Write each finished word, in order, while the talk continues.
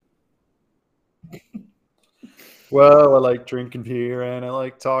Well, I like drinking beer and I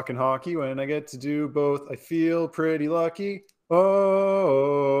like talking hockey. When I get to do both, I feel pretty lucky.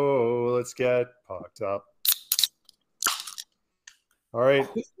 Oh, let's get pucked up. All right.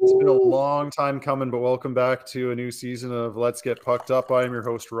 It's been a long time coming, but welcome back to a new season of Let's Get Pucked Up. I am your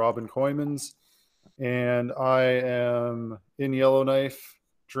host, Robin Koymans, and I am in Yellowknife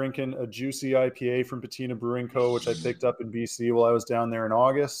drinking a juicy IPA from Patina Brewing Co., which I picked up in BC while I was down there in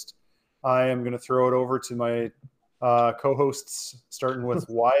August. I am going to throw it over to my co-hosts, starting with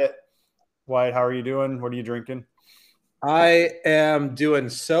Wyatt. Wyatt, how are you doing? What are you drinking? I am doing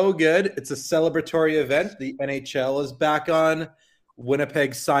so good. It's a celebratory event. The NHL is back on.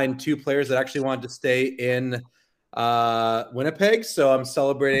 Winnipeg signed 2 players that actually wanted to stay in Winnipeg. So I'm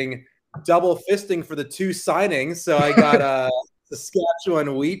celebrating double fisting for the 2 signings. So I got a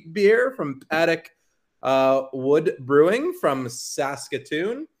Saskatchewan wheat beer from Paddock Wood Brewing from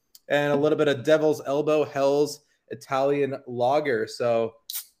Saskatoon and a little bit of Devil's Elbow Hell's Italian lager. So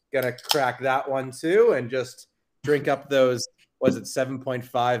gonna crack that one too and just drink up those, was it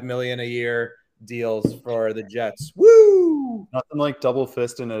 7.5 million a year deals for the Jets. Woo! Nothing like double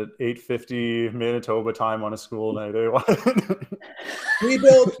fisting at 8:50 Manitoba time on a school night. Eh?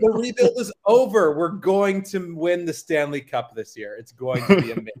 The rebuild is over. We're going to win the Stanley Cup this year. It's going to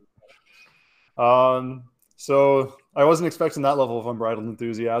be amazing. So I wasn't expecting that level of unbridled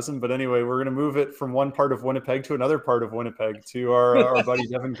enthusiasm, but anyway, we're going to move it from one part of Winnipeg to another part of Winnipeg to our buddy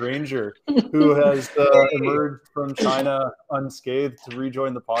Devan Grainger, who has emerged from China unscathed to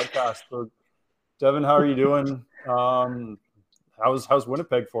rejoin the podcast. So, Devan, how are you doing? How's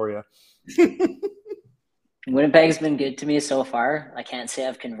Winnipeg for you? Winnipeg's been good to me so far. I can't say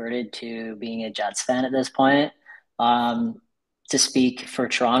I've converted to being a Jets fan at this point. To speak for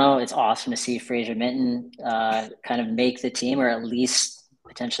Toronto, it's awesome to see Fraser Minton kind of make the team, or at least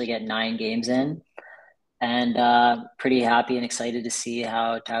potentially get 9 games in. And pretty happy and excited to see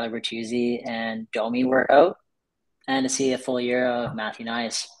how Tyler Bertuzzi and Domi work out, and to see a full year of Matthew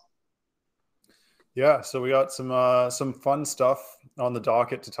Nyes. Yeah, so we got some fun stuff on the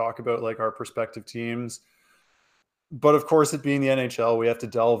docket to talk about, like our prospective teams. But of course, it being the NHL, we have to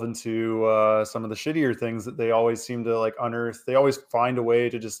delve into some of the shittier things that they always seem to like unearth. They always find a way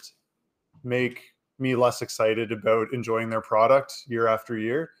to just make me less excited about enjoying their product year after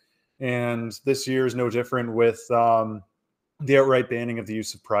year. And this year is no different with the outright banning of the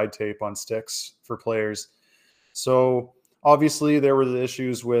use of pride tape on sticks for players. So obviously there were the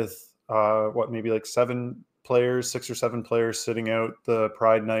issues with maybe like 6 or 7 players sitting out the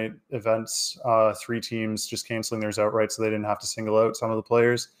Pride Night events, 3 teams just canceling theirs outright so they didn't have to single out some of the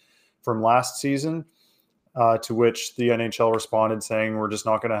players from last season, to which the NHL responded saying, we're just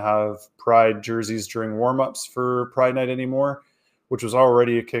not going to have Pride jerseys during warmups for Pride Night anymore, which was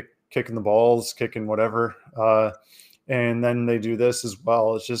already a kick in the balls, kicking whatever. And then they do this as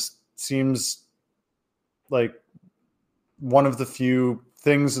well. It just seems like one of the few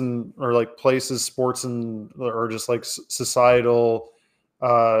things or like places, sports or just like societal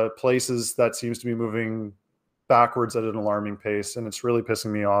places that seems to be moving backwards at an alarming pace, and it's really pissing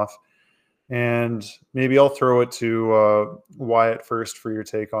me off. And maybe I'll throw it to Wyatt first for your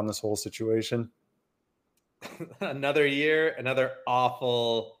take on this whole situation. Another year, another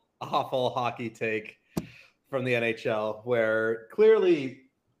awful hockey take from the NHL, where clearly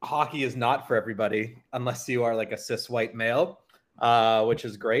hockey is not for everybody unless you are like a cis white male. Which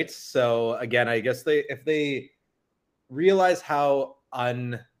is great. So again, I guess if they realize how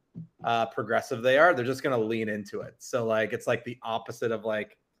progressive they are, they're just going to lean into it. So like, it's like the opposite of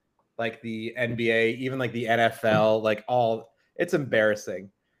like the NBA, even like the NFL, it's embarrassing.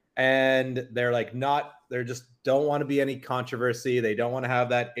 And they're like they just don't want to be any controversy. They don't want to have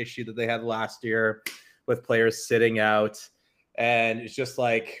that issue that they had last year with players sitting out. And it's just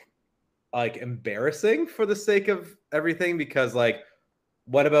like embarrassing for the sake of everything, because like,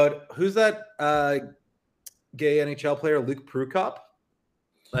 what about who's that gay NHL player, Luke Prokop?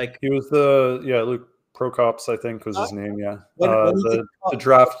 Like, he was Luke Prokops, I think was his name. Yeah, the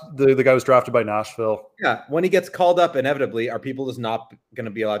guy was drafted by Nashville. Yeah, when he gets called up, inevitably, are people just not going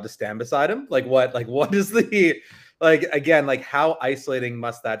to be allowed to stand beside him? Like what? Like what is the again? Like how isolating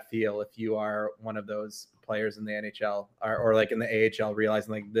must that feel if you are one of those players in the NHL or like in the AHL,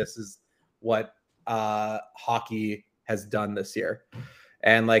 realizing like this is what hockey has done this year.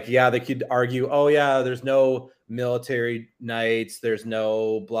 And like, yeah, they could argue, oh yeah, there's no military nights, there's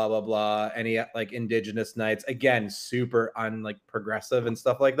no blah blah blah, any like indigenous nights, again, super progressive and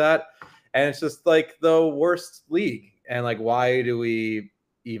stuff like that. And it's just like the worst league. And like, why do we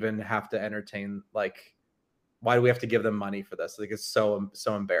even have to entertain, like, why do we have to give them money for this? Like, it's so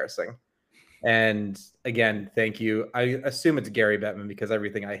embarrassing. And again, thank you. I assume it's Gary Bettman because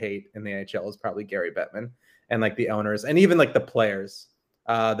everything I hate in the NHL is probably Gary Bettman and like the owners and even like the players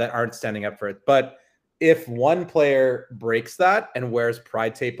that aren't standing up for it. But if one player breaks that and wears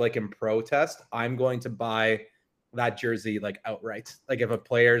pride tape like in protest, I'm going to buy that jersey like outright. Like if a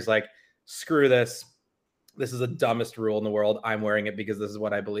player's like, screw this, this is the dumbest rule in the world, I'm wearing it because this is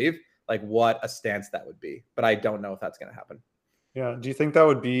what I believe. Like what a stance that would be. But I don't know if that's going to happen. Yeah. Do you think that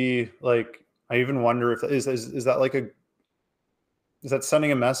would be like, I even wonder if is that like is that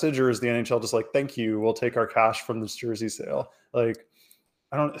sending a message, or is the NHL just like, thank you, we'll take our cash from this jersey sale? Like,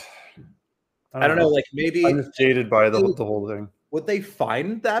 I don't know. Like maybe I'm just jaded by the whole thing. Would they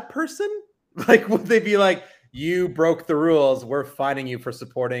fine that person? Like, would they be like, you broke the rules, we're fining you for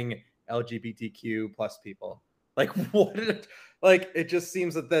supporting LGBTQ plus people? Like, what? Like, it just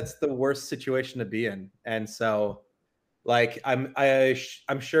seems that that's the worst situation to be in. And so, like, I'm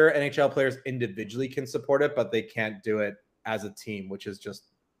sure NHL players individually can support it, but they can't do it as a team, which is just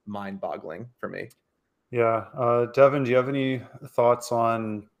mind-boggling for me. Yeah. Devan, do you have any thoughts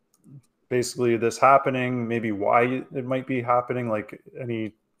on basically this happening, maybe why it might be happening? Like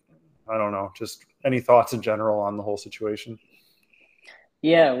I don't know, just any thoughts in general on the whole situation?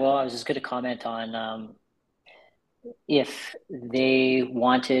 Yeah, well, I was just going to comment on if they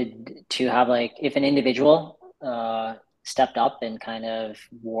wanted to have like, if an individual stepped up and kind of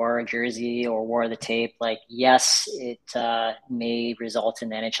wore a jersey or wore the tape, like, yes, it may result in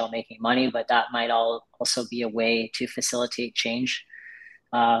the NHL making money, but that might also be a way to facilitate change.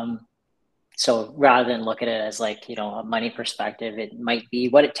 So rather than look at it as like, a money perspective, it might be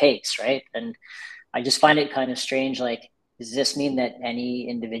what it takes, right? And I just find it kind of strange. Like, does this mean that any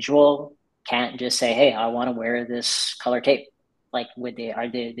individual can't just say, hey, I want to wear this color tape? Like, are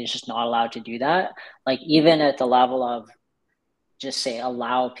they just not allowed to do that? Like, even at the level of just say,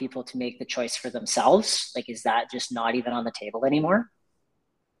 allow people to make the choice for themselves. Like, is that just not even on the table anymore?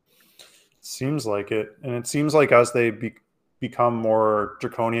 Seems like it. And it seems like as they become more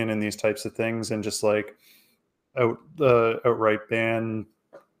draconian in these types of things and just like outright ban,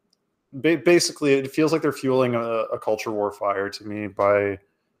 basically it feels like they're fueling a culture war fire to me by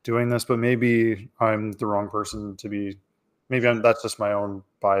doing this. But maybe I'm the wrong person to be, that's just my own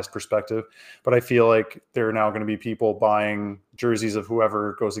biased perspective, but I feel like there are now going to be people buying jerseys of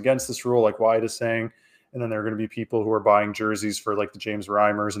whoever goes against this rule, like Wyatt is saying. And then there are going to be people who are buying jerseys for like the James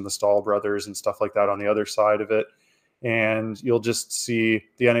Reimers and the Stahl brothers and stuff like that on the other side of it. And you'll just see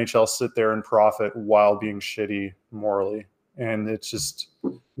the NHL sit there and profit while being shitty morally. And it's just,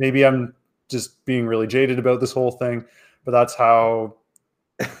 maybe I'm just being really jaded about this whole thing, but that's how,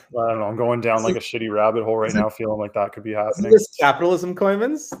 I don't know, I'm going down like a shitty rabbit hole right now, feeling like that could be happening. This capitalism,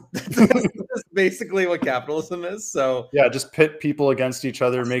 Koymans? That's basically what capitalism is. So yeah, just pit people against each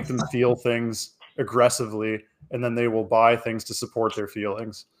other, make them feel things aggressively, and then they will buy things to support their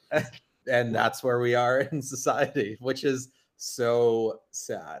feelings. And that's where we are in society, which is so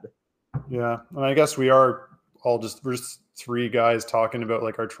sad. Yeah, and I guess we're just three guys talking about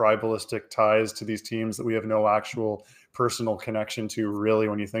like our tribalistic ties to these teams that we have no actual personal connection to, really,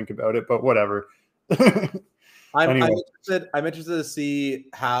 when you think about it. But whatever. I'm interested to see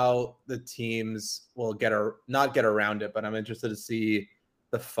how the teams will not get around it, but I'm interested to see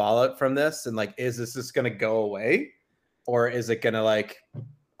the fallout from this. And like, is this just going to go away, or is it going to like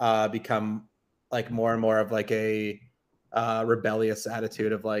become like more and more of like a rebellious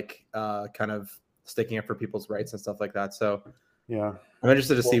attitude of like kind of sticking up for people's rights and stuff like that? So yeah, I'm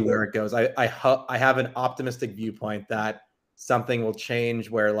interested to see where it goes. I have an optimistic viewpoint that something will change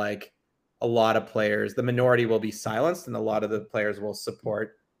where like a lot of players, the minority will be silenced, and a lot of the players will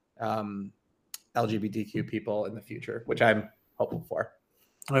support LGBTQ people in the future, which I'm hopeful for.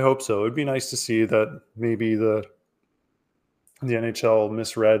 I hope so. It'd be nice to see that maybe the NHL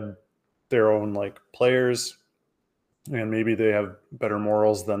misread their own like players, and maybe they have better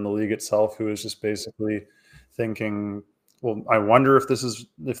morals than the league itself, who is just basically thinking, well, I wonder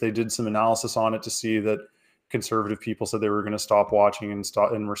if they did some analysis on it to see that conservative people said they were going to stop watching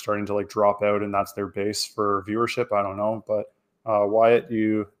and we're starting to like drop out, and that's their base for viewership. I don't know, but Wyatt,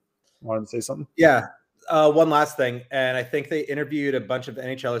 you wanted to say something? Yeah. One last thing, and I think they interviewed a bunch of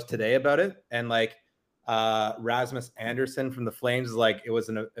NHLers today about it, and like Rasmus Anderson from the Flames is like, it was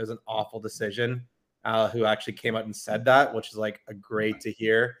an awful decision. Who actually came out and said that, which is like a great to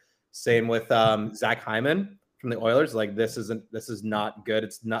hear. Same with Zach Hyman from the Oilers. Like, this is not good.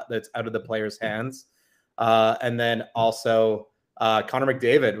 It's out of the players' hands. And then also Connor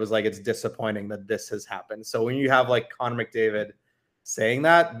McDavid was like, it's disappointing that this has happened. So when you have like Connor McDavid saying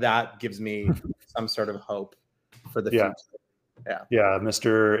that gives me some sort of hope for the future. Yeah,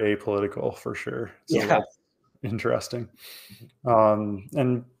 Mr. Apolitical for sure. So that's interesting.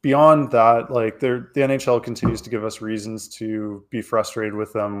 And beyond that, like the NHL continues to give us reasons to be frustrated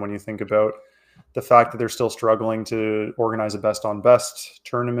with them when you think about the fact that they're still struggling to organize a best on best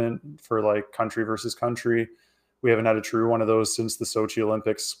tournament for like country versus country. We haven't had a true one of those since the Sochi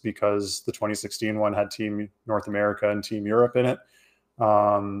Olympics because the 2016 one had Team North America and Team Europe in it.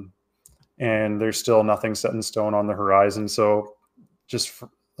 And there's still nothing set in stone on the horizon. So just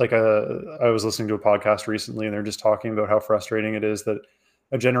like I was listening to a podcast recently and they're just talking about how frustrating it is that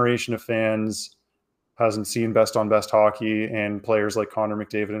a generation of fans hasn't seen best on best hockey, and players like Connor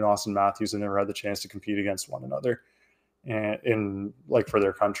McDavid and Austin Matthews have never had the chance to compete against one another and in like for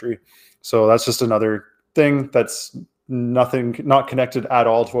their country. So that's just another thing that's not connected at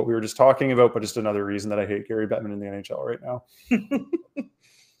all to what we were just talking about, but just another reason that I hate Gary Bettman in the NHL right now.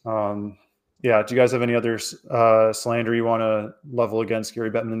 Yeah. Do you guys have any other slander you want to level against Gary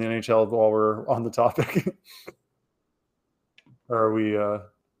Bettman in the NHL while we're on the topic? Or are we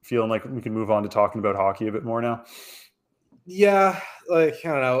feeling like we can move on to talking about hockey a bit more now? Yeah, like I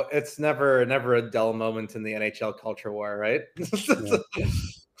don't know. It's never a dull moment in the NHL culture war, right?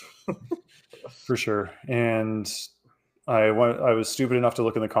 For sure. And I was stupid enough to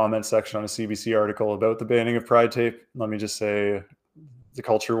look in the comments section on a CBC article about the banning of Pride Tape. Let me just say the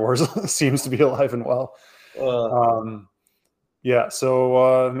culture wars seems to be alive and well. Yeah,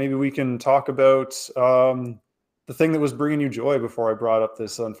 so maybe we can talk about the thing that was bringing you joy before I brought up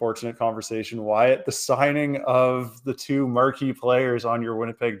this unfortunate conversation, Wyatt, the signing of the two marquee players on your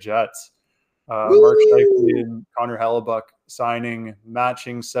Winnipeg Jets. Mark Scheifele and Connor Hellebuyck signing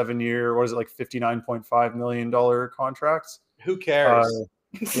matching 7-year, what is it, like $59.5 million contracts? Who cares?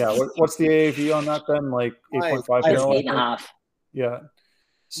 Yeah, what's the AAV on that then? Like 8.5 million? 8.5. Yeah.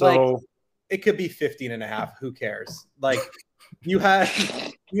 So like, it could be 15.5. Who cares? Like you have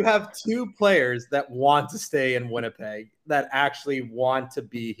two players that want to stay in Winnipeg, that actually want to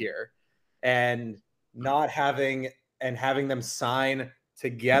be here, and not having them sign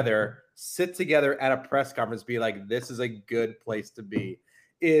together, sit together at a press conference, be like, this is a good place to be,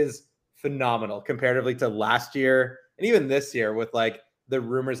 is phenomenal comparatively to last year and even this year with like the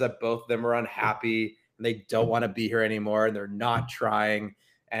rumors that both of them are unhappy and they don't want to be here anymore and they're not trying.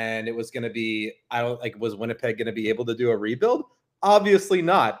 And it was going to be, was Winnipeg going to be able to do a rebuild? Obviously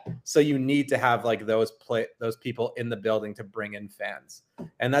not. So you need to have like those people in the building to bring in fans.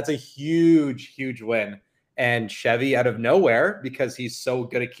 And that's a huge, huge win. And Chevy, out of nowhere, because he's so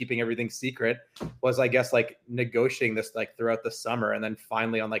good at keeping everything secret, was, I guess, like negotiating this like throughout the summer. And then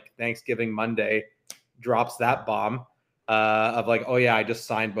finally on like Thanksgiving Monday drops that bomb of like, oh yeah, I just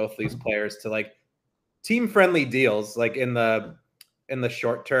signed both these players to like team friendly deals, like in the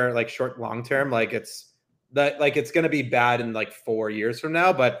short term, like long term, like it's going to be bad in like 4 years from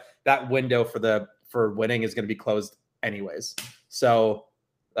now, but that window for winning is going to be closed anyways. So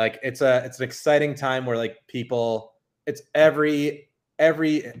like it's an exciting time where like people, it's every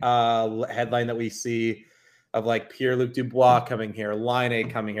headline that we see of like Pierre-Luc Dubois coming here, Laine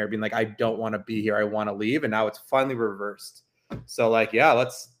coming here, being like, I don't want to be here, I want to leave, and now it's finally reversed. So like, yeah,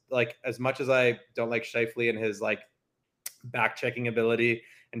 let's like, as much as I don't like Scheifele and his like back checking ability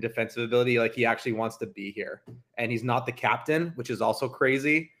and defensive ability, like he actually wants to be here, and he's not the captain, which is also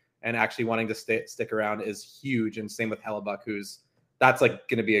crazy, and actually wanting to stick around is huge. And same with Hellebuyck, that's like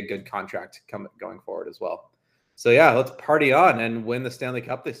going to be a good contract going forward as well. So yeah, let's party on and win the Stanley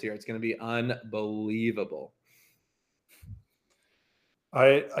Cup this year. It's going to be unbelievable.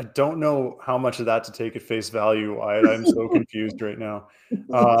 I don't know how much of that to take at face value, Wyatt. I'm so confused right now.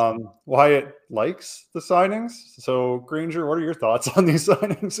 Wyatt likes the signings. So Grainger, what are your thoughts on these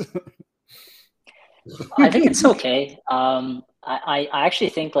signings? I think it's okay. I actually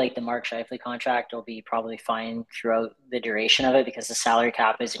think like the Mark Scheifele contract will be probably fine throughout the duration of it because the salary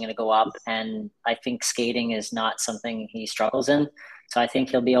cap isn't going to go up, and I think skating is not something he struggles in. So I think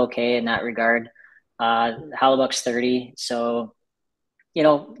he'll be okay in that regard. Hellebuyck's 30, so I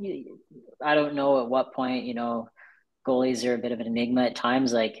don't know at what point goalies are a bit of an enigma at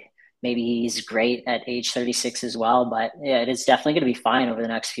times. Like maybe he's great at age 36 as well, but yeah, it is definitely going to be fine over the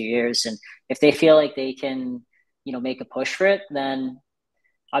next few years. And if they feel like they can, make a push for it, then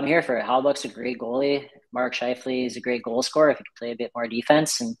I'm here for it. Hellebuyck's a great goalie. Mark Scheifele is a great goal scorer if he can play a bit more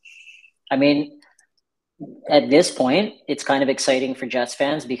defense. And I mean, at this point, it's kind of exciting for Jets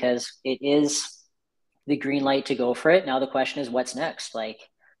fans because it is the green light to go for it. Now the question is, what's next? Like,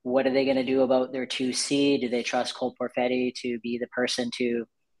 what are they going to do about their 2C? Do they trust Cole Perfetti to be the person to,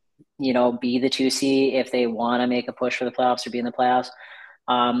 be the 2C if they want to make a push for the playoffs or be in the playoffs?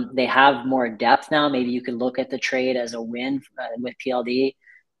 They have more depth now. Maybe you could look at the trade as a win with PLD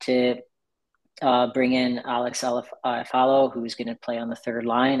to bring in Alex Alfalo, who's going to play on the third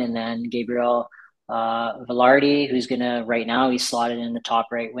line, and then Gabriel Velarde, who's going to, right now, he's slotted in the top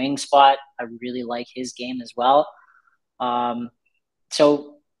right wing spot. I really like his game as well.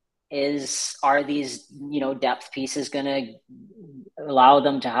 So are these, depth pieces going to allow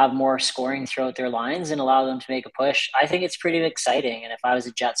them to have more scoring throughout their lines and allow them to make a push? I think it's pretty exciting. And if I was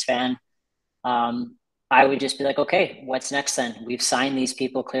a Jets fan, I would just be like, okay, what's next then? We've signed these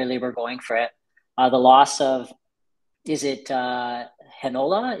people. Clearly we're going for it. The loss of, is it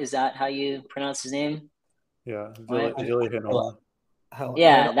Henola? Is that how you pronounce his name? Yeah, Ville Henola.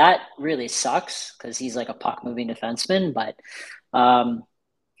 Yeah, that really sucks because he's like a puck-moving defenseman. But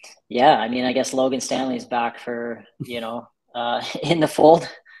yeah, I mean, I guess Logan Stanley's back for, in the fold.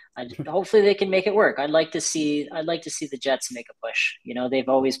 Hopefully they can make it work. I'd like to see the Jets make a push. They've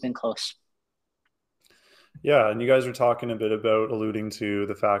always been close. Yeah, and you guys are talking a bit about alluding to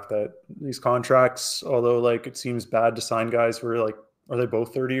the fact that these contracts, although like it seems bad to sign guys who are like, are they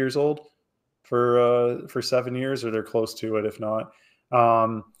both 30 years old for 7 years, or they're close to it, if not.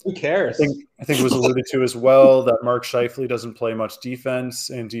 Who cares? I think it was alluded to as well that Mark Scheifele doesn't play much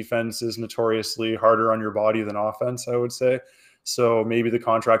defense, and defense is notoriously harder on your body than offense, I would say. So maybe the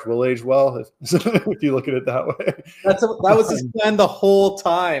contract will age well if you look at it that way. That was his plan the whole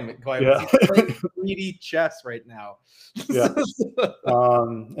time. Yeah. He's playing 3D chess right now. Yeah.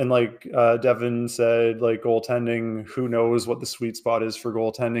 And like Devan said, like goaltending, who knows what the sweet spot is for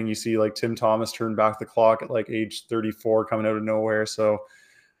goaltending. You see like Tim Thomas turn back the clock at like age 34 coming out of nowhere. So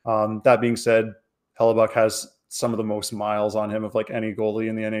that being said, Hellebuyck has some of the most miles on him of like any goalie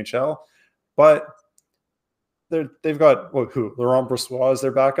in the NHL. But they've got Laurent Brossoit is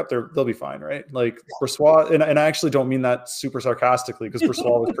their backup. They'll be fine, right? Like Brossoit, and I actually don't mean that super sarcastically because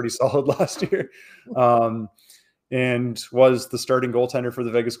Brossoit was pretty solid last year, and was the starting goaltender for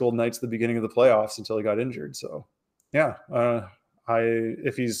the Vegas Golden Knights at the beginning of the playoffs until he got injured. So, yeah,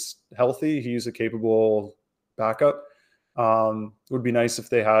 if he's healthy, he's a capable backup. It would be nice if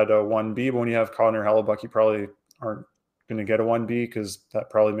they had a 1B, but when you have Connor Hellebuyck, you probably aren't going to get a 1B because that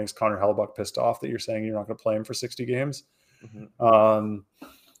probably makes Connor Hellebuyck pissed off that you're saying you're not going to play him for 60 games. Mm-hmm.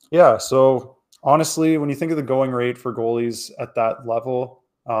 Yeah. So honestly, when you think of the going rate for goalies at that level,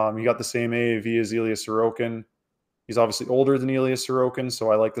 you got the same AAV as Ilya Sorokin. He's obviously older than Ilya Sorokin,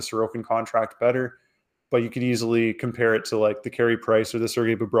 so I like the Sorokin contract better, but you could easily compare it to like the Carey Price or the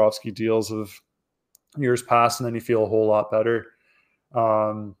Sergei Bobrovsky deals of years past, and then you feel a whole lot better.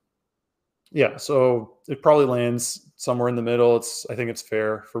 Yeah, so it probably lands somewhere in the middle. I think it's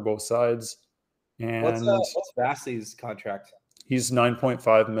fair for both sides. And what's Vassey's contract? He's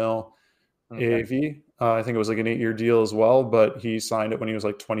 9.5 mil AAV. I think it was like an 8-year deal as well, but he signed it when he was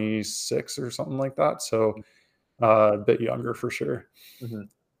like 26 or something like that. So a bit younger for sure.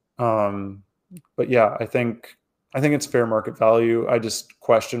 Mm-hmm. But yeah, I think it's fair market value. I just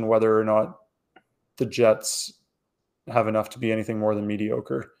question whether or not the Jets have enough to be anything more than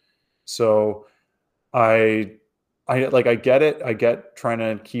mediocre. So I get it. I get trying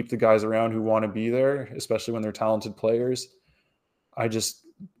to keep the guys around who want to be there, especially when they're talented players. I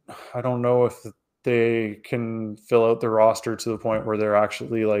don't know if they can fill out the roster to the point where they're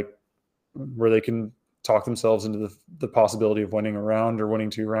actually where they can talk themselves into the possibility of winning a round or winning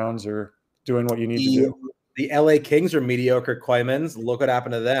 2 rounds or doing what you need to do. The LA Kings are mediocre, Quaymans. Look what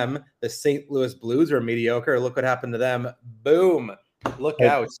happened to them. The St. Louis Blues are mediocre. Look what happened to them. Boom. Look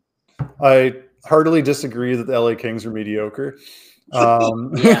out. I heartily disagree that the LA Kings are mediocre.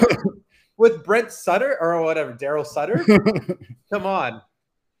 Yeah. With Brent Sutter or whatever, Daryl Sutter? Come on.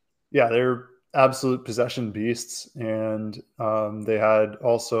 Yeah, they're absolute possession beasts. And they had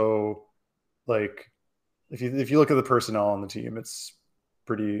also, like, if you look at the personnel on the team, it's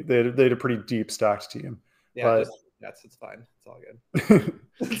pretty, they had a pretty deep stacked team. Yeah, but it's fine. It's all good.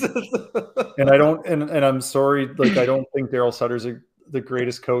 And I'm sorry, like, I don't think Daryl Sutter's the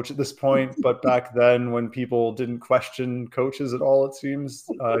greatest coach at this point, but back then when people didn't question coaches at all, it seems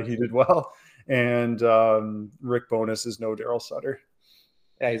he did well. And Rick Bowness is no Daryl Sutter.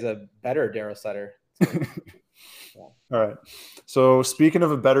 Yeah, he's a better Daryl Sutter. Yeah. All right. So speaking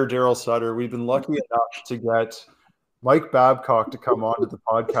of a better Daryl Sutter, we've been lucky enough to get Mike Babcock to come on to the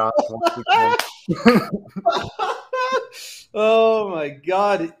podcast once again. Oh my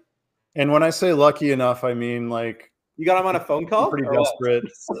God. And when I say lucky enough, I mean like, you got him on a phone call? Pretty desperate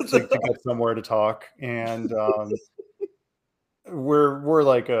to get somewhere to talk. And we're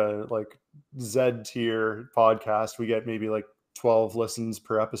like a Z tier podcast. We get maybe like 12 listens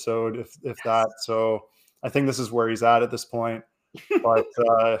per episode, if that. So I think this is where he's at this point. but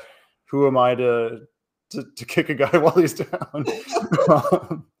who am I to kick a guy while he's down?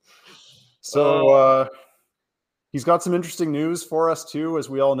 He's got some interesting news for us too. As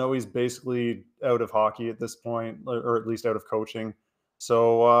we all know, he's basically out of hockey at this point, or at least out of coaching.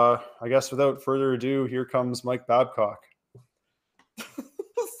 So I guess without further ado, here comes Mike Babcock.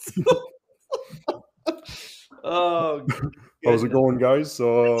 Oh, how's it going, guys?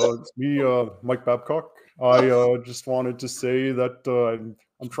 It's me, Mike Babcock. I just wanted to say that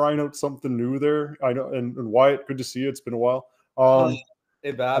I'm trying out something new there. I know, and Wyatt, good to see you. It's been a while.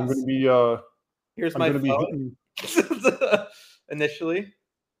 Hey, Babs. I'm going to be. Here's my phone. Initially,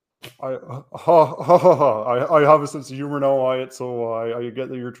 I have a sense of humor now, Wyatt. So I get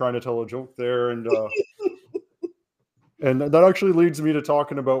that you're trying to tell a joke there, and and that actually leads me to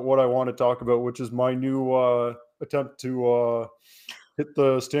talking about what I want to talk about, which is my new attempt to hit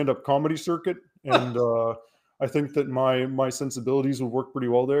the stand-up comedy circuit, and I think that my sensibilities would work pretty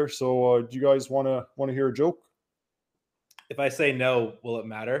well there. So, do you guys want to hear a joke? If I say no, will it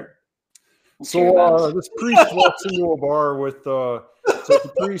matter? So this priest walks into a bar with the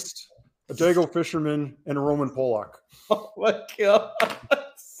priest, a Dago fisherman, and a Roman Polak. Oh my god!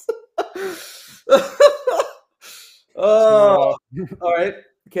 All right,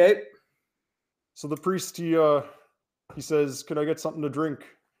 okay. So the priest he says, "Can I get something to drink?"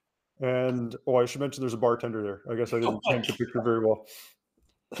 And I should mention there's a bartender there. I guess I didn't paint the picture very well.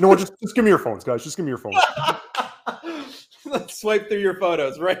 You know what? Just give me your phones, guys. Just give me your phones. Let's swipe through your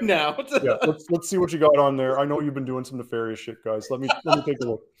photos right now. Yeah, let's see what you got on there. I know you've been doing some nefarious shit, guys. Let me take a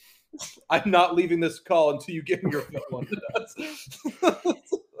look. I'm not leaving this call until you give me your phone.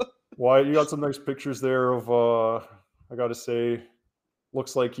 Wyatt, you got some nice pictures there of I gotta say,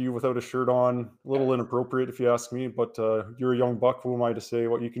 looks like you without a shirt on. A little inappropriate if you ask me, but you're a young buck. Who am I to say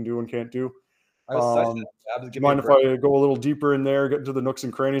what you can do and can't do? Do you mind if I go a little deeper in there, get into the nooks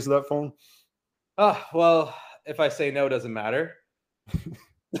and crannies of that phone? Well, if I say no, doesn't matter.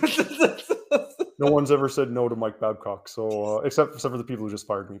 No one's ever said no to Mike Babcock, so except for the people who just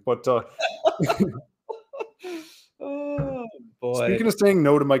fired me. But oh boy! Speaking of saying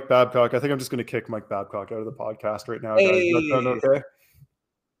no to Mike Babcock, I think I'm just going to kick Mike Babcock out of the podcast right now, guys. Does that sound okay?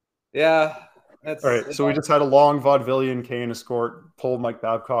 Yeah. All right. So we just had a long vaudevillian cane escort pull Mike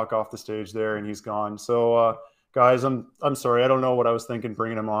Babcock off the stage there, and he's gone. So guys, I'm sorry. I don't know what I was thinking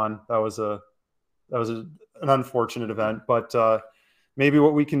bringing him on. That was an unfortunate event, but maybe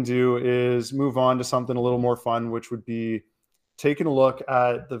what we can do is move on to something a little more fun, which would be taking a look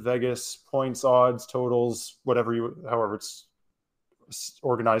at the Vegas points, odds, totals, however it's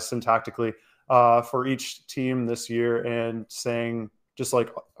organized syntactically for each team this year, and saying just like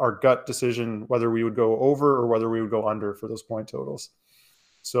our gut decision whether we would go over or whether we would go under for those point totals.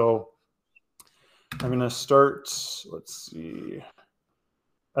 So I'm going to start, let's see,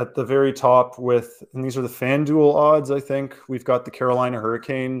 at the very top with, and these are the FanDuel odds, I think. We've got the Carolina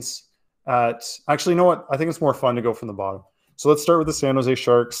Hurricanes at, actually, you know what? I think it's more fun to go from the bottom. So let's start with the San Jose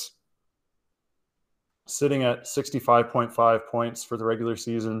Sharks, sitting at 65.5 points for the regular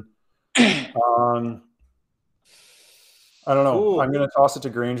season. I don't know. Ooh. I'm going to toss it to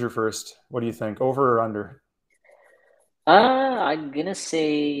Grainger first. What do you think? Over or under? I'm going to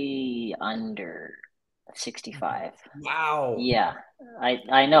say under 65. Wow. Yeah,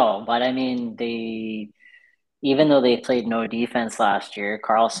 I know. But I mean, even though they played no defense last year,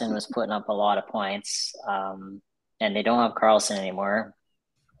 Carlson was putting up a lot of points. And they don't have Carlson anymore.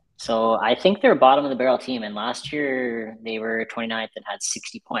 So I think they're a bottom of the barrel team. And last year they were 29th and had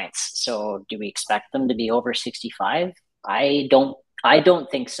 60 points. So do we expect them to be over 65? I don't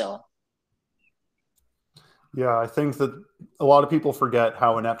think so. Yeah, I think that a lot of people forget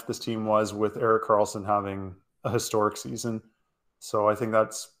how inept this team was with Erik Karlsson having a historic season. So I think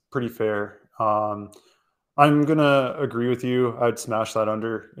that's pretty fair. I'm going to agree with you. I'd smash that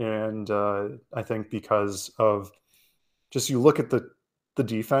under. And I think because of just, you look at the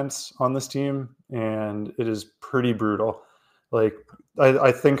defense on this team, and it is pretty brutal. Like,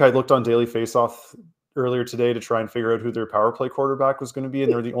 I think I looked on Daily Faceoff earlier today to try and figure out who their power play quarterback was going to be,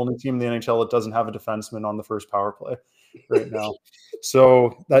 and they're the only team in the NHL that doesn't have a defenseman on the first power play right now.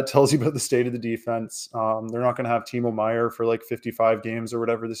 So that tells you about the state of the defense. They're not going to have Timo Meier for like 55 games or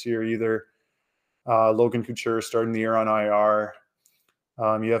whatever this year either. Logan Couture starting the year on IR.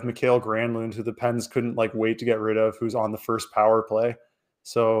 You have Mikael Granlund, who the Pens couldn't wait to get rid of, who's on the first power play.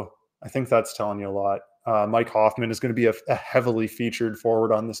 So I think that's telling you a lot. Mike Hoffman is going to be a heavily featured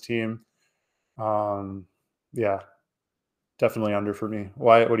forward on this team. Yeah, definitely under for me.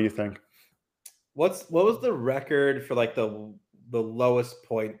 Wyatt, what do you think? What was the record for the lowest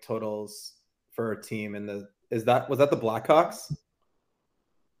point totals for a team in the was that the Blackhawks?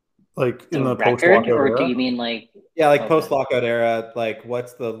 Like in the record, post-lockout or era? do you mean like? Yeah, like Okay. post-lockout era. Like,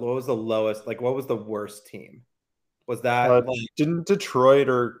 what was the lowest? Like, what was the worst team? Was that like, didn't Detroit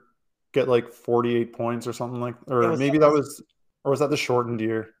or get like 48 points or something like, or maybe that was, or was that the shortened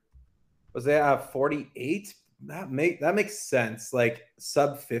year? Was they at 48? That makes sense. Like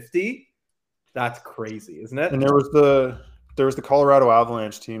sub 50. That's crazy, isn't it? And there was the Colorado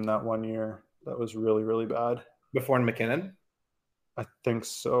Avalanche team that one year that was really, really bad. Before McKinnon? I think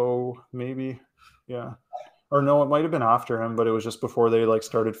so, maybe. Yeah. Or no, it might have been after him, but it was just before they like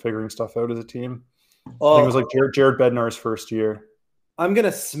started figuring stuff out as a team. I think it was like Jared Bednar's first year. I'm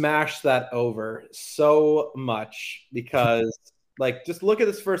gonna smash that over so much because like just look at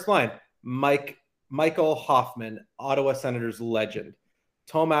this first line. Michael Hoffman, Ottawa Senators legend.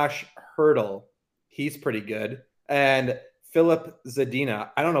 Tomas Hertl, he's pretty good. And Philip Zadina,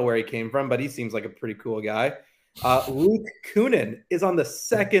 I don't know where he came from, but he seems like a pretty cool guy. Luke Kunin is on the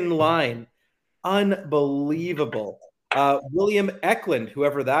second line. Unbelievable. William Eklund,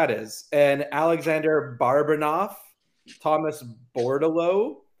 whoever that is, and Alexander Barbanoff, Thomas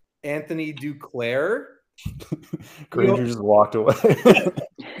Bordelot, Anthony Duclair. Grainger just walked away.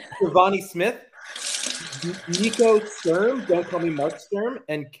 Giovanni Smith, Nico Sturm, don't call me Mark Sturm,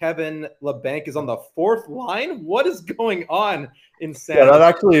 and Kevin LeBanc is on the fourth line. What is going on in San? Yeah, that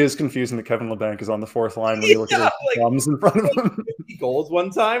actually is confusing that Kevin LeBanc is on the fourth line when you look at his thumbs in front of him. 50 goals one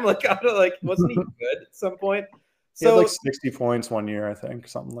time, like wasn't he good at some point? He had like 60 points one year, I think,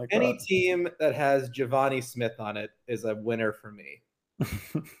 something like that. Any team that has Giovanni Smith on it is a winner for me.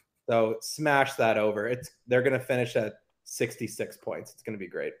 So smash that over. They're going to finish at 66 points. It's going to be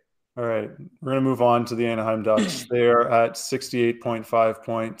great. All right. We're going to move on to the Anaheim Ducks. They are at 68.5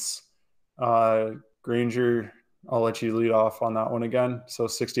 points. Grainger, I'll let you lead off on that one again. So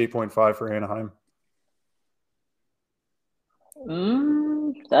 68.5 for Anaheim.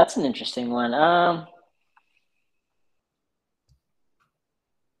 That's an interesting one.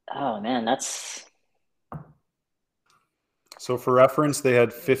 Oh man, that's. So for reference, they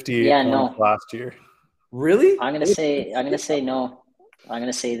had 58 points last year. Really? I'm gonna say no. I'm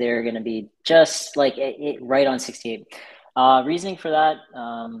gonna say they're gonna be just like right on 68. Reasoning for that,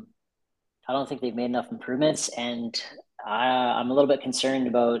 I don't think they've made enough improvements, and I'm a little bit concerned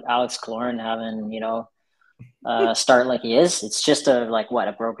about Alex Killorn having start like he is. It's just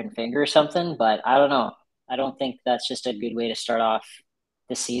a broken finger or something, but I don't know. I don't think that's just a good way to start off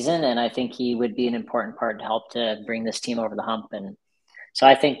the season, and I think he would be an important part to help to bring this team over the hump. And so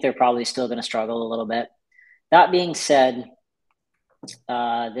I think they're probably still going to struggle a little bit. That being said,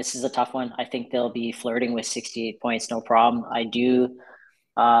 this is a tough one. I think they'll be flirting with 68 points, no problem. I do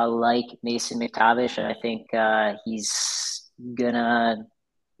like Mason McTavish, and I think he's gonna,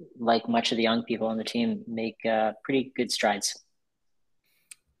 like much of the young people on the team, make pretty good strides.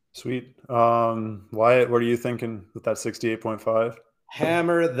 Sweet. Wyatt, what are you thinking with that 68.5?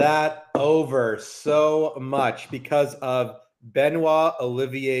 Hammer that over so much because of Benoit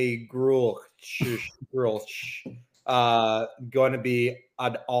Olivier Gruel going to be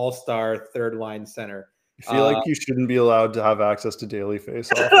an all-star third line center. I feel like you shouldn't be allowed to have access to daily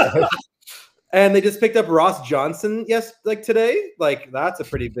face-off. And they just picked up Ross Johnson today. Like, that's a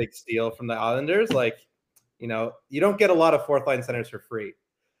pretty big steal from the Islanders. Like, you don't get a lot of fourth line centers for free.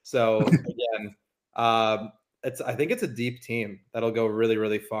 So again, I think it's a deep team that'll go really,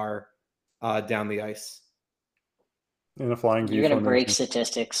 really far down the ice. In a flying V. You're going to break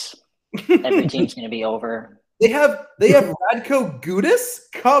statistics. Every team's going to be over. They have Radko Gudas.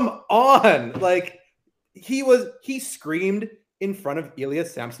 Come on, like he screamed in front of Ilya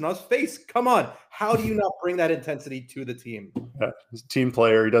Samsonov's face. Come on, how do you not bring that intensity to the team? Yeah, he's a team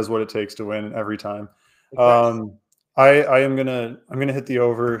player. He does what it takes to win every time. Exactly. I'm gonna hit the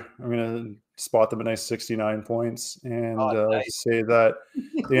over. I'm gonna spot them at nice 69 points and nice. say that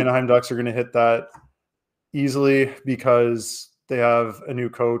the Anaheim Ducks are going to hit that easily because they have a new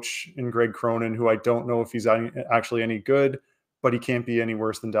coach in Greg Cronin, who I don't know if he's actually any good, but he can't be any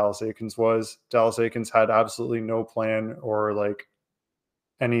worse than Dallas Eakins was. Dallas Eakins had absolutely no plan or like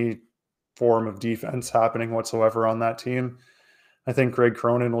any form of defense happening whatsoever on that team. I think Greg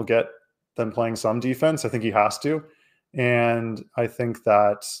Cronin will get them playing some defense. I think he has to. And I think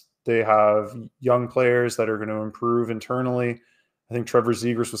that they have young players that are going to improve internally. I think Trevor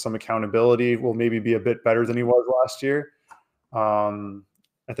Zegras with some accountability will maybe be a bit better than he was last year. I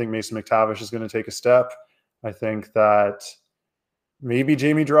think Mason McTavish is going to take a step. I think that maybe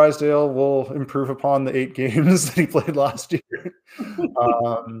Jamie Drysdale will improve upon the 8 games that he played last year.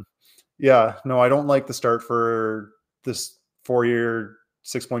 I don't like the start for this 4-year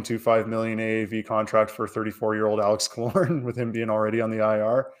 $6.25 million AAV contract for 34-year-old Alex Killorn with him being already on the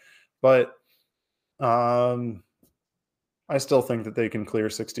IR. But I still think that they can clear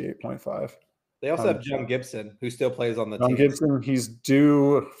 68.5. They also have John Gibson, who still plays on the team. John Gibson, he's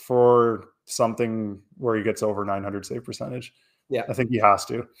due for something where he gets over 900 save percentage. Yeah. I think he has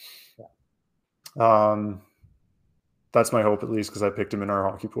to. Yeah. That's my hope, at least, because I picked him in our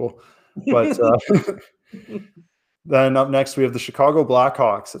hockey pool. But then up next, we have the Chicago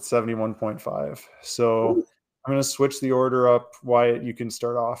Blackhawks at 71.5. So I'm going to switch the order up. Wyatt, you can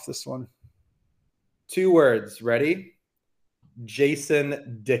start off this one. 2 words. Ready?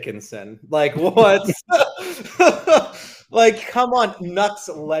 Jason Dickinson. Like, what? Like, come on. Nuts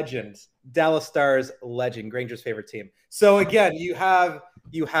legend. Dallas Stars legend. Grainger's favorite team. So again, you have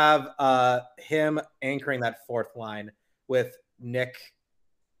him anchoring that 4th line with Nick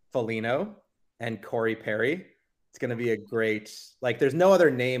Foligno and Corey Perry. It's going to be a great, like, there's no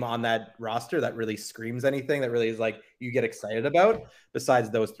other name on that roster that really screams anything that really is like you get excited about besides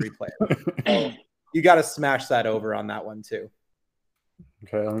those 3 players. So you got to smash that over on that one too.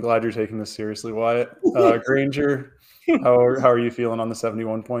 Okay, I'm glad you're taking this seriously, Wyatt. Grainger, how are you feeling on the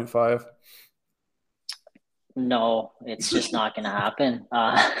 71.5? No, it's just not going to happen.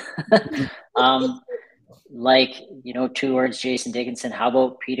 Like, 2 words, Jason Dickinson. How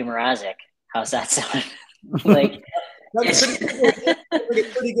about Peter Mrazek? How's that sound? Like, that's a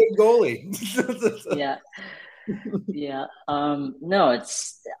pretty good goalie. Yeah. No,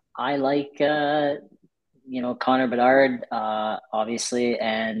 I like Connor Bedard, obviously,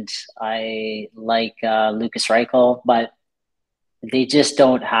 and I like Lucas Reichel, but they just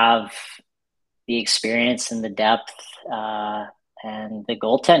don't have the experience and the depth and the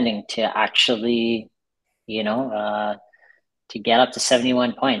goaltending to actually, to get up to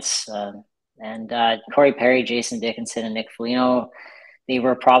 71 points. And Corey Perry, Jason Dickinson, and Nick Foligno, they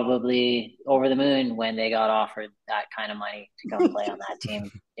were probably over the moon when they got offered that kind of money to come play on that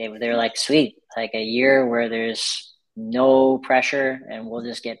team. They're like, sweet, like a year where there's no pressure and we'll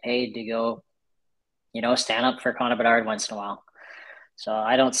just get paid to go, stand up for Connor Bedard once in a while. So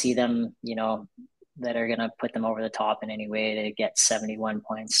I don't see them, that are going to put them over the top in any way to get 71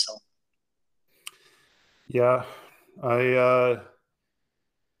 points. So. Yeah,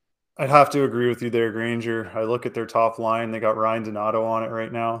 I'd have to agree with you there, Grainger. I look at their top line. They got Ryan Donato on it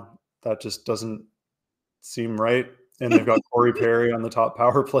right now. That just doesn't seem right. And they've got Corey Perry on the top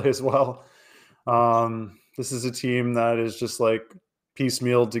power play as well. This is a team that is just like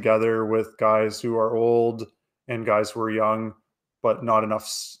piecemealed together with guys who are old and guys who are young, but not enough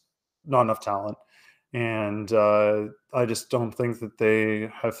talent. And I just don't think that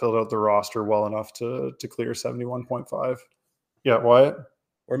they have filled out the roster well enough to clear 71.5. Yeah, Wyatt?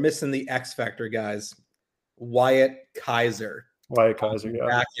 We're missing the X factor, guys. Wyatt Kaiser. Wyatt Kaiser, yeah.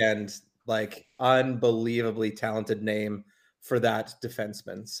 Back end, like, unbelievably talented name for that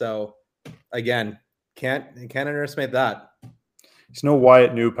defenseman. So, again, can't underestimate that. He's no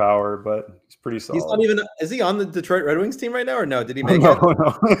Wyatt Newpower, but he's pretty solid. He's not even. Is he on the Detroit Red Wings team right now, or no? Did he make it?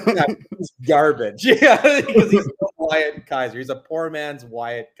 No. Yeah, he's garbage. Yeah, because he's no Wyatt Kaiser. He's a poor man's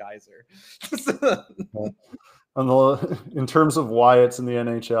Wyatt Kaiser. In terms of Wyatts in the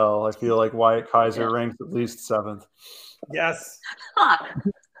NHL, I feel like Wyatt Kaiser ranks at least 7th. Yes.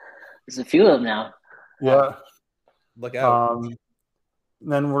 There's a few of them now. Yeah. Look out.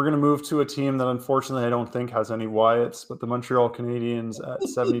 Then we're going to move to a team that unfortunately I don't think has any Wyatts, but the Montreal Canadiens at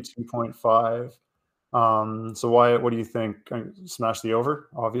 72.5. So Wyatt, what do you think? Smash the over,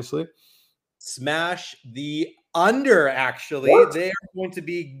 obviously. Smash the under, actually. What? They are going to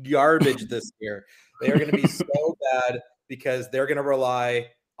be garbage this year. They are going to be so bad because they're going to rely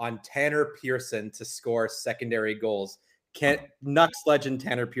on Tanner Pearson to score secondary goals. Nucks legend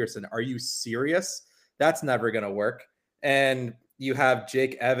Tanner Pearson. Are you serious? That's never going to work. And you have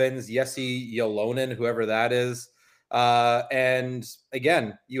Jake Evans, Jesse Yolonen, whoever that is. And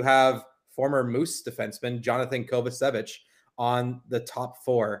again, you have former Moose defenseman Jonathan Kovacevic on the top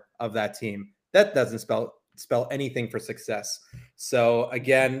 4 of that team. That doesn't spell anything for success. So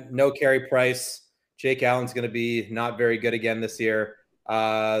again, no Carey Price. Jake Allen's going to be not very good again this year.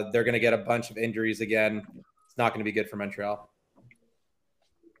 They're going to get a bunch of injuries again. It's not going to be good for Montreal.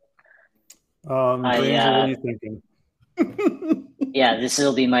 Grainger, what are you thinking? Yeah, this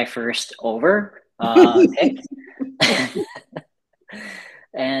will be my first over pick.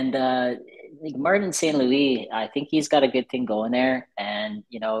 And like Martin St. Louis, I think he's got a good thing going there. And,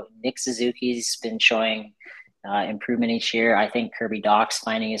 Nick Suzuki's been showing improvement each year. I think Kirby Dach's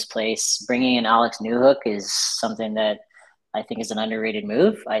finding his place. Bringing in Alex Newhook is something that I think is an underrated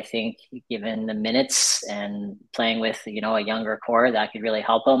move. I think given the minutes and playing with, a younger core, that could really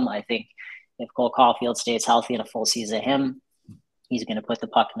help him. I think if Cole Caulfield stays healthy in a full season of him, he's going to put the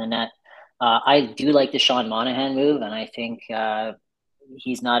puck in the net. I do like the Sean Monahan move, and I think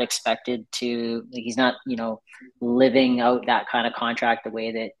he's not expected to, he's not, living out that kind of contract the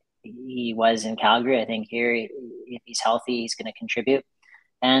way that he was in Calgary. I think here, if he's healthy, he's going to contribute.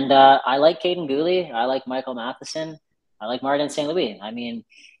 And I like Caden Gooley. I like Michael Matheson. I like Martin St. Louis. I mean,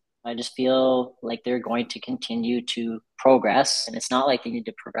 I just feel like they're going to continue to progress. And it's not like they need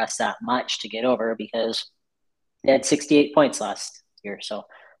to progress that much to get over, because they had 68 points last year. So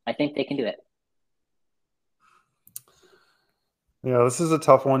I think they can do it. Yeah, this is a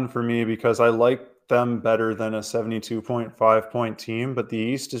tough one for me because I like them better than a 72.5 point team, but the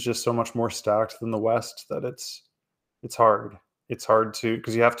East is just so much more stacked than the West that it's hard. It's hard to,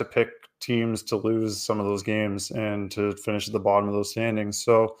 because you have to pick teams to lose some of those games and to finish at the bottom of those standings.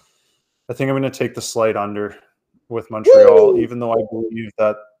 So I think I'm going to take the slight under with Montreal, even though I believe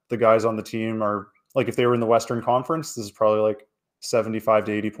that the guys on the team are, like, if they were in the Western Conference, this is probably like 75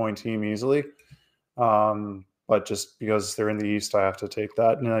 to 80 point team easily. But just because they're in the East, I have to take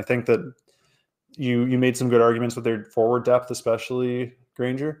that. And I think that you made some good arguments with their forward depth, especially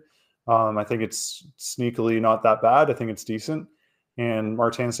Grainger. I think it's sneakily not that bad. I think it's decent. And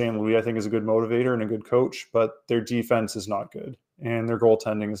Martin St. Louis, I think, is a good motivator and a good coach, but their defense is not good. And their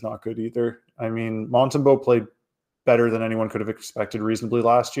goaltending is not good either. I mean, Montembeault played better than anyone could have expected reasonably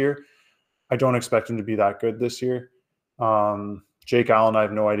last year. I don't expect him to be that good this year. Jake Allen, I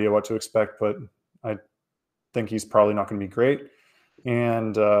have no idea what to expect, but I think he's probably not going to be great.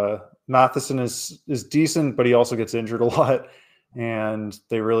 And Matheson is decent, but he also gets injured a lot. And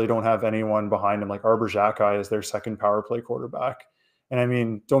they really don't have anyone behind him. Like Arbor Xhekaj is their second power play quarterback. And I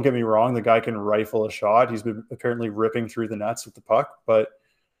mean, don't get me wrong, the guy can rifle a shot. He's been apparently ripping through the nets with the puck, but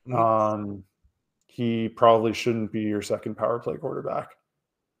he probably shouldn't be your second power play quarterback.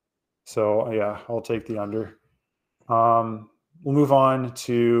 So yeah, I'll take the under. We'll move on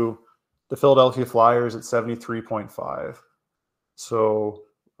to the Philadelphia Flyers at 73.5. So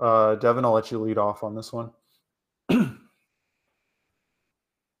Devan, I'll let you lead off on this one.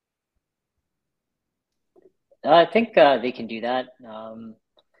 I think they can do that.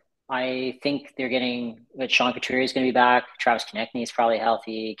 I think they're getting, Sean Couturier is going to be back. Travis Konechny is probably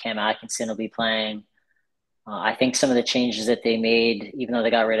healthy. Cam Atkinson will be playing. I think some of the changes that they made, even though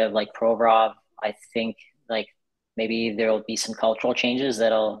they got rid of like Provorov, I think like maybe there'll be some cultural changes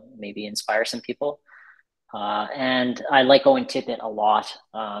that'll maybe inspire some people. And I like Owen Tippett a lot.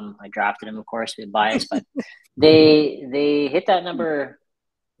 I drafted him, of course, with bias, but they hit that number,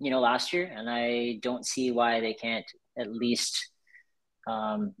 last year, and I don't see why they can't at least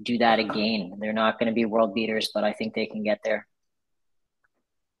do that again. They're not going to be world beaters, but I think they can get there.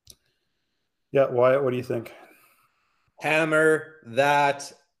 Yeah, Wyatt, what do you think? Hammer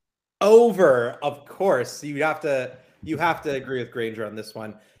that over, of course. You have to agree with Grainger on this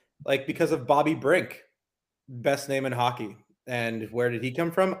one. Like, because of Bobby Brink, best name in hockey. And where did he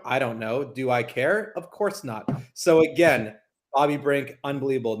come from? I don't know. Do I care? Of course not. So again, Bobby Brink,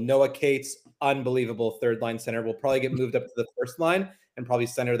 unbelievable. Noah Cates, unbelievable third line center. Will probably get moved up to the first line and probably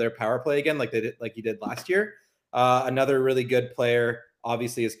center their power play again, like he did last year. Another really good player,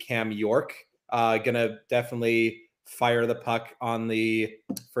 obviously, is Cam York. Gonna definitely fire the puck on the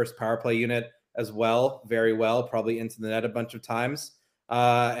first power play unit as well, very well, probably into the net a bunch of times.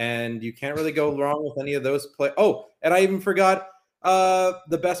 And you can't really go wrong with any of those play. Oh, and I even forgot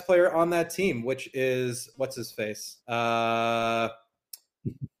the best player on that team, which is what's his face?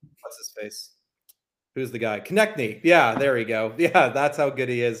 Who's the guy? Konechny. Yeah, there we go. Yeah, that's how good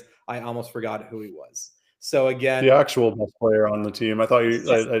he is. I almost forgot who he was. So again, the actual best player on the team. I thought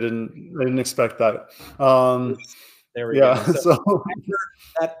you. I didn't expect that. There we go. So after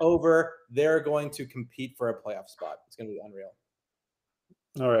that over, they're going to compete for a playoff spot. It's going to be unreal.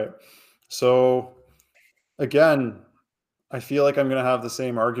 All right. So again, I feel like I'm going to have the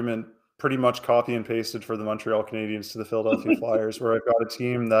same argument pretty much copy and pasted for the Montreal Canadiens to the Philadelphia Flyers, where I've got a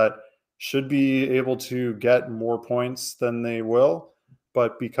team that should be able to get more points than they will.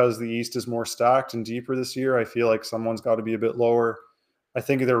 But because the East is more stacked and deeper this year, I feel like someone's got to be a bit lower. I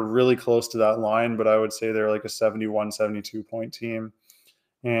think they're really close to that line, but I would say they're like a 71, 72 point team.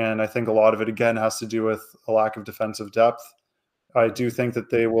 And I think a lot of it, again, has to do with a lack of defensive depth. I do think that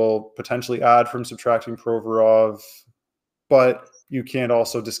they will potentially add from subtracting Provorov, but you can't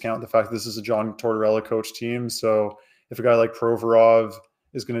also discount the fact that this is a John Tortorella coach team. So if a guy like Provorov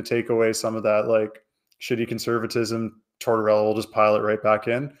is going to take away some of that like shitty conservatism, Tortorella will just pile it right back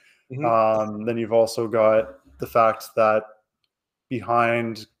in. Then you've also got the fact that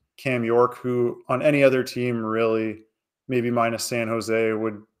behind Cam York, who on any other team really, maybe minus San Jose,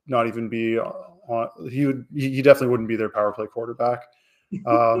 would not even be on. He definitely wouldn't be their power play quarterback.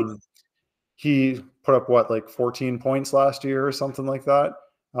 He put up like 14 points last year or something like that.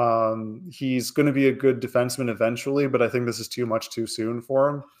 He's going to be a good defenseman eventually, but I think this is too much too soon for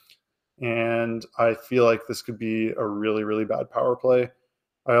him. And I feel like this could be a really, really bad power play.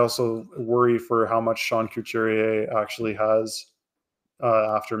 I also worry for how much Sean Couturier actually has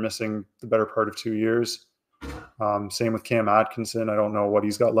after missing the better part of 2 years. Same with Cam Atkinson. I don't know what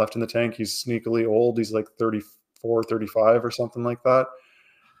he's got left in the tank. He's sneakily old. He's like 34, 35 or something like that.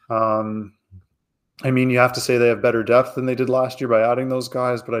 I mean, you have to say they have better depth than they did last year by adding those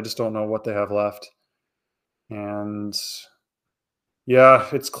guys, but I just don't know what they have left. And yeah,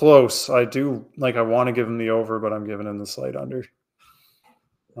 it's close. I want to give him the over, but I'm giving him the slight under.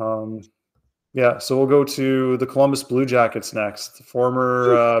 Yeah, so we'll go to the Columbus Blue Jackets next, the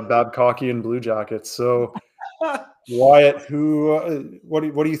former Babcockian Blue Jackets. So Wyatt, what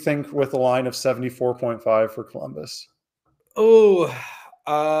do you think with a line of 74.5 for Columbus? Oh,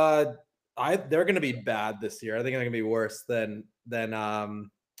 they're going to be bad this year. I think they're going to be worse than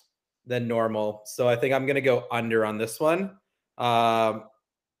normal. So I think I'm going to go under on this one. I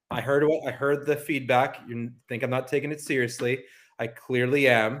heard the feedback. You think I'm not taking it seriously? I clearly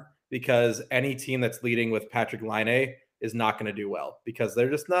am, because any team that's leading with Patrick Laine is not going to do well, because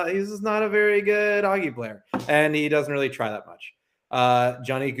he's just not a very good hockey player, and he doesn't really try that much.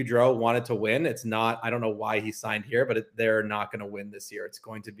 Johnny Gaudreau wanted to win. I don't know why he signed here, but they're not going to win this year. It's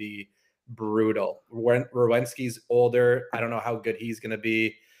going to be brutal. Rowensky's older. I don't know how good he's going to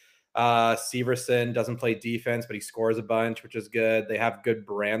be. Severson doesn't play defense, but he scores a bunch, which is good. They have good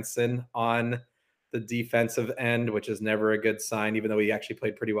Branson on the defensive end, which is never a good sign, even though he actually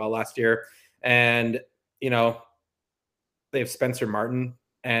played pretty well last year. And, they have Spencer Martin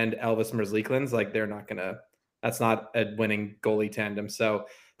and Elvis Merzlikins. Like, that's not a winning goalie tandem. So I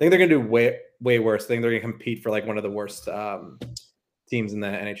think they're going to do way, way worse. I think they're going to compete for like one of the worst teams in the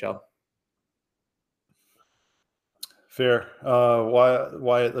NHL. Fair.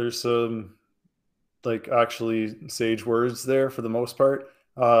 Wyatt, there's some actually sage words there for the most part.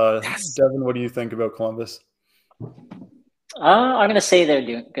 Yes. Devan, what do you think about Columbus? I'm going to say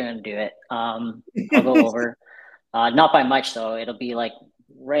they're going to do it. I'll go over. Not by much, though. It'll be like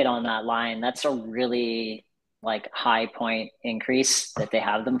right on that line. That's a really high point increase that they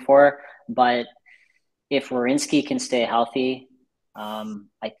have them for. But if Werenski can stay healthy,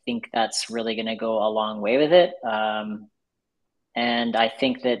 I think that's really going to go a long way with it. And I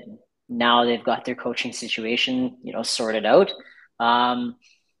think that now they've got their coaching situation, sorted out.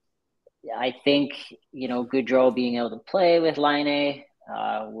 I think, Gaudreau being able to play with Laine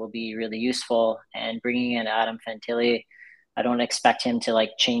will be really useful, and bringing in Adam Fantilli, I don't expect him to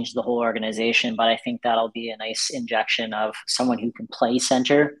change the whole organization, but I think that'll be a nice injection of someone who can play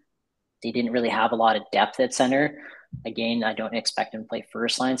center. They didn't really have a lot of depth at center. Again, I don't expect him to play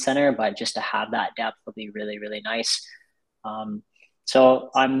first line center, but just to have that depth will be really, really nice. So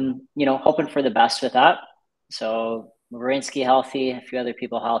I'm, hoping for the best with that. So Werenski healthy, a few other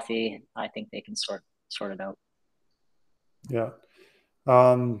people healthy, I think they can sort it out. Yeah.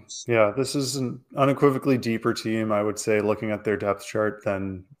 This is an unequivocally deeper team, I would say, looking at their depth chart,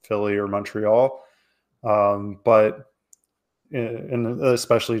 than Philly or Montreal. But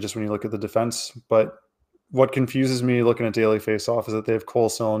especially just when you look at the defense. But what confuses me looking at Daily Faceoff is that they have Cole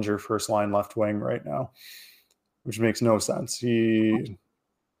Sillinger first line left wing right now, which makes no sense. He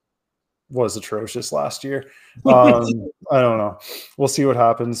was atrocious last year. I don't know. We'll see what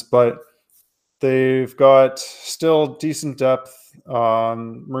happens, but they've got still decent depth.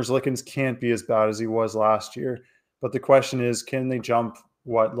 Merzlikins can't be as bad as he was last year, but the question is, can they jump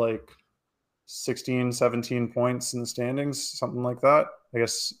 16, 17 points in the standings, something like that? I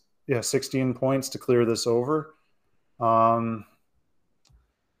guess, 16 points to clear this over. It's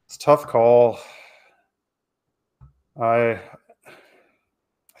a tough call. I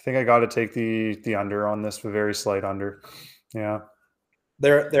think I got to take the under on this, a very slight under. Yeah.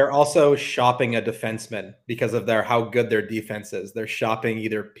 They're also shopping a defenseman because of how good their defense is. They're shopping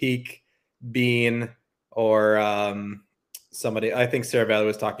either Peak, Bean, or somebody. I think Sarah Valley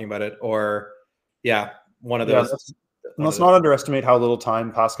was talking about it, or one of those. Let's not underestimate how little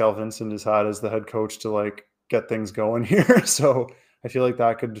time Pascal Vincent has had as the head coach to get things going here. So I feel like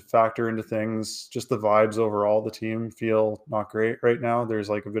that could factor into things. Just the vibes overall, the team feel not great right now. There's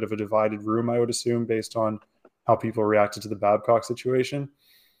a bit of a divided room, I would assume, based on how people reacted to the Babcock situation.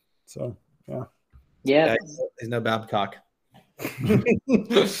 So, yeah. He's no Babcock. All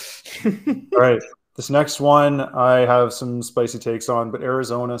right. This next one I have some spicy takes on, but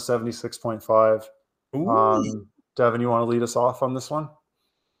Arizona 76.5. Devan, you want to lead us off on this one?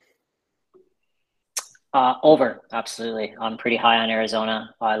 Over, absolutely. I'm pretty high on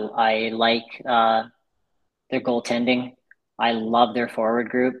Arizona. I like their goaltending. I love their forward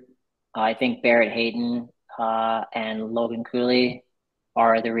group. I think Barrett Hayton and Logan Cooley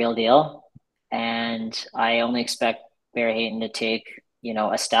are the real deal. And I only expect Barrett Hayton to take,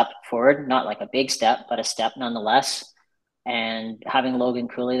 a step forward, not like a big step, but a step nonetheless. And having Logan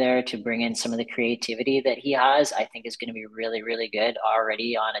Cooley there to bring in some of the creativity that he has, I think is going to be really, really good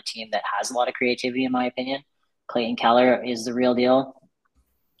already on a team that has a lot of creativity, in my opinion. Clayton Keller is the real deal.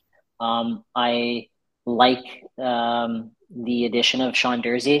 I like the addition of Sean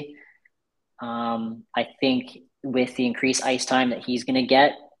Durzi. I think with the increased ice time that he's going to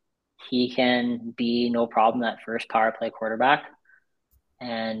get, he can be no problem that first power play quarterback.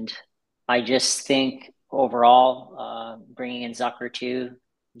 And I just think overall, bringing in Zucker too,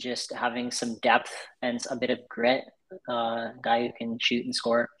 just having some depth and a bit of grit, guy who can shoot and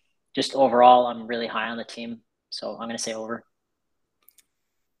score. Just overall, I'm really high on the team. So I'm going to say over.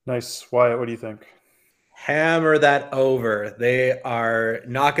 Nice. Wyatt, what do you think? Hammer that over. They are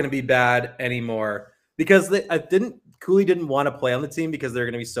not going to be bad anymore because Cooley didn't want to play on the team because they're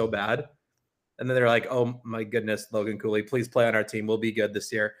going to be so bad. And then they're like, oh my goodness, Logan Cooley, please play on our team. We'll be good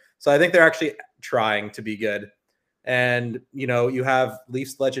this year. So I think they're actually trying to be good. And, you have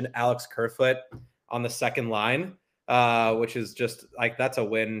Leafs legend Alex Kerfoot on the second line, which is just like, that's a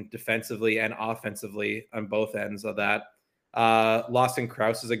win defensively and offensively on both ends of that. Lawson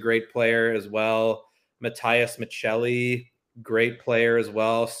Krause is a great player as well. Matthias Michelli, great player as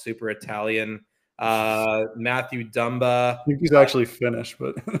well. Super Italian. Matthew Dumba. I think he's actually Finnish,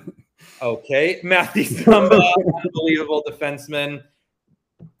 but okay. Matthew Dumba, unbelievable defenseman.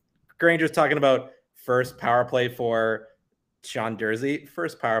 Grainger's talking about first power play for Sean Durzi,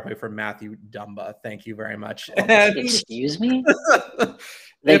 first power play for Matthew Dumba. Thank you very much. Excuse me?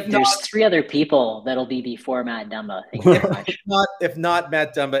 There's 3 other people that'll be before Matt Dumba. Thank you very much. If not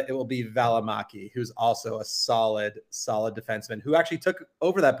Matt Dumba, it will be Valimaki, who's also a solid defenseman who actually took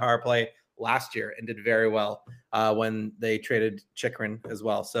over that power play last year and did very well when they traded Chikrin as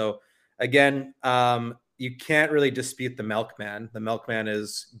well. So again, you can't really dispute the milkman. The milkman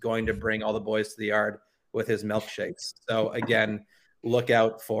is going to bring all the boys to the yard with his milkshakes. So again, look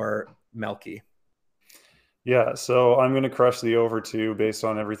out for Melky. Yeah, so I'm going to crush the over too, based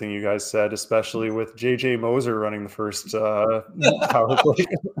on everything you guys said, especially with JJ Moser running the first power play.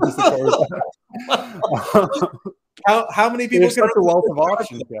 How many people can such a wealth of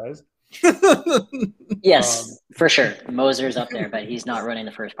options, guys? Yes, for sure. Moser's up there, but he's not running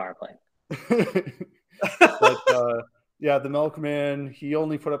the first power play. But yeah, the milkman, he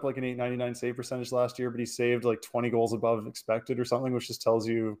only put up like an .899 save percentage last year, but he saved like 20 goals above expected or something, which just tells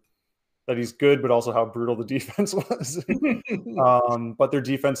you that he's good, but also how brutal the defense was. But their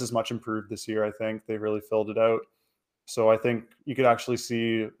defense is much improved this year. I think they really filled it out. So I think you could actually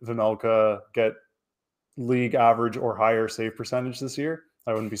see Vejmelka get league average or higher save percentage this year.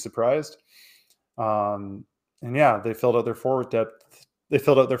 I wouldn't be surprised. And yeah, they filled out their forward depth. They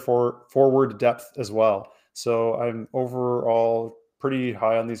filled out their forward depth as well. So I'm overall pretty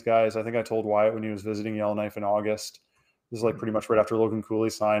high on these guys. I think I told Wyatt when he was visiting Yellowknife in August, this is like pretty much right after Logan Cooley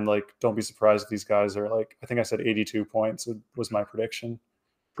signed, like, don't be surprised if these guys are like, I think I said 82 points was my prediction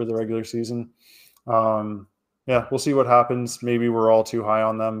for the regular season. Yeah, we'll see what happens. Maybe we're all too high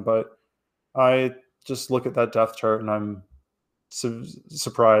on them, but I just look at that depth chart and I'm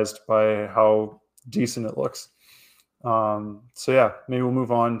surprised by how decent it looks. So yeah, maybe we'll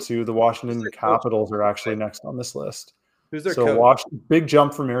move on to the Washington Capitals are actually next on this list. Who's their coach? Big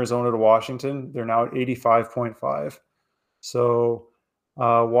jump from Arizona to Washington. They're now at 85.5. So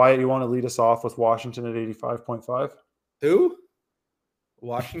Wyatt, you want to lead us off with Washington at 85.5? Who?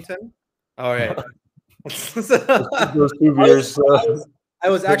 Washington? All right. Those 2 years. I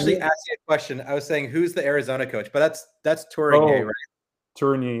was actually asking a question. I was saying, who's the Arizona coach? But that's Tourigny, right?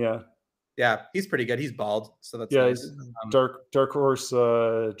 Tourigny, yeah. Yeah, he's pretty good. He's bald, so that's nice. Dark horse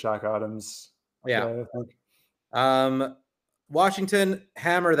Jack Adams. Yeah. I think. Washington,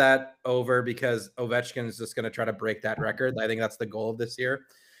 hammer that over because Ovechkin is just going to try to break that record. I think that's the goal of this year,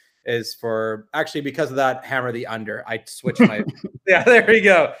 is for actually because of that, hammer the under. I switched my yeah, there we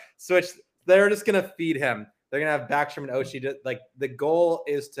go. They're just going to feed him. They're going to have Backstrom and Oshie. Like, the goal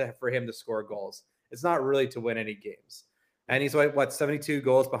is for him to score goals. It's not really to win any games. And he's 72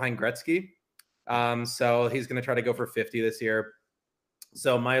 goals behind Gretzky. So he's going to try to go for 50 this year.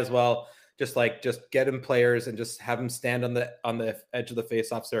 So might as well just get him players and just have him stand on the edge of the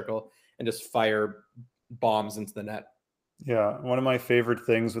face-off circle and just fire bombs into the net. Yeah, one of my favorite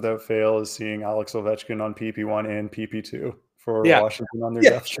things without fail is seeing Alex Ovechkin on PP1 and PP2 for Washington on their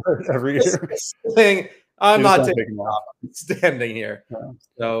depth chart every year. Thing, I'm not taking off. I'm standing here. Yeah.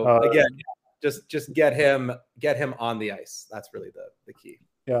 So again, just get him on the ice. That's really the key.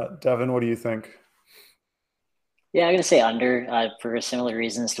 Yeah, Devan, what do you think? Yeah, I'm going to say under for similar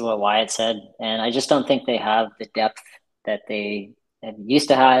reasons to what Wyatt said. And I just don't think they have the depth that they used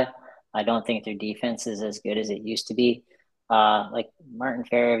to have. I don't think their defense is as good as it used to be. Like Martin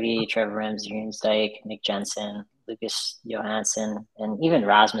Farabee, Trevor Remsdijk, Nick Jensen, Lucas Johansson, and even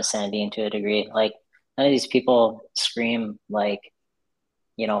Rasmus Sandin to a degree. Like none of these people scream like,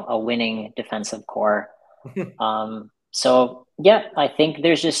 a winning defensive core. So yeah, I think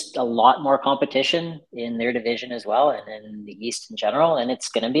there's just a lot more competition in their division as well, and in the East in general, and it's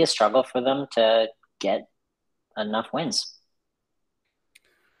going to be a struggle for them to get enough wins.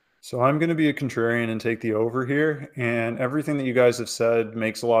 So I'm going to be a contrarian and take the over here, and everything that you guys have said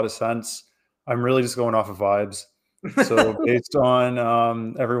makes a lot of sense. I'm really just going off of vibes. So based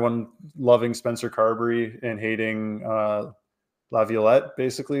on everyone loving Spencer Carberry and hating Laviolette,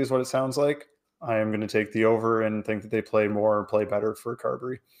 basically is what it sounds like, I am going to take the over and think that they play better for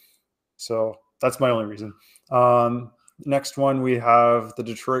Carberry. So that's my only reason. Next one, we have the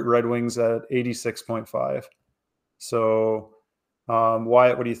Detroit Red Wings at 86.5. So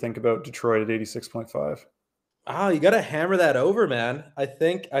Wyatt, what do you think about Detroit at 86.5? Oh, you got to hammer that over, man. I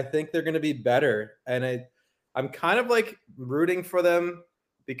think they're going to be better. And I'm kind of like rooting for them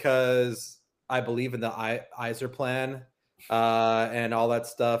because I believe in the Iser plan and all that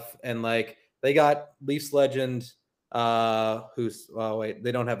stuff. And like they got Leafs legend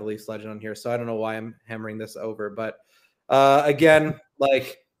they don't have a Leafs legend on here. So I don't know why I'm hammering this over. But again,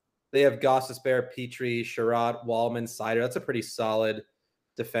 like they have Gostisbehere, Petrie, Sherratt, Wallman, Seider. That's a pretty solid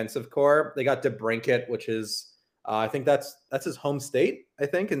defensive core. They got DeBrincat, which is I think that's his home state, I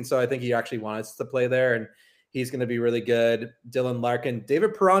think. And so I think he actually wants to play there, and he's going to be really good. Dylan Larkin.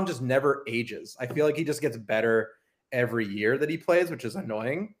 David Perron just never ages. I feel like he just gets better every year that he plays, which is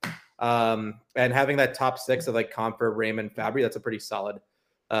annoying. And having that top six of like Comfer, Raymond, Fabry, that's a pretty solid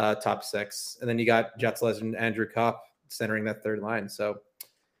top six. And then you got Jets legend Andrew Kopp centering that third line. So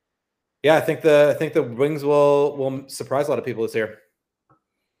yeah, I think the Wings will surprise a lot of people this year.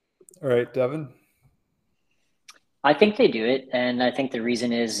 All right, Devan. I think they do it, and I think the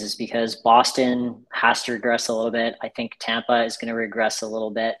reason is because Boston has to regress a little bit. I think Tampa is going to regress a little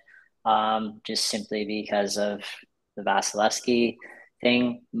bit, just simply because of the Vasilevsky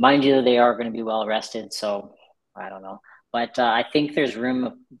thing. Mind you, they are going to be well rested, so I don't know. But I think there's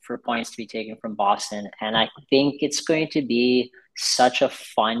room for points to be taken from Boston, and I think it's going to be such a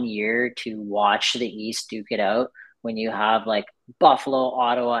fun year to watch the East duke it out when you have like Buffalo,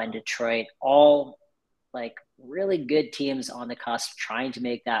 Ottawa, and Detroit all like really good teams on the cusp trying to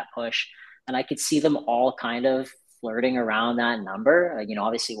make that push. And I could see them all kind of flirting around that number.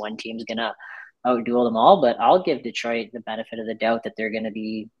 Obviously one team's going to outduel them all, but I'll give Detroit the benefit of the doubt that they're going to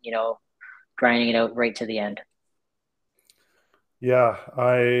be, grinding it out right to the end. Yeah,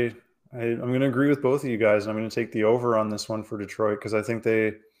 I'm going to agree with both of you guys. I'm going to take the over on this one for Detroit because I think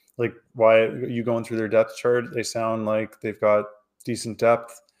they, like, Wyatt, you going through their depth chart, they sound like they've got decent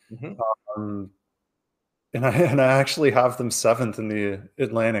depth. Mm-hmm. And I actually have them 7th in the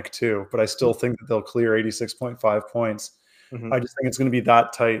Atlantic too, but I still think that they'll clear 86.5 points. Mm-hmm. I just think it's going to be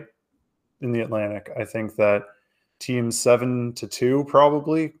that tight in the Atlantic. I think that teams 7-2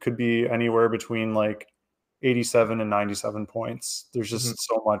 probably could be anywhere between like 87 and 97 points. There's just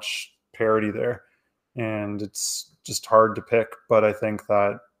so much parity there, and it's just hard to pick. But I think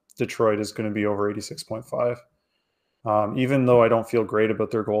that Detroit is going to be over 86.5, even though I don't feel great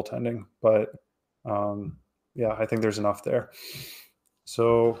about their goaltending. But yeah, I think there's enough there.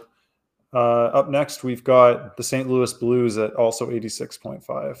 So up next, we've got the St. Louis Blues at also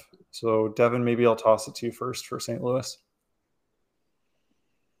 86.5. So Devan, maybe I'll toss it to you first for St. Louis.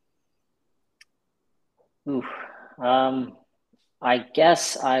 I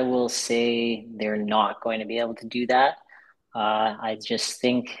guess I will say they're not going to be able to do that. I just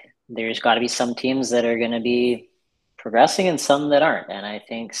think there's got to be some teams that are going to be progressing and some that aren't. And I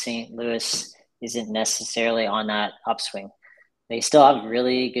think St. Louis isn't necessarily on that upswing. They still have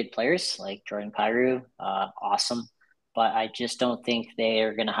really good players like Jordan Kyrou, awesome. But I just don't think they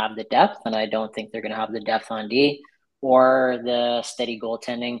are going to have the depth, and I don't think they're going to have the depth on D or the steady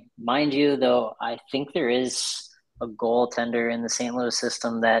goaltending. Mind you, though, I think there is a goaltender in the St. Louis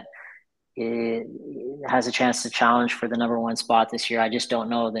system that has a chance to challenge for the number 1 spot this year. I just don't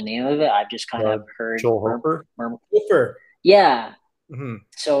know the name of it. I've just kind of heard Joel Hofer. Yeah. Mm-hmm.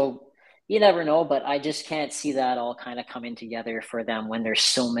 So you never know, but I just can't see that all kind of coming together for them when there's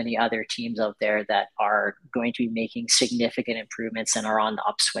so many other teams out there that are going to be making significant improvements and are on the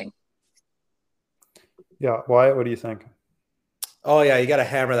upswing. Yeah, Wyatt, what do you think? Oh yeah, you got to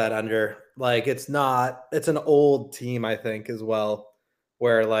hammer that under. Like it's an old team, I think, as well,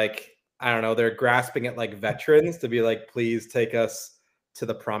 where like I don't know, they're grasping at like veterans to be like, please take us to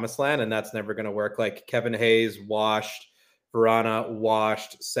the promised land, and that's never going to work. Like Kevin Hayes washed, Verana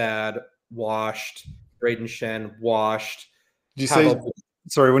washed, Sad washed, Braden Shen washed. Did you say? Pavel,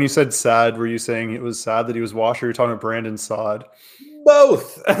 Sorry, when you said sad, were you saying it was sad that he was washed, or you're talking about Brandon Saad?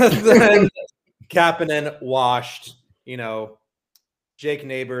 both. Then Kapanen washed. Jake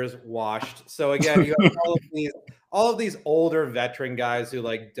Neighbors washed. So again, you have all of these older veteran guys who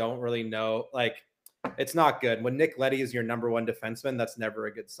like don't really know. Like, it's not good. When Nick Leddy is your number one defenseman, that's never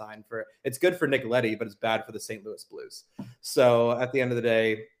a good sign for. It's good for Nick Leddy, but it's bad for the St. Louis Blues. So at the end of the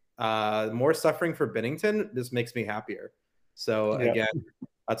day, more suffering for Binnington. This makes me happier. So again,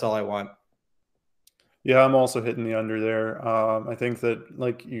 that's all I want. Yeah, I'm also hitting the under there. I think that,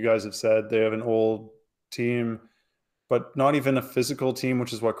 like you guys have said, they have an old team, but not even a physical team,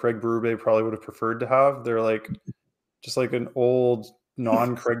 which is what Craig Berube probably would have preferred to have. They're like just like an old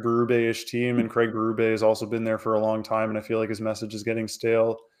non-Craig Berube-ish team, and Craig Berube has also been there for a long time, and I feel like his message is getting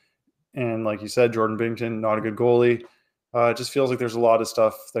stale. And like you said, Jordan Binnington, not a good goalie. It just feels like there's a lot of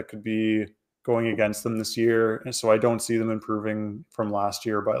stuff that could be going against them this year, and so I don't see them improving from last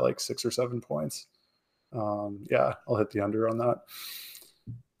year by like 6 or 7 points. Yeah, I'll hit the under on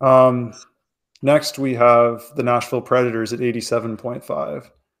that. Next, we have the Nashville Predators at 87.5.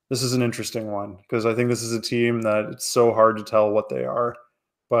 This is an interesting one because I think this is a team that it's so hard to tell what they are.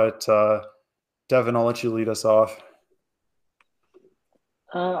 But Devan, I'll let you lead us off.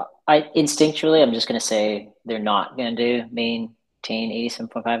 I instinctually, I'm just going to say they're not going to maintain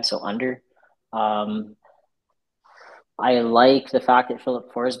 87.5, so under. I like the fact that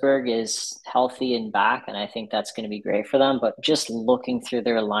Philip Forsberg is healthy and back, and I think that's going to be great for them. But just looking through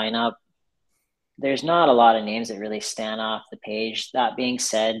their lineup, there's not a lot of names that really stand off the page. That being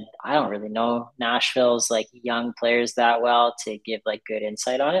said, I don't really know Nashville's like young players that well to give like good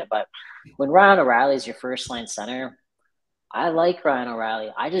insight on it. But when Ryan O'Reilly is your first line center, I like Ryan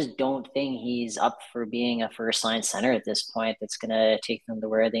O'Reilly. I just don't think he's up for being a first line center at this point that's going to take them to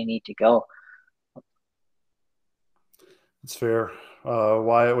where they need to go. That's fair.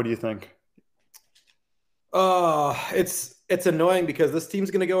 Wyatt, what do you think? It's annoying because this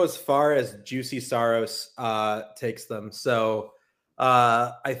team's going to go as far as Juicy Saros takes them. So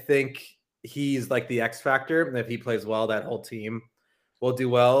I think he's like the X factor. And if he plays well, that whole team will do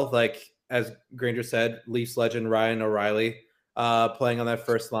well. Like as Grainger said, Leafs legend Ryan O'Reilly playing on that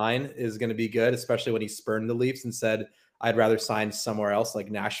first line is going to be good, especially when he spurned the Leafs and said, I'd rather sign somewhere else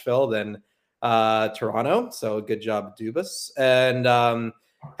like Nashville than Toronto. So good job, Dubas. And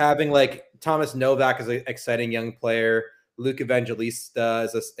having like Thomas Novak is an exciting young player. Luke Evangelista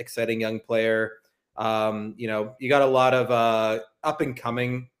is an exciting young player. You got a lot of up and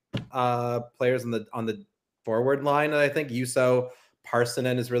coming players on the forward line. And I think Juuso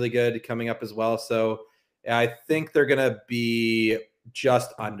Parssinen is really good coming up as well. So I think they're going to be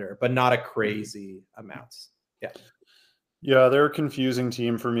just under, but not a crazy amount. Yeah. Yeah, they're a confusing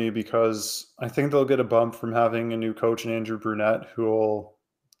team for me because I think they'll get a bump from having a new coach in Andrew Brunette who will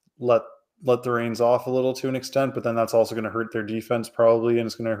let the reins off a little to an extent, but then that's also going to hurt their defense probably, and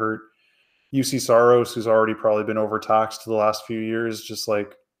it's going to hurt UC Saros, who's already probably been overtaxed the last few years, just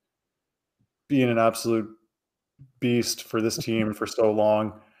like being an absolute beast for this team for so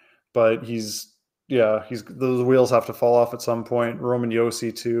long. But the wheels have to fall off at some point. Roman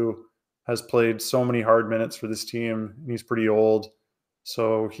Josi too has played so many hard minutes for this team. He's pretty old,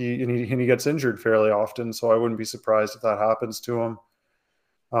 so he gets injured fairly often. So I wouldn't be surprised if that happens to him,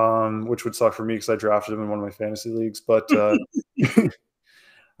 which would suck for me because I drafted him in one of my fantasy leagues. But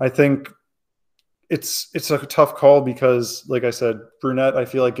I think it's a tough call because, like I said, Brunette I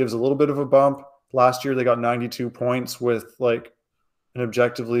feel like gives a little bit of a bump. Last year they got 92 points with like an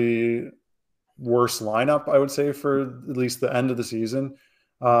objectively worse lineup, I would say, for at least the end of the season.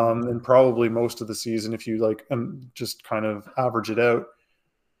 And probably most of the season if you like just kind of average it out.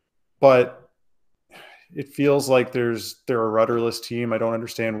 But it feels like they're a rudderless team. I don't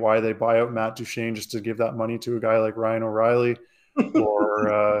understand why they buy out Matt Duchene just to give that money to a guy like Ryan O'Reilly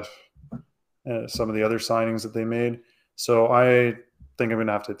or some of the other signings that they made. So I think I'm going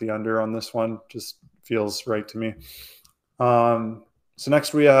to have to hit the under on this one. Just feels right to me. So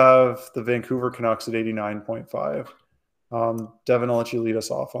next we have the Vancouver Canucks at 89.5. Devan, I'll let you lead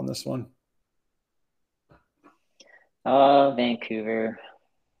us off on this one. Vancouver.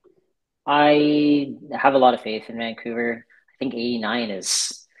 I have a lot of faith in Vancouver. I think 89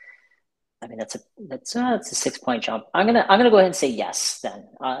 is. I mean, that's a 6 point jump. I'm gonna go ahead and say yes. Then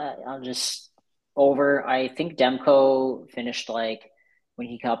I'll just over. I think Demko finished like when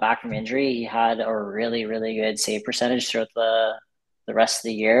he got back from injury, he had a really really good save percentage throughout the rest of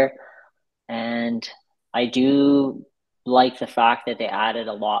the year, and I do like the fact that they added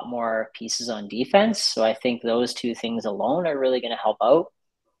a lot more pieces on defense. So I think those two things alone are really going to help out.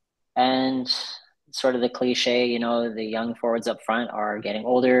 And sort of the cliche, the young forwards up front are getting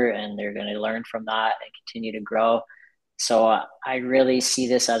older and they're going to learn from that and continue to grow. So I really see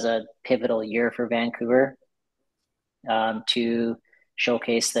this as a pivotal year for Vancouver, to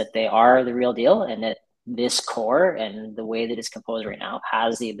showcase that they are the real deal and that this core and the way that it's composed right now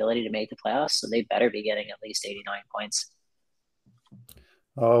has the ability to make the playoffs. So they better be getting at least 89 points.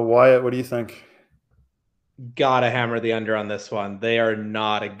 Wyatt, what do you think? Gotta hammer the under on this one. They are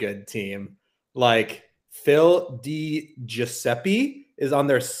not a good team. Like, Phil Di Giuseppe is on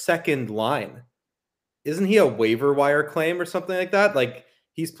their second line. Isn't he a waiver wire claim or something like that? Like,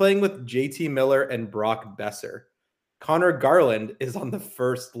 he's playing with JT Miller and Brock Besser. Connor Garland is on the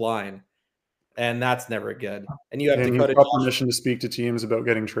first line, and that's never good. And you have Dakota got permission to speak to teams about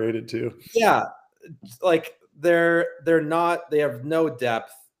getting traded too. Yeah, like they're not. They have no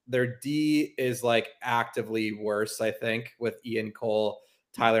depth. Their D is like actively worse, I think, with Ian Cole,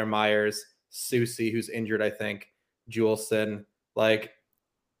 Tyler Myers, Susie, who's injured, I think, Juleson. Like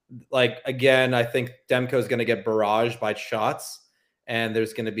again, I think Demko is going to get barraged by shots, and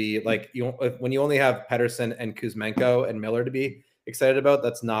there's going to be like when you only have Pettersson and Kuzmenko and Miller to be excited about,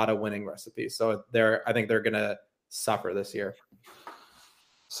 that's not a winning recipe. So I think they're going to suffer this year.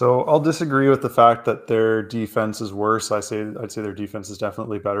 So I'll disagree with the fact that their defense is worse. I'd say their defense is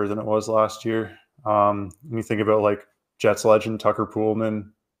definitely better than it was last year. When you think about like Jets legend Tucker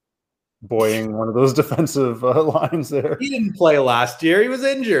Poolman buoying one of those defensive lines there. He didn't play last year. He was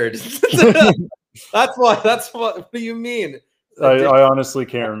injured. That's what do you mean? I honestly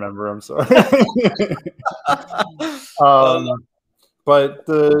can't remember. I'm sorry. But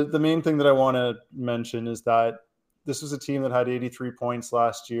the main thing that I want to mention is that this was a team that had 83 points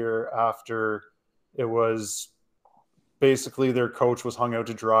last year after it was basically their coach was hung out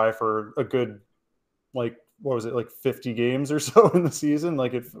to dry for a good, like, what was it, like 50 games or so in the season?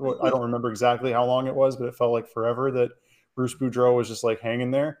 Like, I don't remember exactly how long it was, but it felt like forever that Bruce Boudreau was just like hanging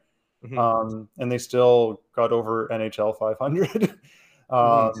there. Mm-hmm. And they still got over NHL 500.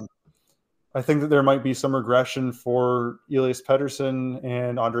 I think that there might be some regression for Elias Pettersson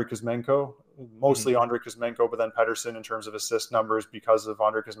and Andrei Kuzmenko, mostly Andrei Kuzmenko, but then Pettersson in terms of assist numbers because of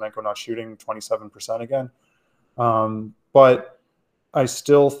Andrei Kuzmenko not shooting 27% again. But I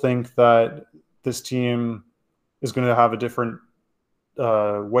still think that this team is going to have a different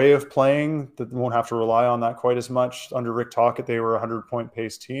way of playing that won't have to rely on that quite as much. Under Rick Tocchet, they were a 100-point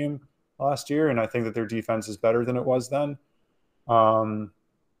pace team last year, and I think that their defense is better than it was then.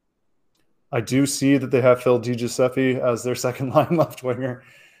 I do see that they have Phil Di Giuseppe as their second line left winger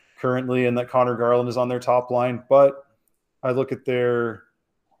currently, and that Connor Garland is on their top line. But I look at their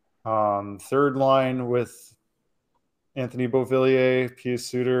third line with Anthony Beauvillier, Pius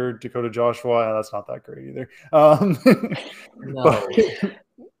Suter, Dakota Joshua, and that's not that great either. No.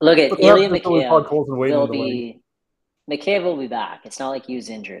 Look at Ilya McCabe. McCabe will be back. It's not like he was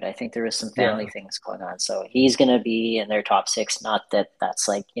injured. I think there was some family things going on. So he's going to be in their top six. Not that that's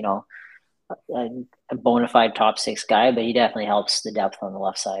like, a bona fide top six guy, but he definitely helps the depth on the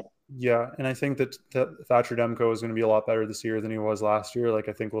left side. Yeah, and I think that Thatcher Demko is going to be a lot better this year than he was last year. Like,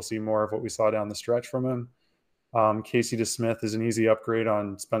 I think we'll see more of what we saw down the stretch from him. Casey DeSmith is an easy upgrade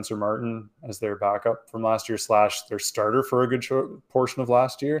on Spencer Martin as their backup from last year / their starter for a good portion of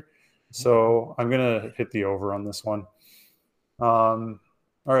last year. So I'm going to hit the over on this one. All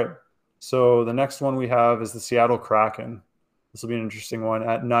right. So the next one we have is the Seattle Kraken. This will be an interesting one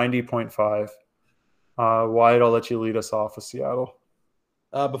at 90.5. Wyatt, I'll let you lead us off with Seattle.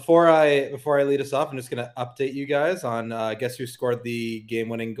 Before I lead us off, I'm just going to update you guys on guess who scored the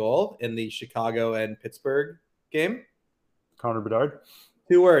game-winning goal in the Chicago and Pittsburgh game? Connor Bedard.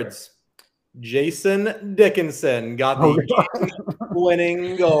 2 words. Jason Dickinson got the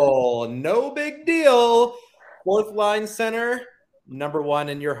game-winning goal. No big deal. 4th line center, number 1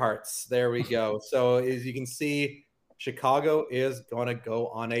 in your hearts. There we go. So as you can see, Chicago is going to go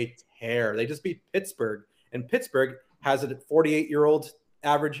on a tear. They just beat Pittsburgh, and Pittsburgh has a 48-year-old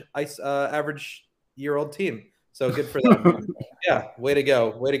average year-old team. So good for them. Yeah, way to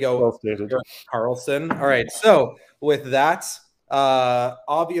go. Way to go, well stated. Carlson. All right, so with that,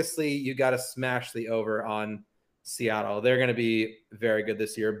 obviously you got to smash the over on Seattle. They're going to be very good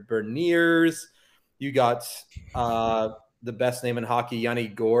this year. Berniers, you got the best name in hockey, Yanni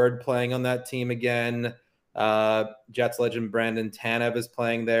Gourde, playing on that team again. Jets legend Brandon Tanev is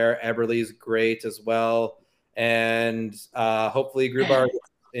playing there. Eberle's great as well. And hopefully Grubauer gets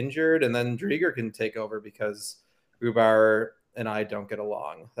injured and then Drieger can take over, because Grubauer and I don't get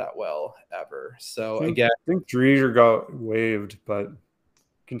along that well ever. So again, I think Drieger got waived, but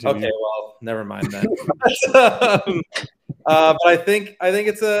continue. Okay, well, never mind then. But I think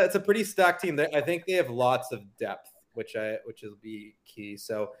it's a pretty stacked team. I think they have lots of depth, which will be key.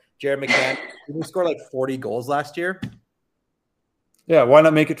 So Jared McCann, he scored like 40 goals last year. Yeah, why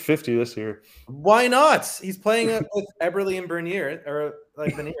not make it 50 this year? Why not? He's playing with Eberle and Bernier, or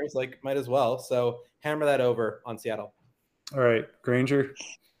like Berniers, like might as well. So hammer that over on Seattle. All right, Grainger.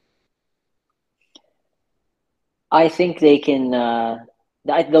 I think they can.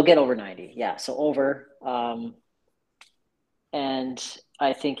 They'll get over 90. Yeah, so over. And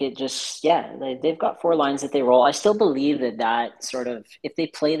I think it just, they've got 4 lines that they roll. I still believe that sort of, if they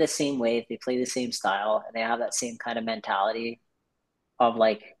play the same way, if they play the same style, and they have that same kind of mentality of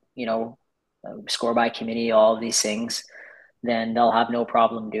like, score by committee, all of these things, then they'll have no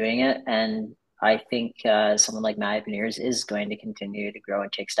problem doing it. And I think someone like Matt Beniers is going to continue to grow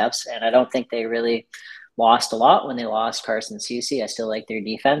and take steps. And I don't think they really lost a lot when they lost Carson Soucy. I still like their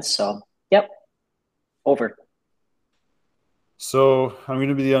defense. So, yep, over. So I'm going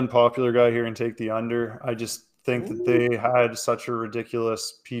to be the unpopular guy here and take the under. I just think that they had such a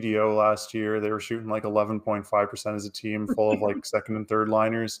ridiculous PDO last year. They were shooting like 11.5% as a team, full of like second and third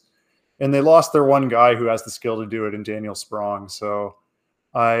liners. And they lost their one guy who has the skill to do it in Daniel Sprong. So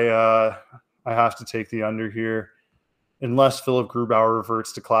I have to take the under here, unless Philip Grubauer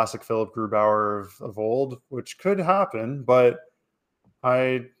reverts to classic Philip Grubauer of old, which could happen. But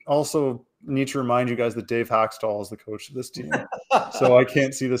I also need to remind you guys that Dave Haxtell is the coach of this team. So I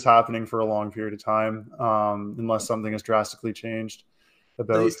can't see this happening for a long period of time, unless something has drastically changed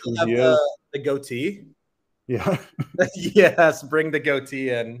about so you still who he have is. The goatee? Yeah. Yes, bring the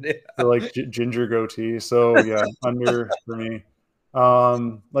goatee in. The like ginger goatee. So yeah, under for me.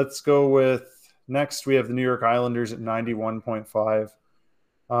 Let's go with next. We have the New York Islanders at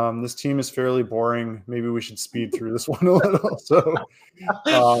 91.5. This team is fairly boring. Maybe we should speed through this one a little. So,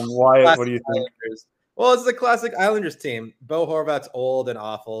 Wyatt, what do you think? Islanders. Well, it's the classic Islanders team. Bo Horvat's old and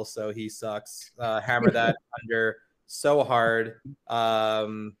awful, so he sucks. Hammer that under so hard.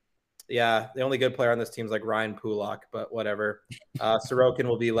 Yeah, the only good player on this team is like Ryan Pulak, but whatever. Sorokin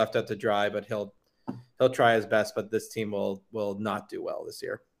will be left out to dry, but he'll try his best. But this team will not do well this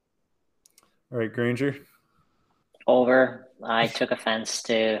year. All right, Grainger. Over. I took offense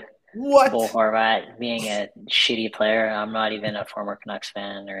to Bo Horvat being a shitty player. I'm not even a former Canucks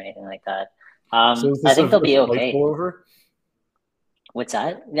fan or anything like that. So I think they'll be okay. Over? What's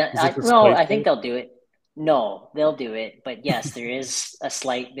that? I think they'll do it. No, they'll do it. But yes, there is a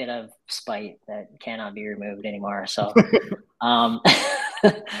slight bit of spite that cannot be removed anymore. So, no,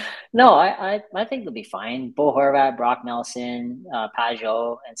 I think they'll be fine. Bo Horvat, Brock Nelson,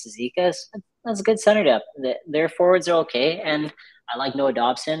 Pajot, and Cizikas. That's a good center depth. Their forwards are okay, and I like Noah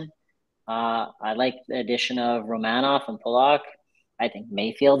Dobson. I like the addition of Romanov and Polak. I think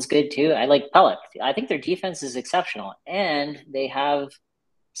Mayfield's good too. I like Pelech. I think their defense is exceptional, and they have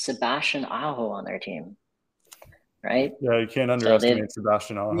Sebastian Aho on their team, right? Yeah, you can't underestimate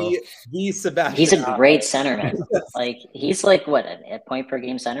Sebastian Aho. He's a great centerman. Like he's like what a point per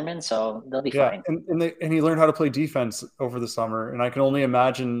game centerman, so they'll be fine. And he learned how to play defense over the summer, and I can only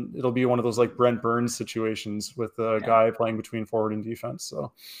imagine it'll be one of those like Brent Burns situations with a guy playing between forward and defense.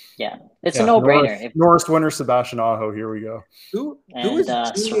 So yeah, it's a no-brainer. Norris winner Sebastian Aho. Here we go. Who is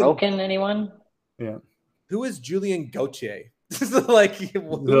Sorokin? Anyone? Yeah. Who is Julien Gauthier? Like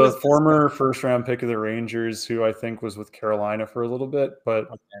the former first-round pick of the Rangers, who I think was with Carolina for a little bit, but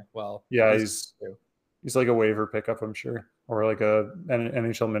yeah, he's like a waiver pickup, I'm sure, or like an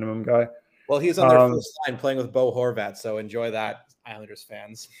NHL minimum guy. Well, he's on their first line playing with Bo Horvat, so enjoy that, Islanders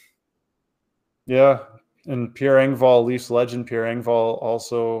fans. Yeah, and Pierre Engvall, Leafs legend Pierre Engvall,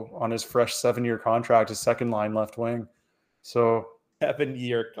 also on his fresh 7-year contract, his second line left wing. So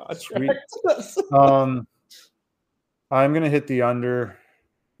 7-year contract. I'm going to hit the under,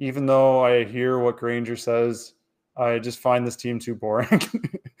 even though I hear what Grainger says. I just find this team too boring.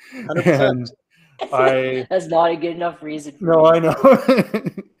 And that's not a good enough reason. No, I know.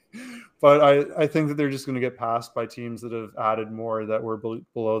 But I think that they're just going to get passed by teams that have added more that were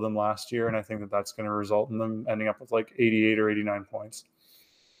below them last year. And I think that that's going to result in them ending up with like 88 or 89 points.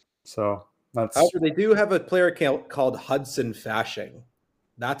 So that's. However, they do have a player called Hudson Fashing.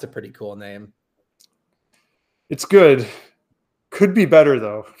 That's a pretty cool name. It's good. Could be better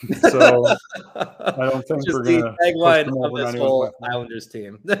though. So I don't think Just we're the gonna tagline push them of over this 91.5. whole Islanders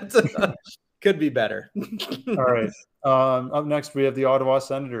team. Could be better. All right. Up next, we have the Ottawa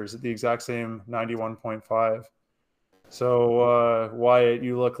Senators at the exact same 91.5. So, Wyatt,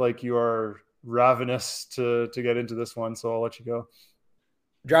 you look like you are ravenous to get into this one, so I'll let you go.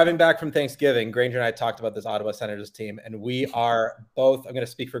 Driving back from Thanksgiving, Grainger and I talked about this Ottawa Senators team, and we are both, I'm going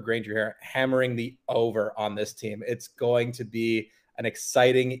to speak for Grainger here, hammering the over on this team. It's going to be an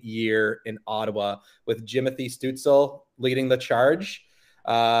exciting year in Ottawa with Jimothy Stützle leading the charge.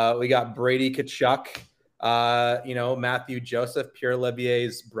 We got Brady Tkachuk, Matthew Joseph, Pierre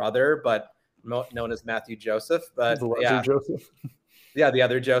Lebier's brother, but known as Matthew Joseph. But the lesser Joseph. Yeah, the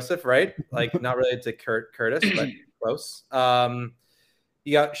other Joseph, right? Like not related to Curtis, but close.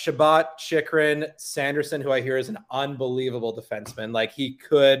 You got Shabbat, Chikrin, Sanderson, who I hear is an unbelievable defenseman. Like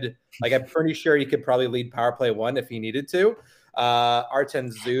I'm pretty sure he could probably lead power play 1 if he needed to. Arten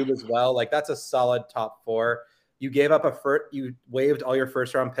Zub as well. Like that's a solid top 4. You gave up you waived all your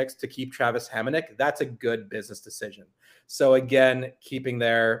first round picks to keep Travis Hamonic. That's a good business decision. So again, keeping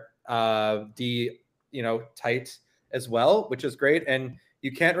their tight as well, which is great. And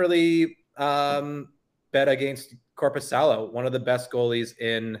you can't really bet against Korpisalo, one of the best goalies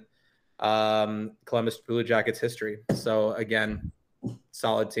in Columbus Blue Jackets history. So again,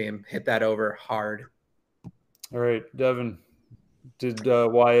 solid team. Hit that over hard. All right, Devan, did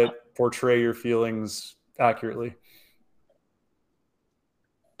Wyatt portray your feelings accurately?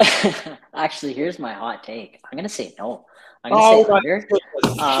 Actually, here's my hot take. I'm going to say no. I'm going to say under.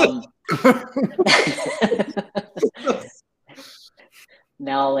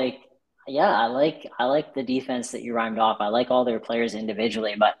 Now, I like the defense that you rhymed off. I like all their players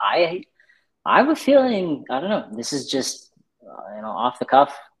individually, but I have a feeling, I don't know, this is just off the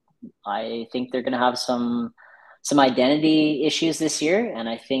cuff. I think they're going to have some identity issues this year, and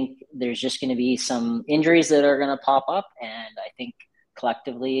I think there's just going to be some injuries that are going to pop up, and I think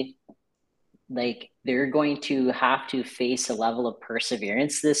collectively, they're going to have to face a level of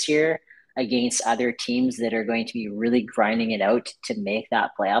perseverance this year against other teams that are going to be really grinding it out to make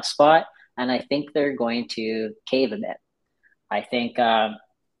that playoff spot. And I think they're going to cave a bit. I think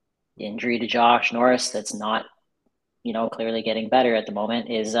injury to Josh Norris, that's not, clearly getting better at the moment,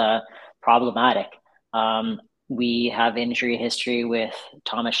 is problematic. We have injury history with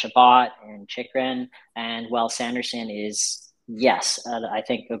Thomas Chabot and Chikrin, and Sanderson is, yes, I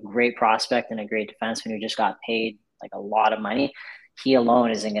think a great prospect and a great defenseman who just got paid a lot of money. He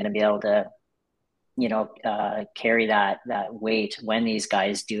alone isn't going to be able to, carry that weight when these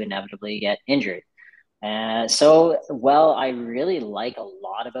guys do inevitably get injured. I really like a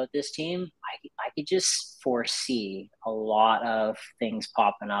lot about this team. I could just foresee a lot of things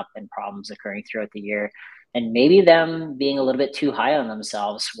popping up and problems occurring throughout the year, and maybe them being a little bit too high on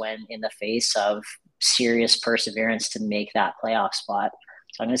themselves when in the face of serious perseverance to make that playoff spot.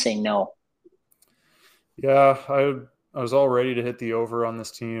 So I'm going to say no. Yeah, I was all ready to hit the over on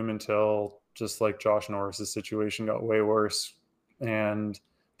this team until just Josh Norris's situation got way worse. And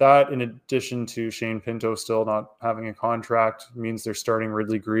that, in addition to Shane Pinto still not having a contract, means they're starting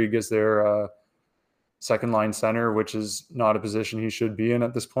Ridley Greig as their second line center, which is not a position he should be in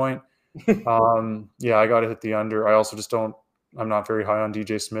at this point. I got to hit the under. I also I'm not very high on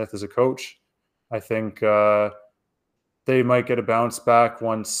DJ Smith as a coach. I think they might get a bounce back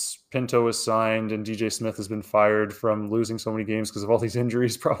once Pinto is signed and DJ Smith has been fired from losing so many games because of all these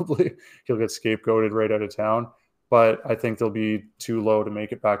injuries. Probably he'll get scapegoated right out of town. But I think they'll be too low to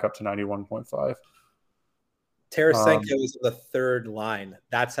make it back up to 91.5. Tarasenko is the third line.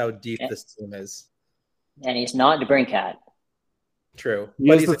 That's how deep this team is. And he's not DeBrincat. True.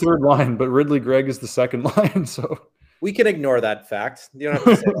 He is the third line, but Ridley Greig is the second line. So we can ignore that fact. You don't have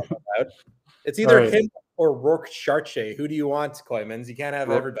to say that out. It's either him or Rourke Chartier. Who do you want, Coymans? You can't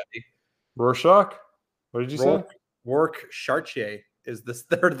have everybody. Rorschach? What did you say? Rourke Chartier is this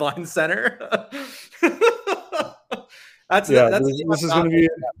third line center. This is going to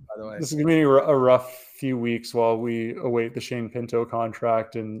be a rough few weeks while we await the Shane Pinto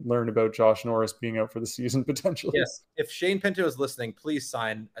contract and learn about Josh Norris being out for the season potentially. Yes, if Shane Pinto is listening, please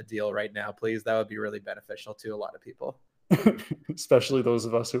sign a deal right now, please. That would be really beneficial to a lot of people. Especially those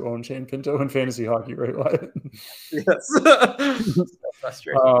of us who own Shane Pinto in fantasy hockey, right, Wyatt? Yes.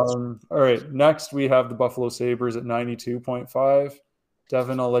 Frustrating. All right, next we have the Buffalo Sabres at 92.5.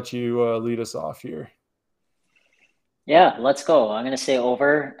 Devan, I'll let you lead us off here. Yeah, let's go. I'm going to say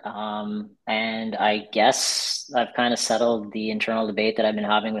over. And I guess I've kind of settled the internal debate that I've been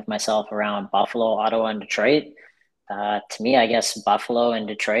having with myself around Buffalo, Ottawa, and Detroit. To me, I guess Buffalo and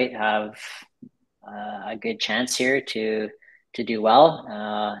Detroit have a good chance here to do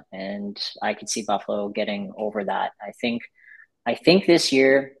well, and I could see Buffalo getting over that. I think this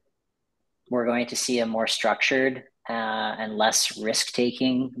year we're going to see a more structured and less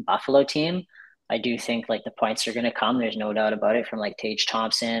risk-taking Buffalo team. I do think like the points are going to come. There's no doubt about it from like Tage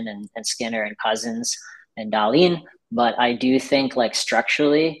Thompson and Skinner and Cousins and Dahlin. But I do think like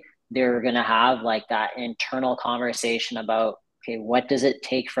structurally, they're going to have like that internal conversation about, okay, what does it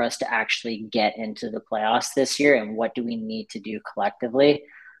take for us to actually get into the playoffs this year? And what do we need to do collectively?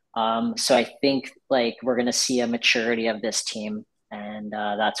 So I think like we're going to see a maturity of this team. And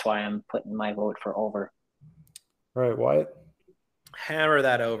that's why I'm putting my vote for over. All right, Wyatt. Hammer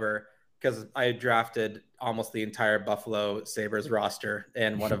that over, because I drafted almost the entire Buffalo Sabres roster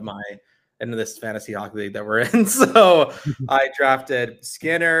in one of my into this fantasy hockey league that we're in. So I drafted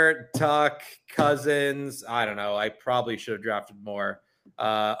Skinner, Tuck, Cousins. I don't know. I probably should have drafted more.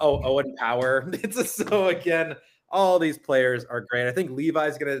 Owen Power. So again, all these players are great. I think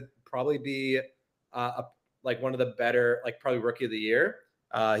Levi's going to probably be like one of the better, like probably rookie of the year.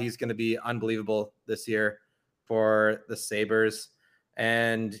 He's going to be unbelievable this year for the Sabres.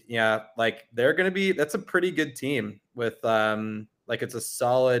 And yeah, like they're going to be, that's a pretty good team with like it's a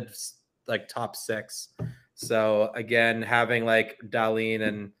solid like top six. So again, having like Dahlin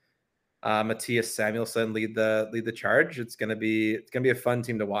and Matthias Samuelsson lead the charge, it's gonna be a fun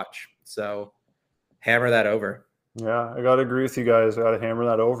team to watch. So hammer that over. Yeah, I gotta agree with you guys. I gotta hammer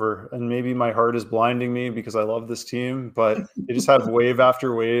that over. And maybe my heart is blinding me because I love this team, but they just have wave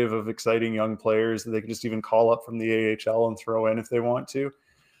after wave of exciting young players that they can just even call up from the AHL and throw in if they want to.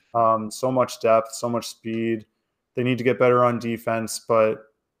 So much depth, so much speed. They need to get better on defense, but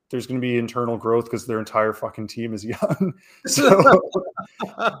there's going to be internal growth because their entire fucking team is young. So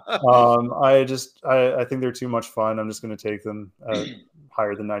I think they're too much fun. I'm just going to take them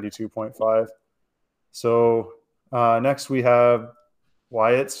higher than 92.5. So next we have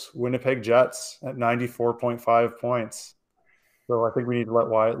Wyatt's Winnipeg Jets at 94.5 points. So I think we need to let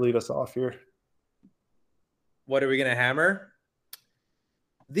Wyatt lead us off here. What are we going to hammer?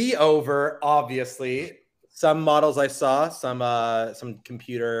 The over, obviously. Some models I saw, some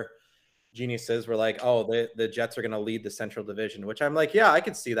computer geniuses were like, oh, the Jets are going to lead the Central Division, which I'm like, yeah, I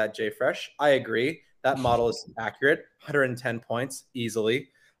could see that, Jay Fresh. I agree. That model is accurate. 110 points easily.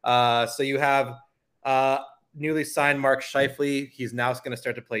 So you have newly signed Mark Scheifele. He's now going to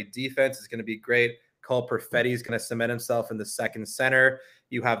start to play defense. It's going to be great. Cole Perfetti is going to cement himself in the second center.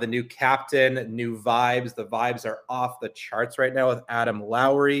 You have the new captain, new vibes. The vibes are off the charts right now with Adam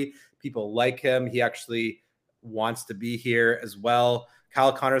Lowry. People like him. He actually wants to be here as well.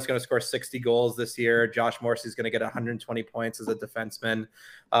 Kyle Connor is going to score 60 goals this year. Josh Morrissey is going to get 120 points as a defenseman.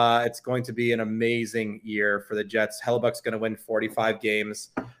 It's going to be an amazing year for the Jets. Hellebuyck's going to win 45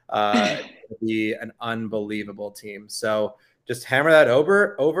 games. It's going to be an unbelievable team. So just hammer that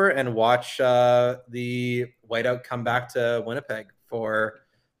over and watch the whiteout come back to Winnipeg for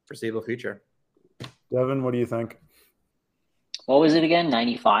foreseeable future. Devan, what do you think? What was it again?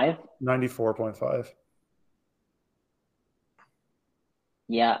 95? 94.5.